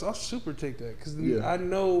yeah, I'll super take that because Yeah. I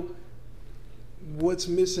know what's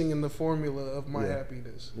missing in the formula of my Yeah.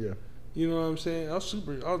 happiness. Yeah. You know what I'm saying?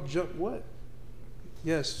 I'll jump. What?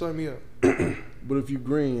 Yes, sign me up. But if you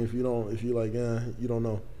green, if you like, you don't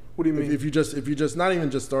know. What do you mean? If you just not even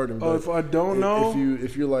just starting. Oh, but if I don't know,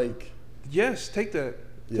 if you're like, yes, take that.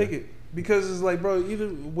 Yeah. Take it because it's like, bro. Either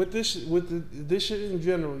with this this shit in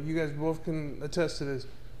general, you guys both can attest to this.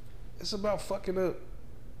 It's about fucking up.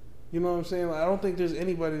 You know what I'm saying? Like, I don't think there's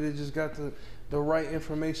anybody that just got the right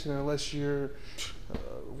information unless you're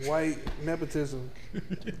white nepotism.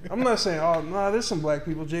 I'm not saying, oh, no, there's some black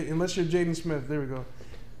people. Unless you're Jaden Smith. There we go.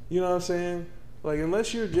 You know what I'm saying? Like,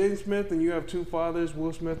 unless you're Jaden Smith and you have two fathers,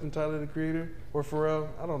 Will Smith and Tyler, the Creator, or Pharrell,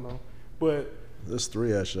 I don't know. But there's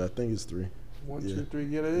three actually. I think it's three. one, Yeah. two, three.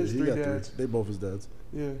 Yeah, that is he three got dads. They both his dads.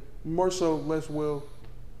 Yeah. More so, less Will.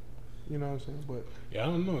 You know what I'm saying? But Yeah, I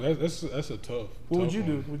don't know. That's a tough. what would tough you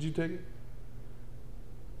do? one. Would you take it?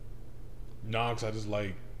 Nah, 'cause I just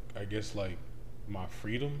like, I guess like my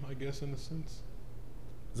freedom. I guess in a sense.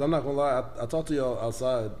 Cause I'm not gonna lie, I talked to y'all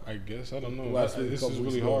outside. I guess I don't know. Last week, a This couple is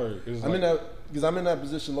weeks really ago. hard. It's I'm like, in that because I'm in that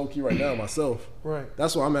position low key right now myself. Right.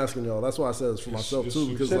 That's why I'm asking y'all. That's why I said it's for It's- myself it's too.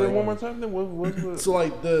 super Because Say hard. that like, one more time. Then what? so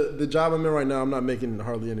like the job I'm in right now, I'm not making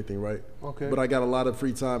hardly anything, right? Okay. But I got a lot of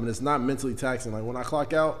free time, and it's not mentally taxing. Like when I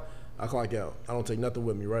clock out, I clock out. I don't take nothing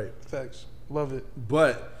with me, right? Facts. Love it.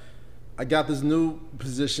 But I got this new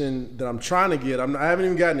position that I'm trying to get. I haven't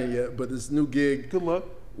even gotten it yet, but this new gig Good luck.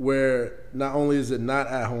 where not only is it not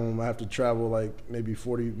at home, I have to travel like maybe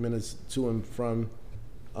 40 minutes to and from.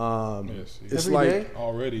 Yes, It's Every like day?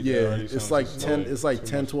 already. that yeah, already it's sounds like just 10. It's like too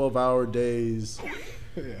 10, much. 12-hour days.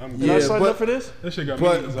 Yeah, I'm Did I Yeah, sign but- up for this? That shit got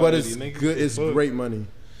me. But it's niggas. good. It's Fuck. great money.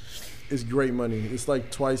 It's great money. It's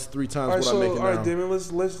like twice, 3 times All right, what so I'm making all right, now. Damon,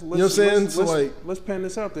 let's what I'm saying? So, like- let's pan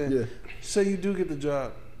this out then. Yeah, Say you do get the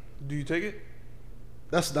job, do you take it?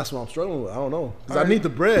 that's what I'm struggling with. I don't know because All I right. need the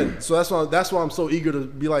bread. So that's why I'm so eager to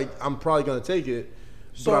be like I'm probably gonna take it.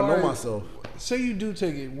 So, But I know all right, myself. Say you do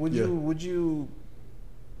take it, would Yeah. would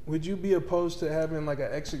you be opposed to having like an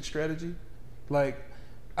exit strategy? Like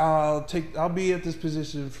I'll be at this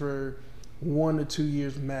position for 1 to 2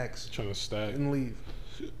 years max Trying to stack. and leave.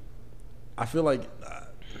 I feel like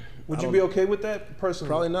Would I you don't- be okay with that personally?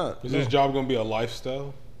 probably not. Is this job gonna be a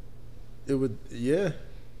lifestyle? It would. Yeah,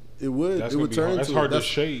 it would. That's It gonna would be turn hard. That's into hard it. to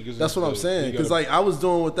shake. 'Cause That's it's what I'm like, saying. you Because gotta- like I was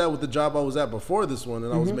doing with the job I was at before this one,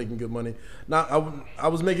 and I was making good money. Now I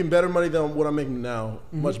was making better money than what I'm making now,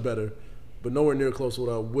 much better, but nowhere near close to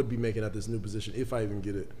what I would be making at this new position if I even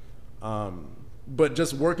get it. But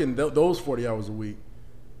just working those 40 hours a week,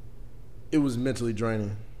 it was mentally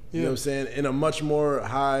draining. You know what I'm saying? In a much more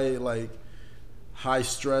high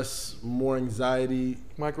stress, more anxiety,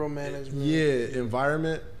 Micromanagement. yeah,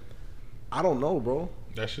 environment. I don't know, bro.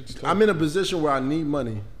 that shit's tough. I'm in a position where I need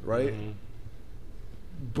money, right? Mhm.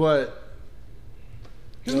 But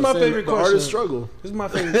This you is know my what I'm saying? favorite the question. artist struggle. This is my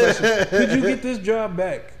favorite question. Could you get this job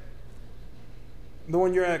back? The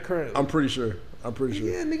one you're at currently? I'm pretty sure. Yeah,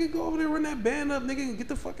 nigga, go over there, run that band up, nigga, and get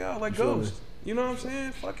the fuck out like feel me? Ghost. You know what I'm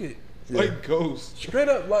saying? Fuck it. Like Ghost. Straight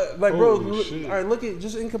up, like bro. Holy Look, shit. all right, look at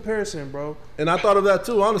just in comparison, bro. And I thought of that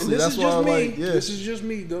too, And honestly. this That's is why just I'm me. like, yeah. This is just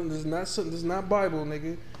me. This is not something. This is not Bible,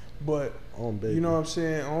 nigga. But On baby. you know what I'm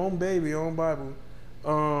saying? On baby, on Bible.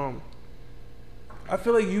 I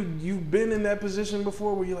feel like you've been in that position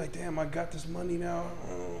before where you're like, damn, I got this money now.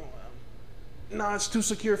 Nah, it's too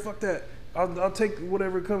secure. Fuck that. I'll take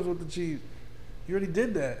whatever comes with the cheese. You already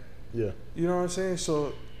did that. Yeah. You know what I'm saying?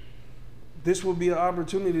 So this will be an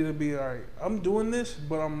opportunity to be all right. I'm doing this,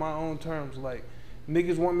 but on my own terms. Like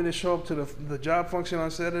niggas want me to show up to the job function on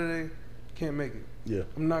Saturday, can't make it. Yeah.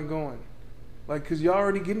 I'm not going. Like, cause y'all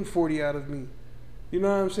already getting 40 out of me. You know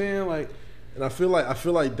what I'm saying? Like, And I feel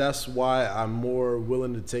like that's why I'm more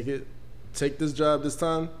willing to take this job this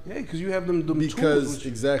time. yeah, cause you have them tools Because with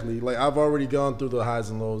you. exactly, like I've already gone through the highs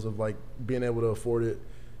and lows of like being able to afford it,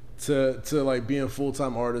 to like being a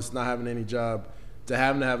full-time artist, not having any job, to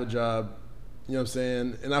having to have a job. You know what I'm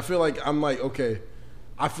saying? And I feel like I'm like, okay,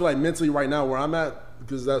 I feel like mentally right now where I'm at,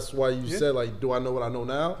 because that's why you Yeah. said like, do I know what I know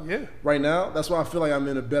now? Yeah. Right now, that's why I feel like I'm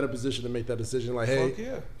in a better position to make that decision. Like, hey, Fuck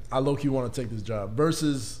yeah. I low-key want to take this job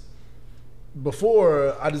versus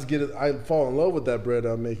before I just get it. I fall in love with that bread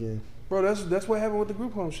I'm making, Bro, that's what happened with the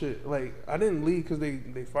group home shit. Like, I didn't leave because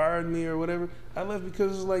they fired me or whatever. I left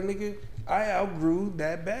because it's like, nigga, I outgrew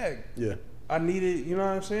that bag. Yeah. I needed, you know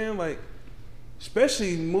what I'm saying? Like,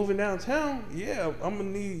 especially moving downtown, yeah, I'm gonna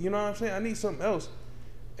need, you know what I'm saying? I need something else.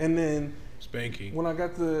 And then Spanking. when I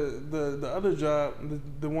got the other job,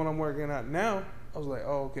 the one I'm working at now, I was like,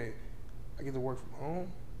 oh, okay, I get to work from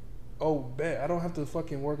home. Oh, bet. I don't have to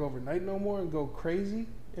fucking work overnight no more and go crazy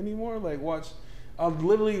anymore. Like, watch, I would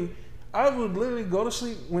literally go to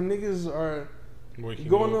sleep when niggas are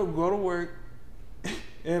go to work,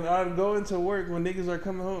 and I'd go into work when niggas are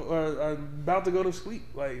coming home or are about to go to sleep.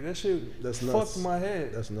 Like, that shit fucked my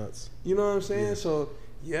head. That's nuts. You know what I'm saying? Yeah. So,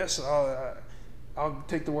 yes, I'll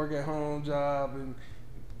take the work at home job, and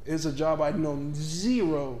it's a job I know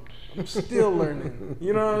zero. I'm still learning.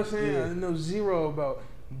 You know what I'm saying? Yeah. I know zero about,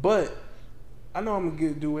 but I know I'm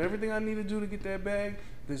gonna do everything I need to do to get that bag.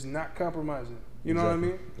 That's not compromising. You know what I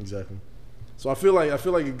mean? Exactly. So I feel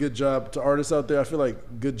like a good job to artists out there. I feel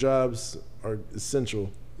like good jobs are essential.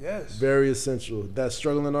 Yes. Very essential. That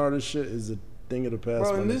struggling artist shit is a thing of the past.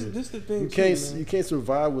 Bro, and this the thing. You can't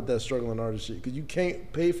survive with that struggling artist shit because you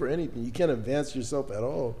can't pay for anything. You can't advance yourself at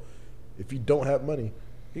all if you don't have money.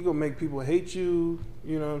 You gonna make people hate you.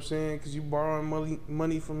 You know what I'm saying? Because you borrowing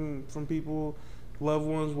money from people, loved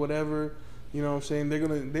ones, whatever. You know what I'm saying?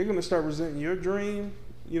 They're gonna start resenting your dream.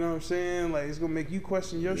 You know what I'm saying? Like, it's gonna make you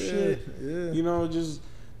question your shit. Yeah. You know, just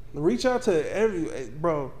reach out to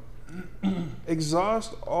bro.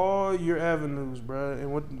 Exhaust all your avenues, bro.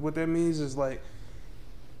 And what that means is, like,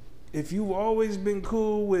 if you've always been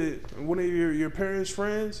cool with one of your parents'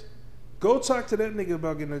 friends, go talk to that nigga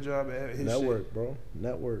about getting a job at his Network, shit. bro.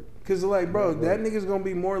 Network. Cause, like, bro, Network. that nigga's gonna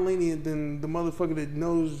be more lenient than the motherfucker that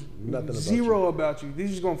knows Nothing zero about you. They're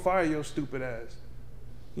just gonna fire your stupid ass.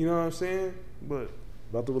 You know what I'm saying? But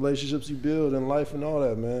About the relationships you build in life and all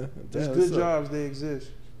that, man. there's Damn, good jobs. They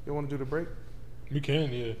exist. You want to do the break? We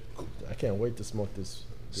can, yeah. I can't wait to smoke this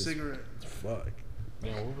Cigarette. Fuck.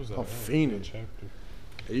 Yeah, what was that? I'm fiending. Chapter.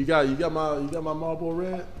 Hey, you got my Marlboro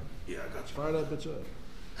Red? Yeah, I got you. Fire that bitch up.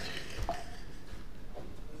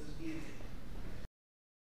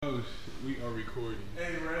 Oh, we are recording.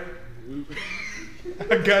 Hey, Ray.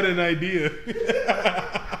 I got an idea.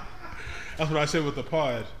 That's what I said with the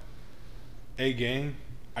pod. Hey, gang,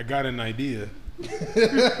 I got an idea.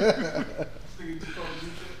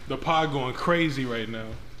 The pod going crazy right now.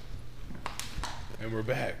 And we're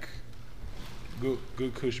back.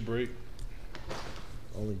 Good cush break.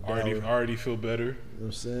 Only Already feel better. You know what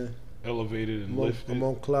I'm saying? Elevated and lifted. I'm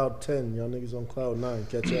on cloud 10. Y'all niggas on cloud 9.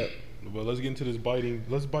 Catch up. But let's get into this biting.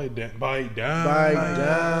 Let's bite down. Bite down. Bite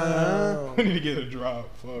down. I need to get a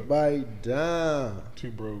drop. Fuck. Bite down.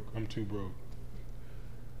 Too broke. I'm too broke.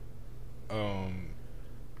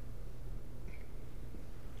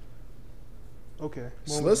 Okay.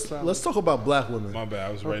 So let's talk about black women. My bad.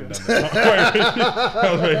 I was writing down the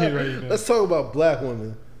I was writing down. Let's talk about black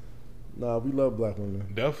women. Nah, we love black women.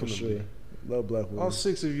 Definitely. For sure. Love black women. All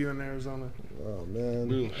 6 of you in Arizona. Oh man.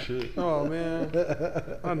 Real shit. Oh man.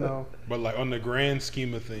 I know. But like on the grand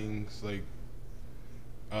scheme of things, like,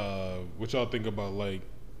 what y'all think about like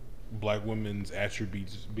black women's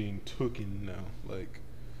attributes being taken now? Like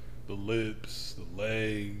the lips, the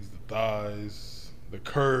legs, the thighs, the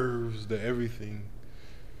curves, the everything.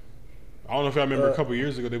 I don't know if I remember a couple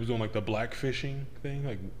years ago they was doing like the black fishing thing,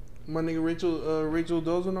 like. My nigga Rachel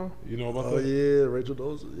Dolezal. You know about Oh that? yeah, Rachel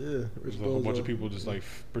Dolezal. Yeah, There's Rachel a whole bunch Dolezal. of people just like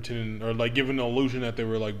pretending or like giving the illusion that they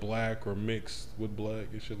were like black or mixed with black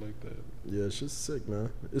and shit like that. Yeah, it's just sick,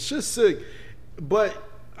 man. It's just sick. But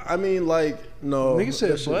I mean, like, no. Nigga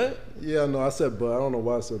said that shit- butt? Yeah, no, I said butt. I don't know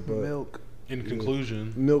why I said butt. Milk. In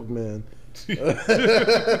conclusion, Milkman.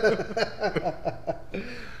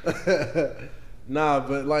 Nah,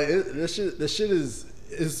 but like this shit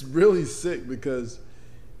is really sick because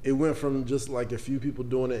it went from just like a few people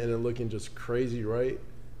doing it and it looking just crazy, right,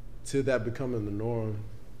 to that becoming the norm.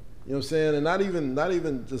 You know what I'm saying? And not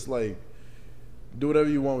even just like do whatever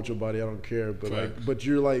you want with your body. I don't care. But Facts. like, but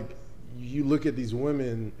you're like, you look at these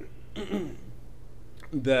women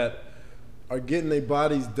that are getting their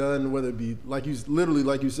bodies done, whether it be like you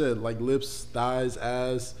said, like lips, thighs,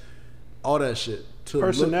 ass, all that shit. To look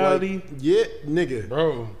Personality. like, yeah, nigga,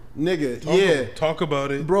 bro. Nigga, Talk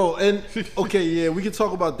about it, bro. And okay, yeah, we can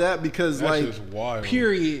talk about that because That like, shit's wild.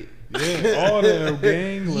 Period. Yeah, all that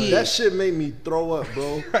gang. Like, that shit made me throw up,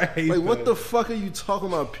 bro. I hate Like, what that. the fuck are you talking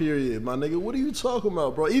about? Period, my nigga. What are you talking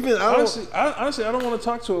about, bro? Even I don't. Honestly, I don't want to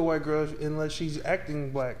talk to a white girl unless she's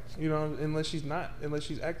acting black. You know, unless she's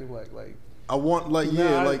acting black. Like, I want like Nah,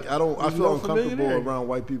 yeah, like I don't. I there's feel no uncomfortable familiarity. around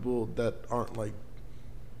white people that aren't like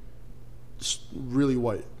really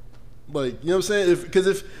white. Like, you know what I'm saying? Because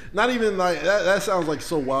if not even like that sounds like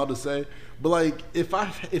so wild to say, but like if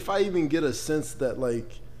I even get a sense that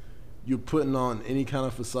like you're putting on any kind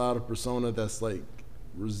of facade or persona that's like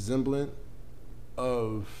resemblant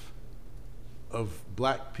of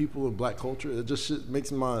black people and black culture, it just shit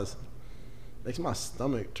makes my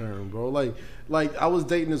stomach turn, bro. Like I was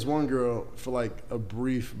dating this one girl for like a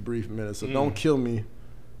brief minute, so don't kill me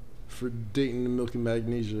for dating the Milk and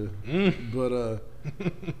Magnesia. But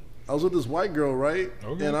I was with this white girl, right?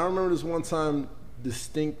 Okay. And I remember this one time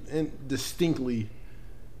distinctly.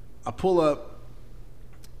 I pull up,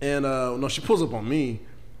 and no, she pulls up on me,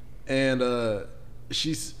 and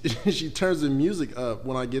she turns the music up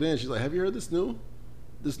when I get in. She's like, "Have you heard this new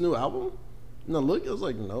album?" And I look, I was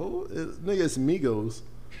like, "No, nigga, it's Migos."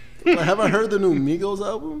 Like, have I heard the new Migos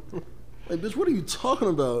album? Like, bitch, what are you talking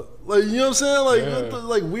about? Like, you know what I'm saying? Like, what the,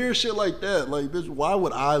 like weird shit like that. Like, bitch, why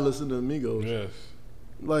would I listen to Migos? Yes.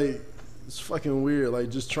 Like, it's fucking weird. Like,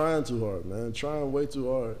 just trying too hard, man. Trying way too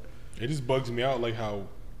hard. It just bugs me out, like how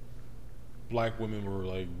black women were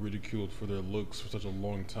like ridiculed for their looks for such a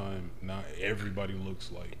long time. Now everybody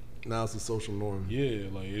looks like. Now it's a social norm. Yeah,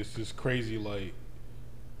 like it's just crazy. Like,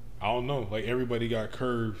 I don't know. Like, everybody got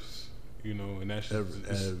curves, you know, and that's just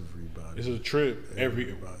everybody. It's a trip. A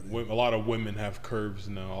lot of women have curves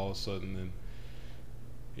now. All of a sudden, and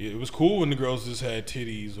it was cool when the girls just had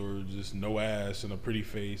titties or just no ass and a pretty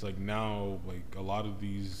face. Like, now, like a lot of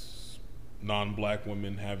these non-black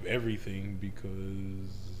women have everything because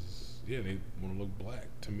they want to look black.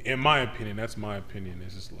 To me, in my opinion, that's my opinion.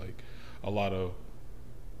 It's just like a lot of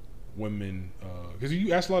women, because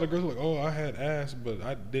you ask a lot of girls like, "Oh, I had ass, but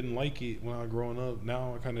I didn't like it when I was growing up.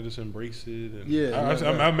 Now I kind of just embrace it."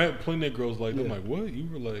 And I met plenty of girls like, I'm like, "What?" You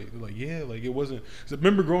were like, they're like, "Yeah, like it wasn't." So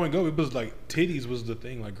remember growing up, it was like titties was the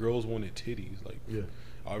thing. Like, girls wanted titties. Like,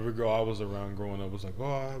 every girl I was around growing up was like, "Oh,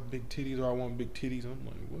 I have big titties," or "I want big titties." I'm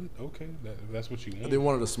like, "What? Okay, that's what you want." They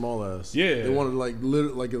wanted a small ass. Yeah, they wanted like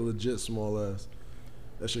a legit small ass.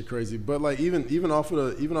 That shit crazy. But like even off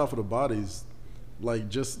of the bodies. Like,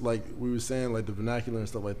 just like we were saying, like the vernacular and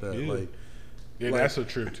stuff like that. Like, that's a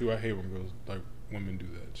trip too. I hate when girls, like women, do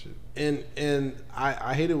that shit. And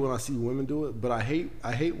I hate it when I see women do it, but I hate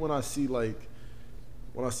when I see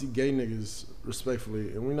gay niggas, respectfully,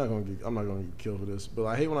 and I'm not gonna get killed for this, but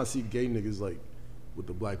I hate when I see gay niggas like with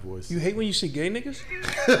the black voice. You hate when you see gay niggas?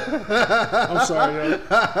 I'm sorry, yo.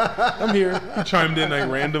 I'm here. You chimed in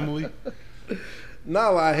like randomly.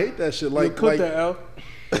 Nah, I hate that shit. Like, clip that out.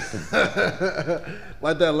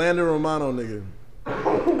 Like that Landon Romano nigga.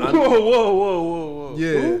 Whoa.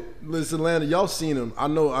 Yeah, who? Listen, Landon, y'all seen him. I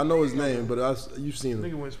know his name, but you've seen him.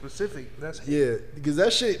 Nigga went specific. That's because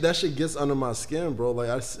that shit gets under my skin, bro. Like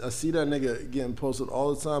I see that nigga getting posted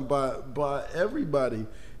all the time by everybody,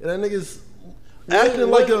 and that nigga's acting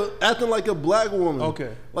like a black woman.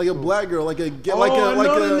 Okay, like a black girl, like a the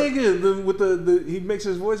nigga with the he makes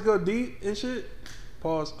his voice go deep and shit.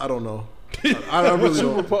 Pause. I don't know. I really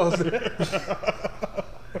don't. Pause there.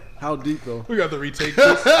 How deep though? We got to retake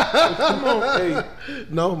this. Come on, hey.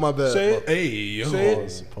 No, my bad. Say it. Hey, yo.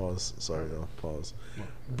 Pause. Sorry, yo. Pause.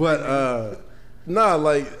 But nah,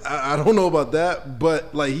 like I don't know about that,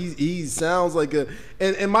 but like he sounds like a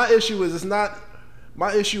and my issue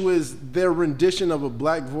is their rendition of a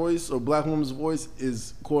black voice or black woman's voice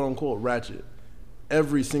is quote unquote ratchet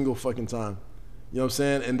every single fucking time. You know what I'm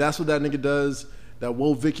saying? And that's what that nigga does. That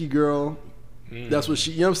Woe Vicky girl, that's what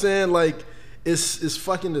she, you know what I'm saying? Like, it's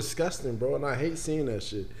fucking disgusting, bro, and I hate seeing that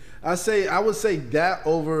shit. I would say that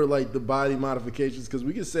over, like, the body modifications, because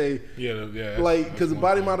we could say, like, because the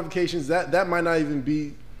body modifications, that might not even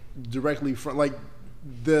be directly from, like,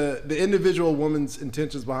 the individual woman's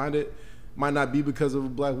intentions behind it might not be because of a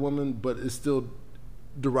black woman, but it still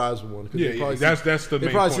derives from one. That's the main point. They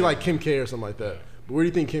probably see, like, Kim K or something like that. But where do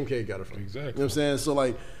you think Kim K got it from? Exactly. You know what I'm saying? So,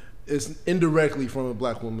 like, it's indirectly from a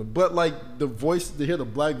black woman, but like the voice, to hear the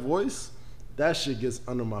black voice, that shit gets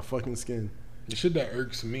under my fucking skin. The shit that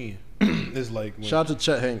irks me is like shout out to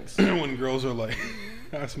Chet Hanks when girls are like,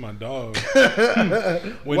 "That's my dog."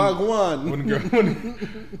 When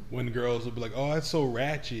girls will be like, "Oh, that's so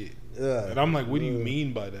ratchet," and I'm like, "What do you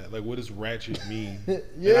mean by that? Like, what does ratchet mean?"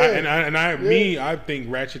 I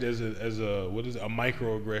think ratchet as a what is it, a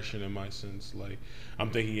microaggression in my sense. Like,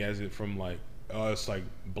 I'm thinking as it from like. It's like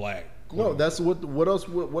black. No, that's what else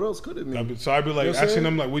could it mean? So I'd be like, asking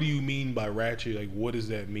them like, what do you mean by ratchet? Like, what does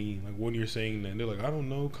that mean? Like, when you're saying that, and they're like, I don't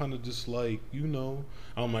know, kind of just like, you know.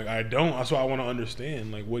 I'm like, I don't. That's why I want to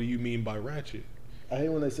understand. Like, what do you mean by ratchet? I hate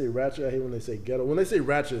when they say ratchet. I hate when they say ghetto. When they say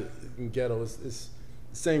ratchet and ghetto, it's the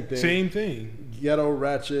same thing. Same thing. Ghetto,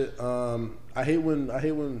 ratchet. I hate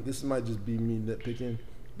when this might just be me nitpicking.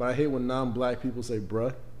 but I hate when non-black people say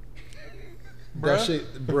bruh. Bruh? That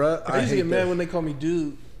shit, bruh. I used to hate get mad that. when they call me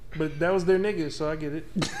dude, but that was their niggas, so I get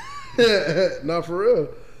it. Not for real.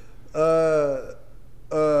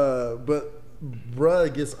 But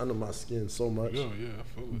bruh gets under my skin so much. Yeah, I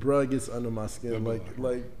feel it. Bruh gets under my skin.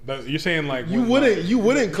 You're saying like you when,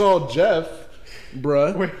 wouldn't call Jeff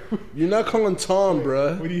bruh. Wait. You're not calling Tom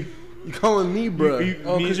bruh. What do you? You calling me bruh.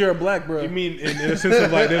 Because you're a black bro. You mean in a sense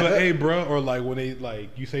of like they're like, hey, bruh, or like when they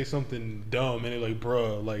like you say something dumb and they're like,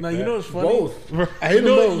 bruh, like. Now that. you know what's funny? Both. I hate them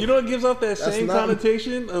both. You know what gives off that That's same not-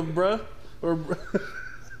 connotation of bruh or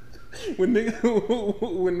when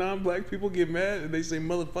when non-black people get mad and they say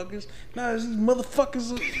motherfuckers. Nah, these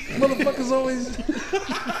motherfuckers always.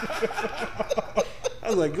 I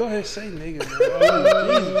was like, go ahead, say nigga, man.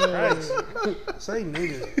 Oh, Jesus Christ, say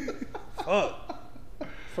nigga. Fuck.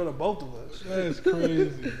 For the both of us. That's crazy.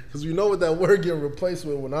 Because you know what that word get replaced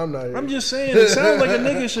with when I'm not here. I'm just saying, it sounds like a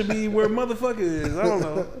nigga should be where motherfucker is. I don't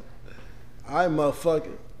know. I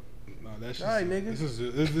motherfucker. No, that's just, All right, nigga.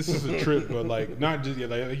 This is a trip, but like not just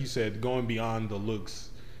like you said, going beyond the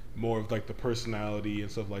looks, more of like the personality and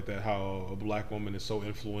stuff like that. How a black woman is so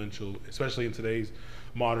influential, especially in today's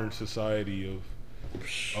modern society of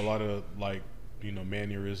a lot of like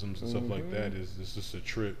mannerisms and stuff like that. Is just a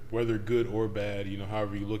trip, whether good or bad.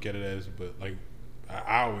 However you look at it as, but like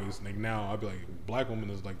I always like now I'll be like black woman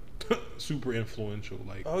is like super influential.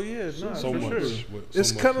 Like Oh yeah, no, so for much. sure.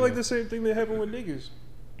 It's much, kind of like the same thing that happened with niggas.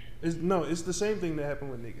 It's the same thing that happened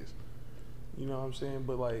with niggas. You know what I'm saying?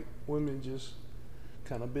 But like women just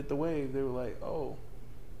kind of bit the wave. They were like, oh,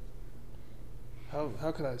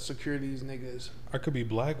 how could I secure these niggas? I could be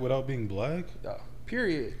black without being black.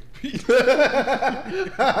 Period.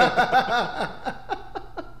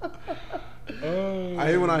 I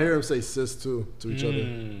hate when I hear them say sis too to each other.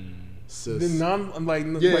 Sis. The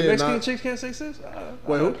Mexican not- chicks can't say sis.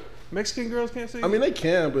 Wait, who? Mexican girls can't say. I mean, they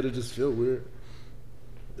can, but it just feel weird.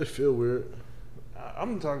 It feel weird.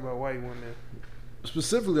 I'm talking about white women.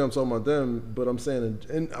 Specifically, I'm talking about them, but I'm saying,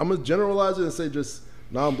 and I'm gonna generalize it and say just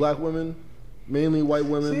non-black women, mainly white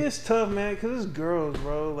women. See, it's tough, man, because it's girls,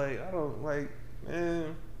 bro. Like, I don't, like,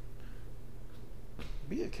 man,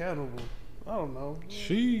 be accountable. I don't know. Sheesh.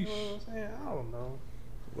 You know what I'm saying? I don't know.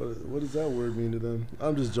 What does that word mean to them?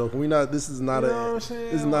 I'm just joking. This is not You know what I'm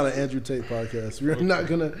saying? this is not an Andrew Tate podcast. We're not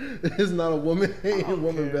gonna. It's not a woman Okay,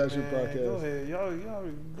 bashing man. podcast. Go ahead. Y'all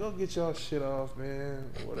go get y'all shit off, man.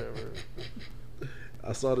 Whatever.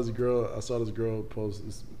 I saw this girl post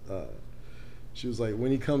this, she was like, when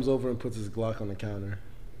he comes over and puts his Glock on the counter.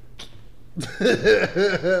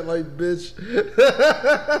 Like, bitch.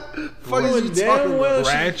 Fuck is you talking about?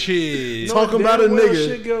 Ratchet. Talking about a nigga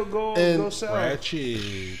Shit go and- south.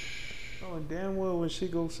 Ratchet. Knowing damn well when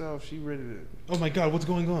shit goes south, she ready to. Oh my God, what's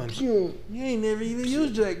going on? You ain't never even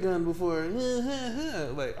used that gun before.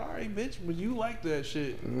 Like, all right, bitch, but you like that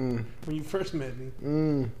shit when you first met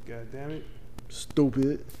me. God damn it.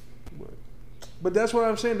 Stupid. But that's what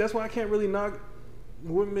I'm saying. That's why I can't really knock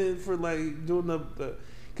women for like doing the.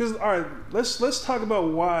 Because all right, let's talk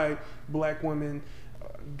about why black women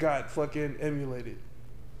got fucking emulated.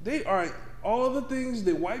 They all right. All of the things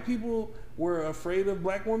that white people were afraid of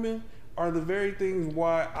black women are the very things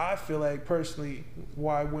why I feel like personally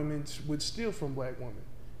why women would steal from black women.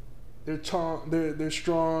 They're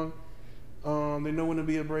strong. They know when to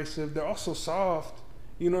be abrasive. They're also soft.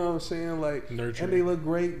 You know what I'm saying? Like, Nurturing. and they look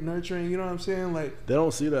great, nurturing. You know what I'm saying? Like, They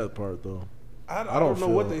don't see that part though. I don't know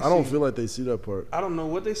what they see. I don't feel like they see that part. I don't know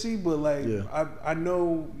what they see, but like, Yeah. I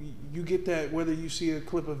know you get that whether you see a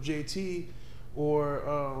clip of JT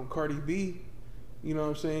or Cardi B. You know what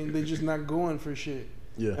I'm saying? They're just not going for shit.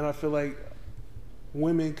 Yeah. And I feel like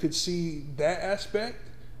women could see that aspect,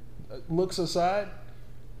 looks aside,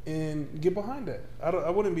 and get behind that.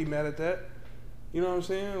 I wouldn't be mad at that. You know what I'm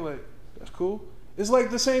saying? Like, that's cool. It's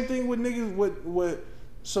like the same thing with niggas, with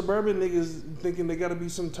suburban niggas thinking they gotta be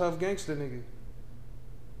some tough gangster nigga.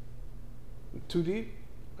 Too deep?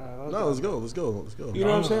 No, let's go. You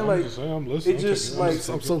know what I'm saying? Like, I'm listening. it just I'm like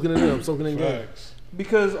I'm soaking it in. I'm soaking in game. facts.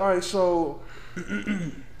 because all right, so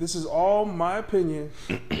this is all my opinion,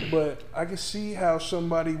 but I can see how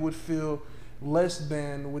somebody would feel less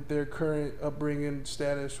than with their current upbringing,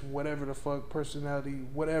 status, whatever the fuck, personality,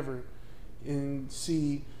 whatever, and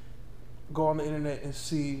go on the internet and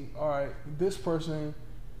see, all right, this person,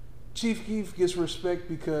 Chief Keef gets respect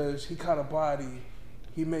because he caught a body,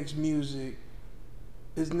 he makes music,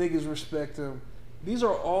 his niggas respect him. These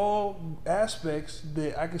are all aspects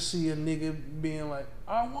that I could see a nigga being like,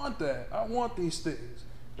 I want that, I want these things.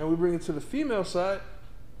 And we bring it to the female side.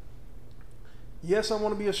 yes, I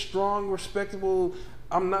want to be a strong, respectable,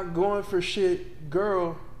 I'm not going for shit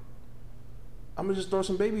girl. I'm gonna just throw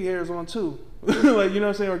some baby hairs on too. Like, you know what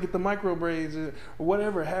I'm saying? Or get the micro braids or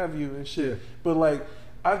whatever have you and shit. Yeah. But like,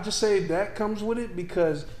 I just say that comes with it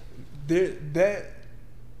because that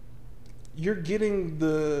you're getting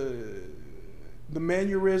the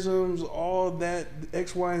mannerisms, all that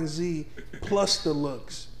X, Y, and Z, plus the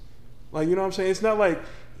looks. Like, you know what I'm saying? It's not like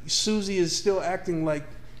Susie is still acting like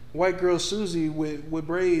white girl Susie with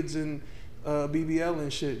braids and BBL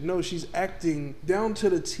and shit. No, she's acting down to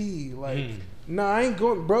the T. Like, nah, I ain't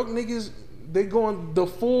going broke niggas. They going the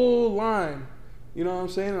full line. You know what I'm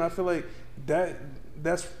saying? And I feel like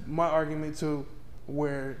that's my argument to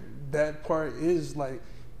where that part is like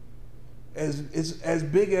as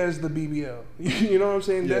big as the BBL. You know what I'm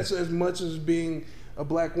saying? Yeah. That's as much as being a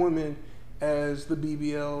black woman as the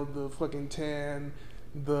BBL, the fucking tan,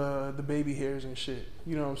 the baby hairs and shit.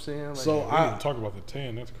 You know what I'm saying? Like, so I didn't talk about the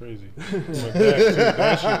tan. That's crazy.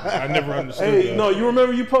 that shit, I never understood. Hey, that. no, you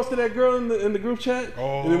remember you posted that girl in the group chat,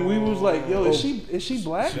 and then we was like, "Yo, is she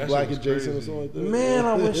black? She's black adjacent or something like that." Man,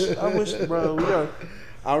 I wish, bro.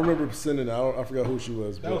 I remember sending it. I forgot who she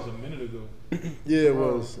was. That was a minute ago. Yeah, it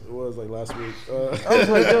was. It was like last week. I was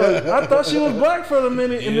like, yo, I thought she was black for a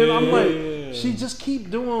minute, and then I'm like, she just keep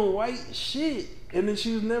doing white shit, and then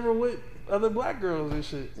she was never with other black girls and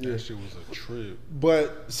shit. Yeah, shit was a trip.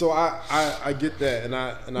 But so I get that, and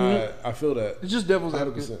I feel that. It's just devil's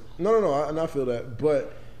advocate. No, and I feel that.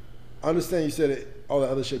 But I understand you said it. All the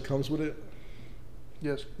other shit comes with it.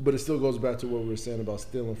 Yes. But it still goes back to what we were saying about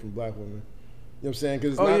stealing from black women. You know what I'm saying?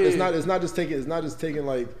 Because it's not just taking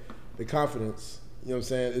like the confidence. You know what I'm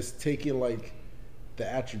saying? It's taking like the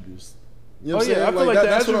attributes. You know what I'm saying? I feel like the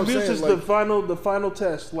attributes is like, the final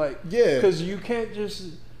test. Like, yeah, because you can't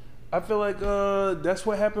just. I feel like that's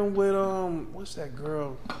what happened with what's that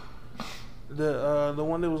girl? The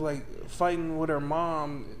one that was like fighting with her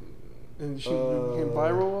mom, and she became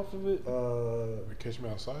viral off of it. Catch Me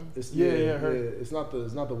Outside. Yeah, her. Yeah, it's not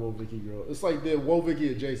the Woe Vicky girl. It's like the Woe Vicky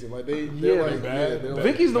adjacent. Like they're like bad.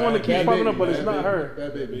 Vicky's the one that keeps popping up, but it's not her.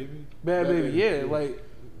 Bad baby. Yeah, like.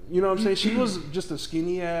 You know what I'm saying? She was just a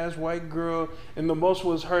skinny ass white girl, and the most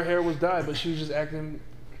was her hair was dyed, but she was just acting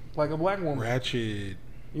like a black woman. Ratchet.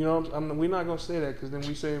 You know, we're not gonna say that because then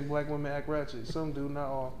we say black women act ratchet. Some do, not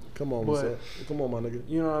all. Come on, come on, my nigga.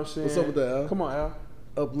 You know what I'm saying? What's up with that, Al? Come on, Al.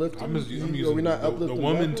 Uplifting. I'm using we not the uplifting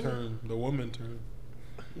woman term. The woman term.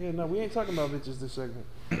 Yeah, no, we ain't talking about bitches this segment.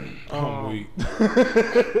 Weak.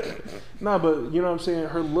 Nah, but you know what I'm saying?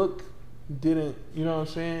 Her look didn't. You know what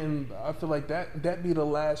I'm saying? And I feel like that be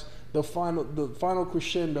the final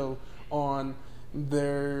crescendo on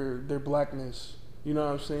their blackness. You know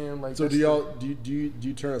what I'm saying? Like, so do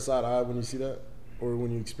you turn a side eye when you see that, or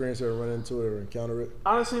when you experience it or run into it or encounter it?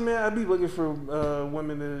 Honestly, man, I'd be looking for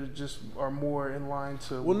women that just are more in line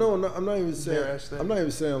to. Well, no, I'm not even saying. I'm not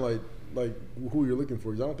even saying like who you're looking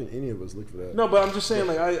for, because I don't think any of us look for that. No, but I'm just saying,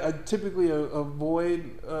 like, I typically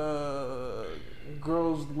avoid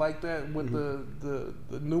girls like that with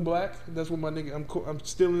the new black. That's what my nigga. I'm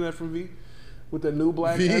stealing that from V. With the new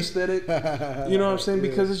black aesthetic, you know what I'm saying?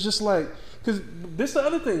 Because it's just like, because this the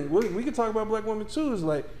other thing we can talk about black women too. Is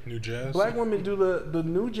like new jazz. Black women do the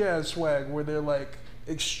new jazz swag where they're like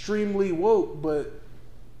extremely woke, but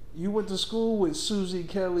you went to school with Susie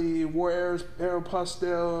Kelly, wore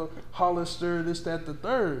Aeropostale, Hollister, this, that, the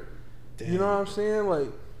third. Damn. You know what I'm saying?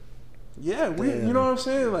 Like, yeah, you know what I'm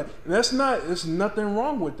saying? Like, there's nothing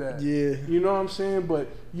wrong with that. Yeah, you know what I'm saying? But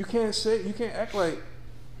you can't act like.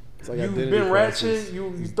 Like you've been ratchet,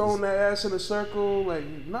 you throwing that ass in a circle, like,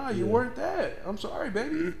 nah, you weren't that. I'm sorry,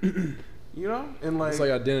 baby. You know? And like, it's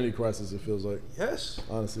like identity crisis, it feels like. Yes.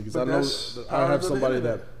 Honestly, because I have somebody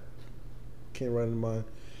that came right in mind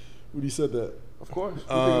when you said that. Of course. You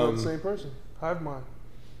think about the same person. Hive mind.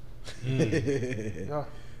 Yeah.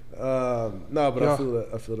 No, but yeah.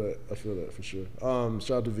 I feel that for sure.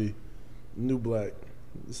 Shout out to V. New black.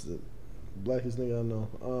 This is the blackest nigga I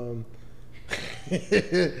know.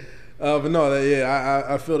 But no,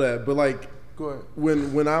 I feel that. But like, go ahead.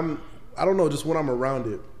 When I don't know, just when I'm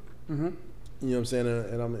around it, mm-hmm. You know what I'm saying,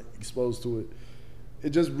 and I'm exposed to it, it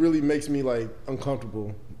just really makes me like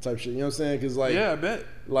uncomfortable type shit. You know what I'm saying? Because like, yeah, I bet.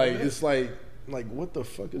 Like, it's like what the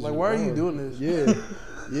fuck is like? Why are you doing this?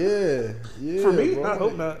 Yeah. For me, bro. I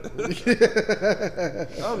hope not.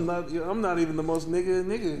 I'm not even the most nigga.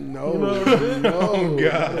 No, you know what I'm saying? Oh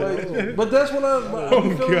God. Like, but that's what I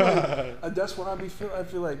be feeling like. That's what I be feeling. I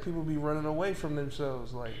feel like people be running away from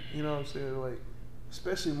themselves. Like, you know what I'm saying? Like,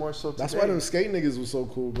 especially more so today. That's why them skate niggas was so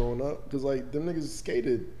cool growing up, because like them niggas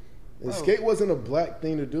skated, and skate wasn't a black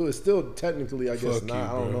thing to do. It's still technically, I guess, not.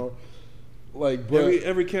 I don't know. Like, but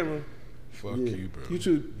every camera. Fuck you, bro. You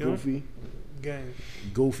too. Goofy, Gang.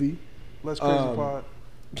 goofy. Less crazy pod.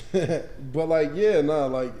 But like, yeah, nah,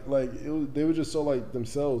 they were just so like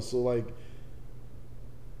themselves. So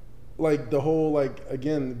like the whole like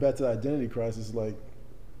again back to the identity crisis, like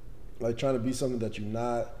trying to be something that you're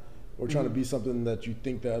not, or trying to be something that you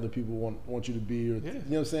think that other people want you to be, or you know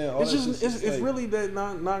what I'm saying? All It's that's just it's like, really that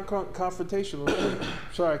non-confrontational.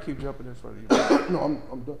 Sorry, I keep jumping in front of you. no,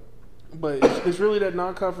 I'm done. But it's really that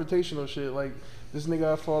non-confrontational shit. Like this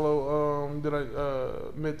nigga I follow, that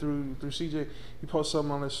I met through CJ. He posted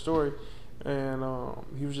something on his story, and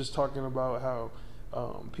he was just talking about how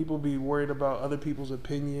people be worried about other people's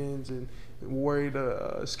opinions and worried,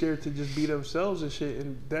 scared to just be themselves and shit.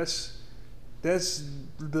 And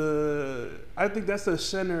I think that's the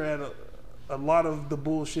center at a lot of the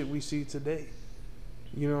bullshit we see today.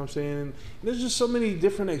 You know what I'm saying? And there's just so many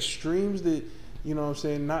different extremes that, you know what I'm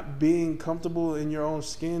saying, not being comfortable in your own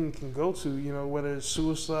skin can go to, you know, whether it's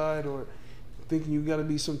suicide or thinking you got to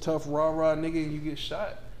be some tough rah-rah nigga and you get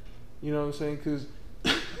shot. You know what I'm saying? Because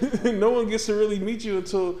no one gets to really meet you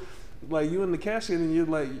until, like, you in the casket and you're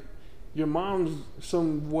like, your mom's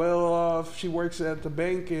some well-off, she works at the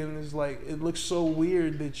bank, and it's like, it looks so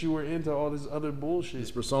weird that you were into all this other bullshit. This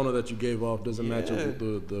persona that you gave off doesn't match up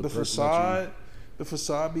with the facade. The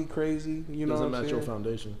facade be crazy. You know what I'm saying? Doesn't match your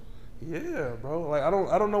foundation. Yeah, bro. Like I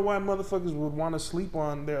don't know why motherfuckers would want to sleep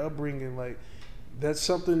on their upbringing. Like that's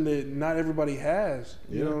something that not everybody has.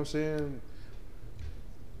 You know what I'm saying?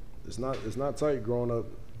 It's not tight growing up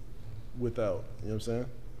without. You know what I'm saying?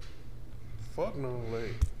 Fuck no,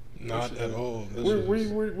 like not at all.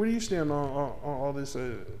 Where do you stand on all this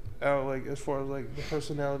out, like as far as like the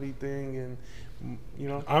personality thing and you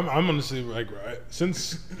know? I'm honestly like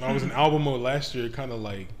since I was in album mode last year, it kind of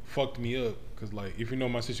like fucked me up. Cause like if you know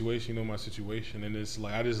my situation, you know my situation, and it's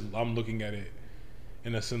like I'm looking at it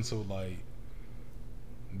in a sense of like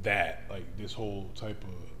that, like this whole type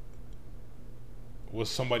of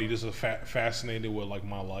was somebody just fascinated with like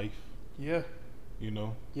my life, yeah, you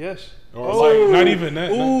know, yes, or like not even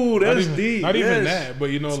that. Ooh, that's deep. Not even that,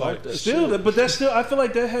 but you know, like still, but that's still. I feel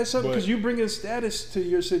like that has something because you bringing status to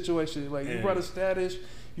your situation. Like you brought a status,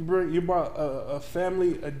 you brought a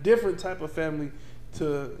family, a different type of family.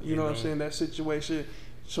 To you know what I'm saying, that situation,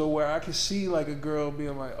 so where I can see like a girl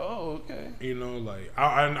being like, oh, okay, you know, like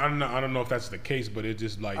I don't know if that's the case, but it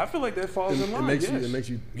just like I feel like that falls in line. It makes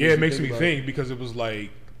you think because it was like,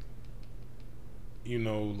 you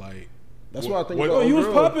know, like that's what I think. About you was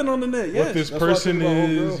popping on the net. Yes, what this person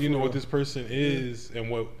is, you know, what this person is, and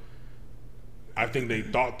what I think they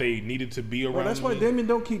thought they needed to be around. Well, that's why Damien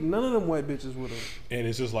don't keep none of them white bitches with him. And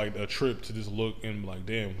it's just like a trip to just look and be like,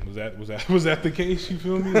 damn, was that the case? You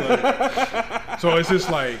feel me? Like, so it's just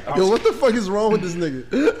like, yo, what the fuck is wrong with this nigga?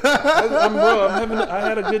 I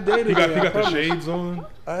had a good day today. He got the shades on.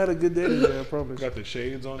 I had a good day today. I promise. Got the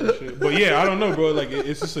shades on and shit. But yeah, I don't know, bro. Like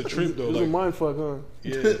it's just a trip though. It's like a mind fuck, huh?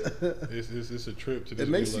 Yeah, it's a trip to. It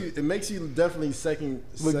makes you definitely second.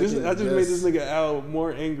 Look, I just made this nigga Al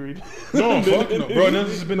more angry. No, fuck no, bro.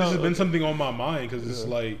 This has been something on my mind because it's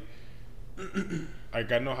like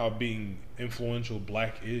I know how being influential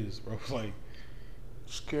black is, bro. Like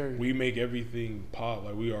scary. We make everything pop.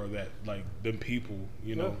 Like we are that, like them people,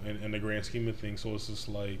 you know, in the grand scheme of things. So it's just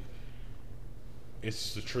like.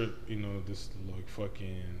 It's just a trip, you know, just like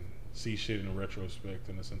fucking see shit in retrospect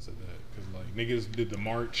in the sense of that. Because, like, niggas did the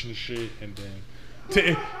march and shit, and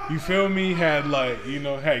then, you feel me, had, like, you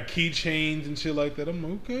know, had keychains and shit like that. I'm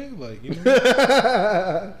okay, like, you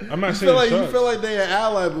know. I'm not saying you feel like they an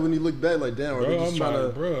ally, but when you look back, like, damn, are they just trying to.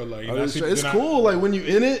 Bro, like, you know, it's cool. Like, when you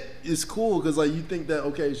in it, it's cool, because, like, you think that,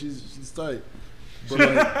 okay, she's tight.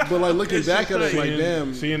 But like looking back at it, like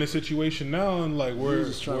damn, seeing the situation now and like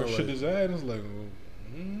where shit is at, it's like,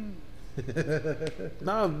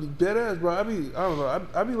 nah, dead ass, bro. I don't know.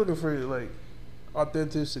 I be looking for like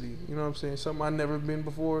authenticity. You know what I'm saying? Something I never been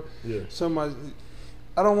before. Yeah. Something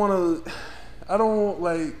I don't want to. I don't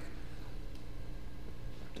like.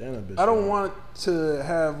 Damn, that bitch. I don't want to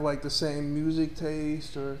have like the same music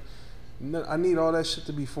taste or. I need all that shit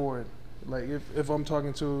to be foreign. Like if I'm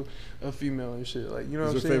talking to a female and shit, like you know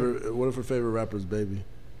what I'm saying. What if her favorite rapper is Baby?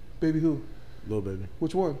 Baby who? Lil Baby.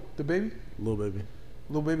 Which one? The Baby? Lil Baby.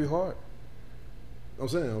 Lil Baby hard. I'm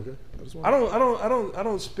saying okay. I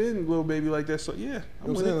don't spin Lil Baby like that. So yeah,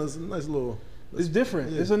 I'm saying it's a nice little. It's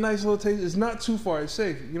different. Yeah. It's a nice little taste. It's not too far. It's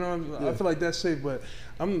safe. You know, I feel like that's safe. But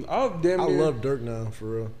I love Dirk now for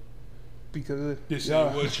real. Because this is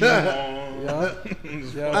what you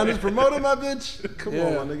want. Yeah. I'm just promoting my bitch. Come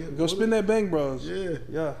on, my nigga. Go spin that Bang Bros. Yeah.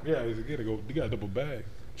 You gotta double bag.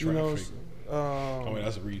 You know, Oh, wait,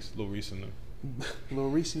 that's Reese. Lil Reese in there. Lil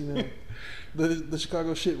Reese, the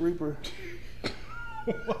Chicago Shit Reaper.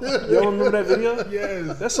 Y'all remember that video?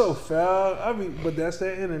 Yes. That's so foul. I mean, but that's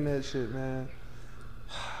that internet shit, man.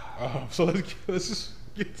 So let's just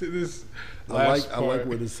get to this last part. I like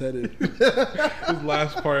where this headed. This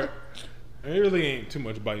last part. It really ain't too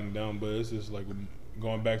much biting down, but it's just like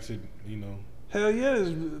going back to, you know. Hell yes.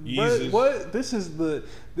 But what? This is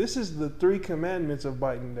the 3 commandments of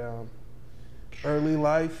biting down. Early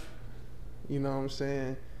life, you know what I'm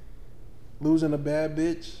saying? Losing a bad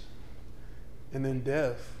bitch, and then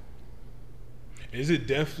death. Is it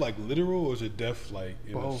death like literal, or is it death like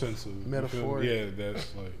in Both. a sense of Metaphoric? Yeah,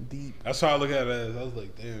 that's like Deep. That's how I look at it as. I was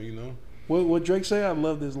like, damn, you know. What Drake say? I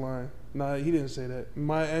love this line. Nah, he didn't say that.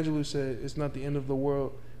 Maya Angelou said, "It's not the end of the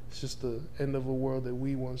world. It's just the end of a world that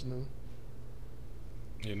we once knew."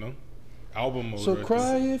 You know, album mode. So right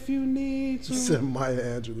cry there. if you need to. Said Maya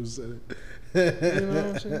Angelou said it. You know what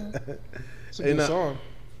I'm saying? It's a good song.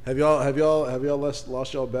 Have y'all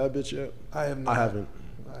lost y'all bad bitch yet? I have not. I haven't.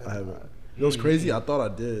 It was crazy. I thought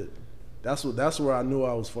I did. That's where I knew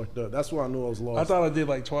I was fucked up. That's where I knew I was lost. I thought I did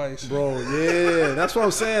like twice. Bro, yeah. That's what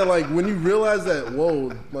I'm saying. Like, when you realize that,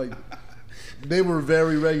 whoa, like, they were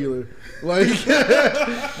very regular. Like,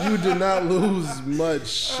 you did not lose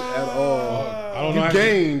much at all. I don't know. You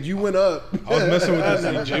gained. You went up. I was messing with this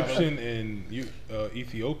Egyptian and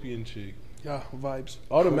Ethiopian chick. Yeah, vibes.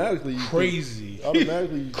 Automatically. Crazy.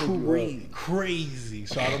 Crazy.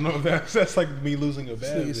 So I don't know if that's like me losing a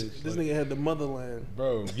bad bitch. This nigga had the motherland.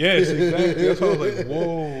 Bro, yes, exactly. That's why I was like,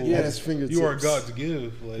 whoa. Yeah. His fingertips. You are God's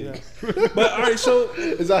gift. Like, Yeah. But all right, so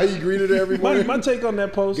Is that how you greeted her every morning? my take on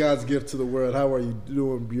that post. God's gift to the world. How are you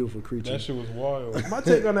doing, beautiful creature? that shit was wild. My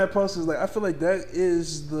take on that post is like I feel like that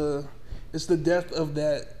is it's the death of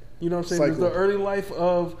that. You know what I'm saying? It's Cycle. the early life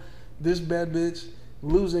of this bad bitch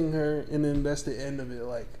losing her, and then that's the end of it.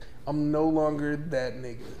 Like I'm no longer that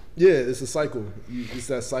nigga. Yeah, it's a cycle. It's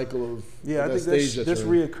that cycle of Yeah, I that think stage that's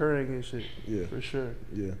you're in. reoccurring and shit. Yeah. For sure.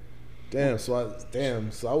 Yeah. So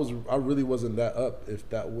I really wasn't that up if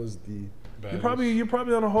that was the You're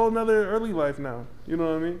probably on a whole nother early life now. You know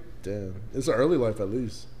what I mean? damn. It's an early life at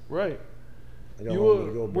least. Right. I got You a long way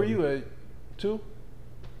to go, where buddy. you at? 2?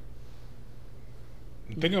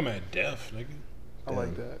 I think I'm at death, nigga. I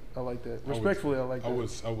like that. Respectfully, I like that.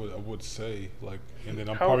 I would say like, and then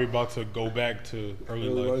I'm How- probably about to go back to early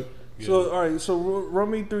life. Yeah. So all right, so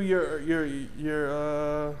run me through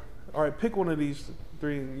your all right, pick one of these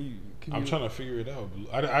 3. And I'm trying to figure it out.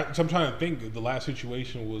 I'm trying to think. The last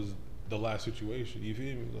situation was the last situation. You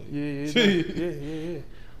feel me? Like, Yeah.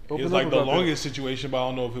 Open It's up like the about that. longest situation, but I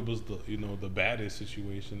don't know if it was the baddest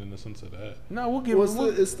situation in the sense of that. No, we'll give. Well,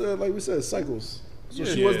 it's the like we said, cycles. So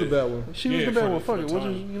Yeah. she was the bad one. She was Yeah, the bad for one. the- Fuck for it. the Which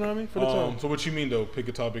is, time. you know what I mean? For the time. So what you mean though? Pick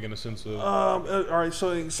a topic in the sense of. All right.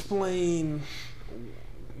 So explain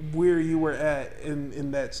where you were at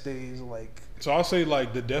in that stage, like. So I'll say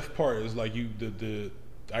like the deaf part is like the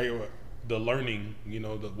learning,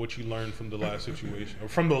 what you learned from the last situation, or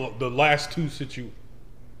from the last two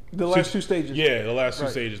The last 2 stages. Yeah, the last 2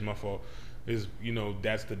 Right. stages. My fault. Is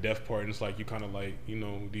that's the deaf part, and it's like you kind of like do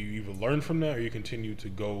you either learn from that or you continue to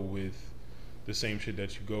go with the same shit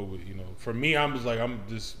that you go with. For me, I'm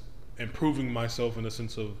just improving myself in the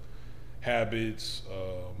sense of habits,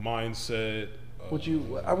 mindset.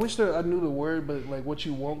 I wish that I knew the word, but like what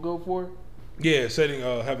you won't go for. Yeah,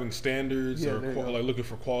 having standards Yeah, or there you go. like looking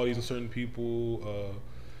for qualities in certain people.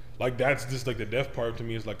 Like that's just like the deaf part to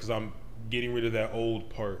me is like because I'm getting rid of that old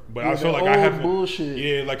part, but I feel like I haven't. Bullshit.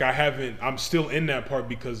 Yeah, like I haven't. I'm still in that part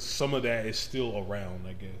because some of that is still around.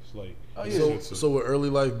 I guess like. Oh, yeah. So would early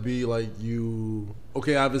life be like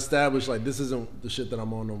I've established like this isn't the shit that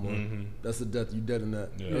I'm on no more. Mhm. That's the death. You dead in that.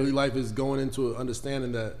 Yeah. Early life is going into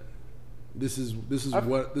understanding that this is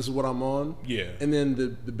what I'm on. Yeah. And then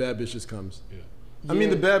the bad bitch just comes. Yeah. I mean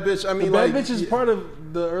the bad bitch. I mean the bad like bitch is part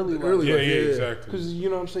of the early life. early Yeah, life, yeah, yeah. exactly. Because you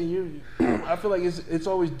know what I'm saying. I feel like it's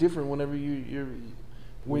always different whenever you're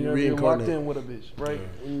When you you're locked reincarnate. in with a bitch, right?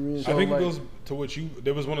 Yeah. When you mean- So, I think like- it goes to what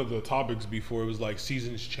there was one of the topics before. It was like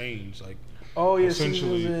seasons change. Like Oh yeah,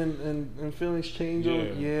 Essentially- seasons and feelings change. yeah,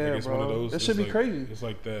 Yeah, like it's bro. one of those. That it's should be like- crazy. It's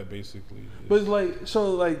like that basically. But it's like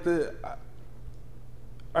so, like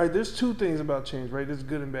all right. There's 2 things about change, right? There's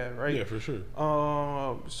good and bad, right? Yeah, for sure.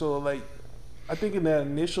 So like, I think in that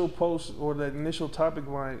initial post or that initial topic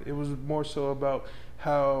line, it was more so about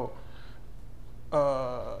how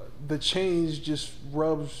the change just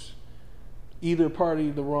rubs either party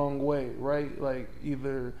the wrong way, right? Like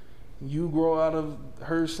either you grow out of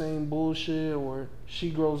her saying bullshit or she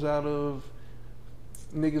grows out of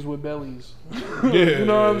niggas with bellies. Yeah, You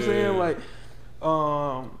know what I'm yeah, saying? yeah. Like,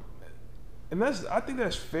 And I think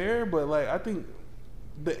that's fair, but like I think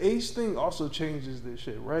the age thing also changes this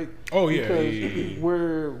shit, right? Oh yeah, because yeah.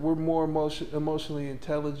 we're more emotionally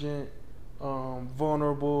intelligent,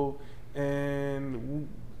 vulnerable, and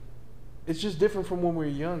it's just different from when we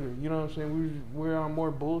were younger. You know what I'm saying? We're on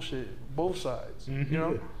more bullshit, both sides. Mm-hmm. You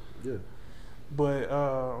know? Yeah. But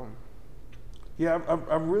yeah,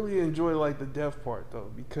 I really enjoy like the death part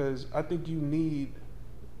though, because I think you need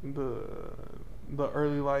the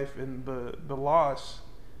early life and the loss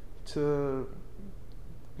to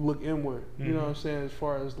look inward. You know what I'm saying? As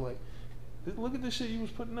far as like, look at the shit you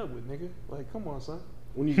was putting up with, nigga. Like, come on, son.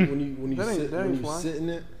 When you sit in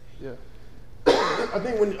it, Yeah. I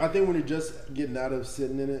think when you're just getting out of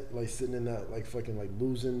sitting in it, like sitting in that, like fucking like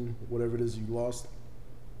losing whatever it is you lost,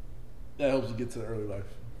 that helps you get to the early life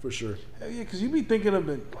for sure. Hell yeah, because you be thinking of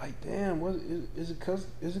it like, damn, what is it? Cause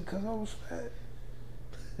I was fat?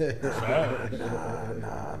 Nah,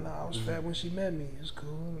 I was fat when she met me. It's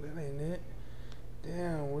cool. That ain't it.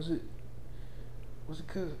 Damn, was it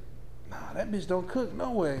cause? Nah, that bitch don't cook.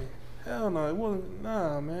 No way. Hell no, it wasn't.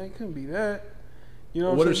 Nah, man, it couldn't be that. You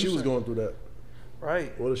know what if she was going through that?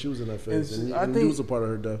 Right. What if she was in that phase and I think you was a part of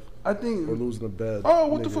her death? I think or losing a bad. Oh,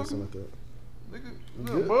 what the fuck? Or something like that. Nigga, is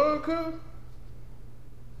that a bug, cuz?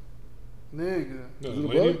 Nigga. No, Is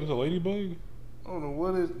it a ladybug? I don't know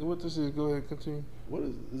what this is. Go ahead, continue. What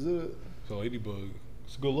is it? It's a ladybug.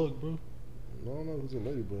 It's good luck, bro. No, it's a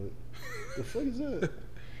ladybug. The fuck is that?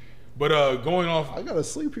 But going off, I gotta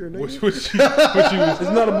sleep here, nigga. what you was, It's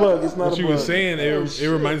not a bug. It's not what a you bug. was saying, it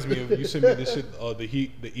reminds me of, you sent me this shit,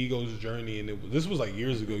 the ego's journey, and this was like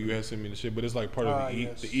years ago. You had sent me the shit, but it's like part of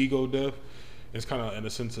the ego death. It's kind of in a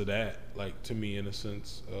sense of that, like to me, in a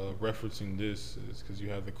sense, referencing this is because you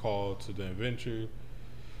have the call to the adventure,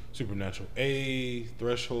 supernatural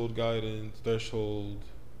threshold guidance, threshold.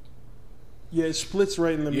 Yeah, it splits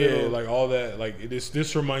right in the middle. Yeah, like all that. Like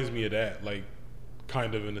this reminds me of that, like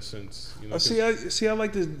kind of in a sense. You know, I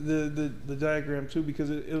like the diagram too, because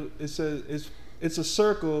it says it's a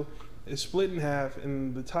circle. It's split in half,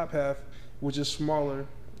 and the top half, which is smaller,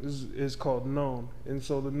 is called known. And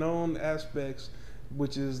so the known aspects,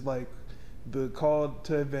 which is like the call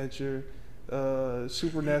to adventure,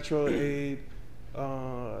 supernatural aid,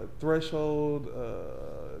 threshold,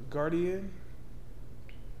 guardian.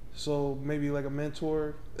 So maybe like a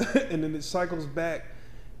mentor, and then it cycles back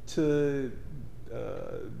to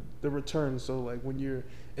the return. So like when you're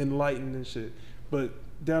enlightened and shit. But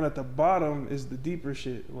down at the bottom is the deeper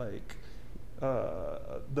shit, like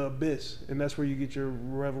the abyss, and that's where you get your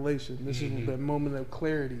revelation. This is the moment of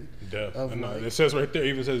clarity. Death. Of like, it says right there, it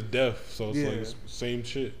even says death. So it's like it's same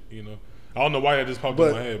shit, you know. I don't know why that just popped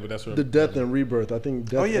in my head, but that's what the death and rebirth. I think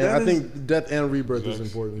death. think death and rebirth is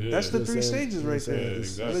important. Yeah. That's the three stages right there. Yeah,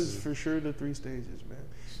 exactly. That is for sure the three stages, man.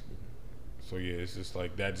 So yeah, it's just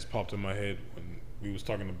like that just popped in my head when we was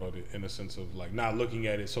talking about it, in a sense of like not looking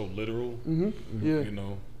at it so literal. Yeah. You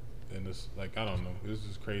know, and it's like I don't know. This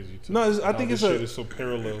is crazy. I think this shit is so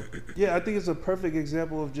parallel. Yeah, I think it's a perfect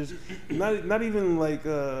example of just not even like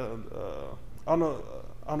on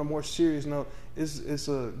a more serious note. It's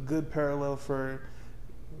a good parallel for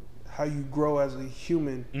how you grow as a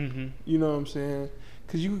human. You know what I'm saying?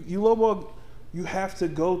 Because you lowball, you have to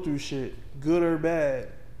go through shit, good or bad.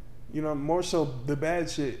 You know, more so the bad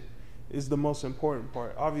shit is the most important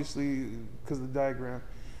part. Obviously, because of the diagram.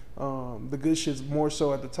 The good shit's more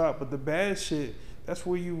so at the top, but the bad shit, that's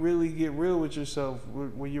where you really get real with yourself.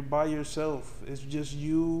 Where you're by yourself, it's just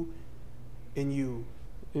you, and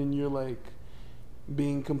you're like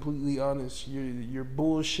being completely honest. Your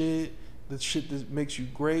bullshit, the shit that makes you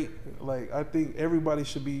great. Like I think everybody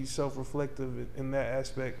should be self-reflective in that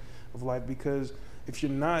aspect of life, because if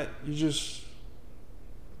you're not, you're just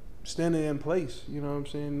standing in place. You know what I'm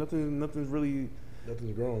saying? Nothing's growing.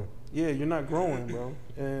 Yeah, you're not growing, bro.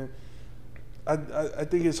 And I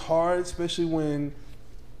think it's hard, especially when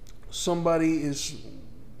somebody is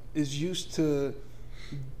used to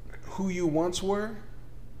who you once were,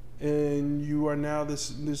 and you are now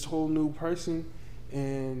this whole new person.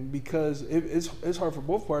 And because it's hard for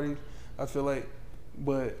both parties, I feel like,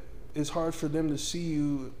 but it's hard for them to see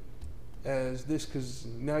you as this, because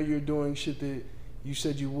now you're doing shit that you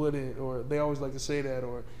said you wouldn't, or they always like to say that,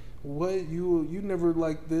 or what you never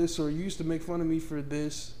liked this, or you used to make fun of me for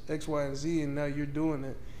this X, Y, and Z, and now you're doing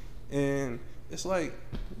it. And it's like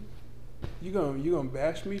you gonna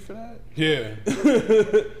bash me for that? Yeah.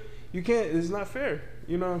 You can't. It's not fair.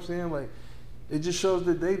 You know what I'm saying? Like it just shows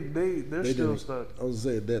that they're still stuck. I was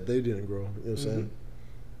saying that they didn't grow. You know what I'm saying?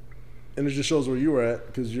 And it just shows where you were at,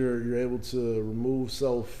 because you're able to remove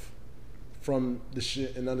self from the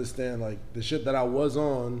shit and understand like the shit that I was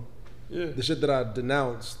on Yeah. The shit that I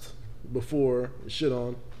denounced before, shit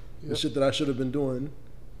on, the Yep. shit that I should have been doing.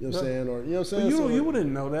 You know what I'm saying? Or you know what I'm But saying? you So, you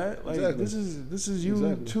wouldn't know that. Like Exactly. this is you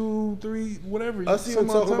Exactly. 2, 3, whatever. us even some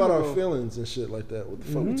odd talking time about our ago. feelings and shit like that. What the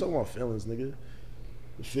fuck? We Mhm. talking about feelings, nigga?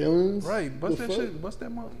 The feelings? Right, bust The that fuck? shit. Bust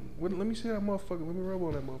that let me see that motherfucker. Let me rub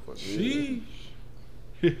on that motherfucker. Sheesh.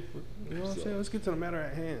 You know what I'm saying? Let's get to the matter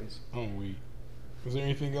at hands. I'm weak. Is there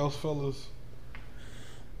anything else, fellas?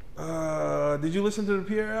 Did you listen to the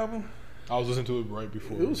Pierre album? I was listening to it right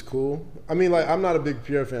before. It was cool. I mean, like, I'm not a big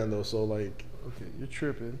Pierre fan though, so like, Okay, you're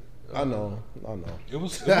tripping. I know. It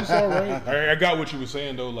was all right. I got what you were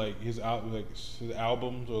saying though. Like his albums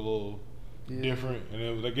are a little different, and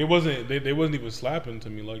it was like it wasn't. They wasn't even slapping to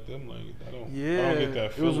me like them. Like I don't get that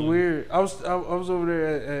It feeling. was weird. I was over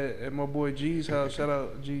there at my boy G's house. Shout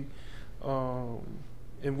out G.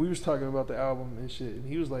 And we was talking about the album and shit, and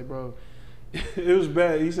he was like, "Bro, it was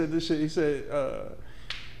bad." He said this shit. He said,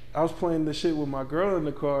 "I was playing this shit with my girl in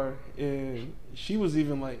the car, and she was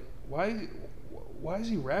even like, why is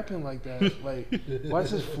he rapping like that? Like, why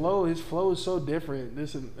is his flow? His flow is so different.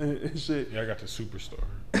 This and shit." Yeah, I got the superstar.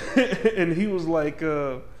 And he was like,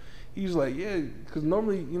 yeah, because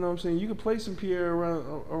normally, you know what I'm saying, you could play some Pierre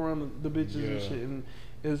around the bitches and shit, and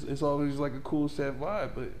it's always like a cool set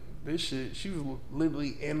vibe. But this shit, she was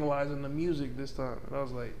literally analyzing the music this time, and I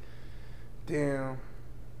was like, damn.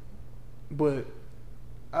 But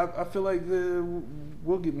I feel like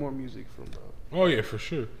we'll get more music from bro. Oh yeah, for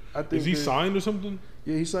sure. I think Is he signed or something?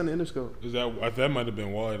 Yeah, he signed to Interscope. Is that might have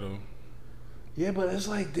been why though? Yeah, but it's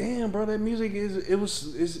like, damn, bro, that music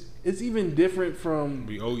it's even different from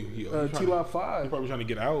T-Lop 5. He's probably trying to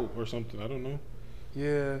get out or something. I don't know.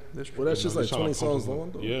 Yeah, that's true. Well, that's just like He's trying 20 to pump songs his-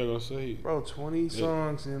 long, though. Yeah, I was gonna say. Bro, 20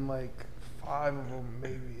 songs and like 5 of them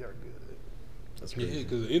maybe are good. That's Yeah, crazy.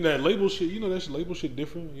 because in that label shit, you know, that label shit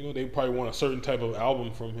different. You know, they probably want a certain type of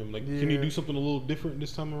album from him. Like, can you Yeah. do something a little different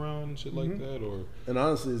this time around and shit like that? Or And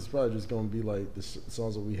honestly, it's probably just gonna be like the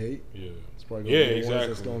songs that we hate. yeah, It's probably gonna be the ones that's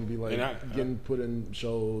exactly. gonna be like And I- getting put in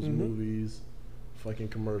shows, movies, fucking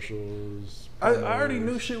commercials. I already promos.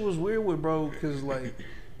 knew shit was weird with bro because like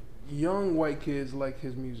young white kids like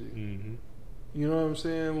his music. Mm-hmm. You know what I'm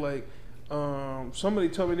saying? Like somebody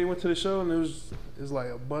told me they went to the show and it's like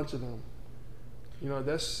a bunch of them. You know,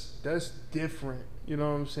 that's different. You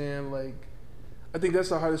know what I'm saying? Like, I think that's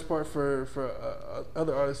the hardest part for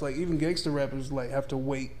other artists. Like, even gangster rappers like have to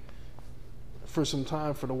wait for some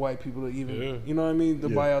time for the white people to even, you know what I mean, to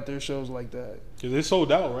buy out their shows like that. Because it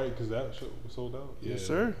sold out, right? Because that show was sold out. Yes,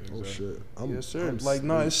 sir. Oh shit! Yes, sir. Like,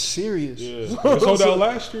 no, it's serious. Yeah, it sold out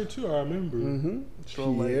last year too. I remember. Mm-hmm.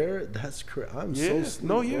 So Pierre, that's crazy. I'm yeah, so sleep,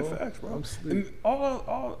 no, yeah, bro. facts, bro. I'm sleep. And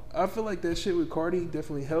all I feel like that shit with Cardi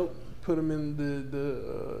definitely helped put him in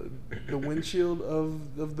the windshield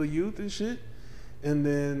of the youth and shit. And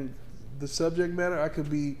then the subject matter, I could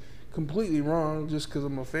be completely wrong just because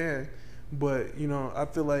I'm a fan, but you know, I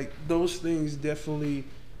feel like those things definitely,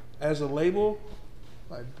 as a label,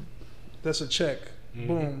 like that's a check.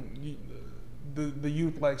 Boom, the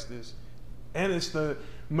youth likes this, and it's the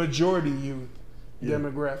majority youth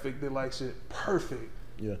demographic that likes it. Perfect.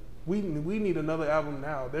 Yeah. We need another album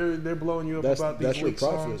now. They're blowing you up That's about these your weak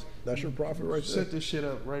profit. songs. That's your profit right there. Set this shit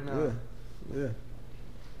up right now. Yeah.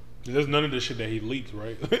 There's none of the shit that he leaked,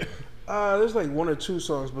 right? There's like 1 or 2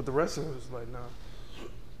 songs, but the rest of it is like nah.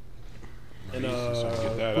 And He's just trying to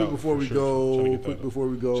get that quick out, before for we sure. Trying to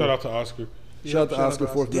go, get that out. Shout out to Oscar. Shout out to Oscar,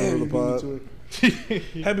 fourth member of the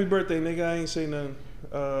pod. Happy birthday, nigga. I ain't say nothing.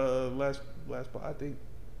 Last pod, I think.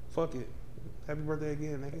 Fuck it. Happy birthday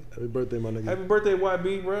again, nigga. Happy birthday, my nigga. Happy birthday,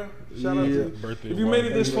 YB, bro. Shout out to you. Birthday If you made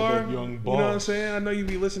it YB. this far, Young you know boss. what I'm saying? I know you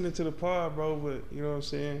be listening to the pod, bro, but you know what I'm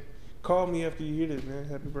saying? Call me after you hear this, man.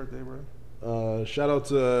 Happy birthday, bro. Shout out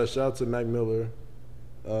to Mac Miller.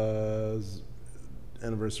 His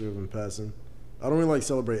anniversary of him passing. I don't really like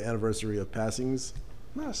celebrate anniversary of passings,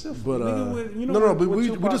 Nah, still, but nigga, with, you know, no, when- but when we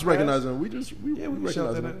Tupac just recognize passed, him. We can shout recognize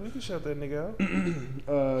that. him. We can shout that nigga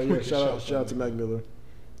out. Yeah, shout out to Mac Miller.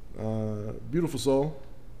 Beautiful soul.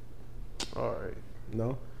 All right.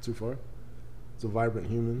 No, too far. It's a vibrant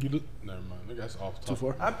human. Never mind. Nigga, that's off Too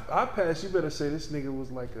top. far. I passed. You better say this nigga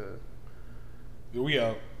was like a. We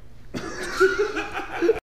out.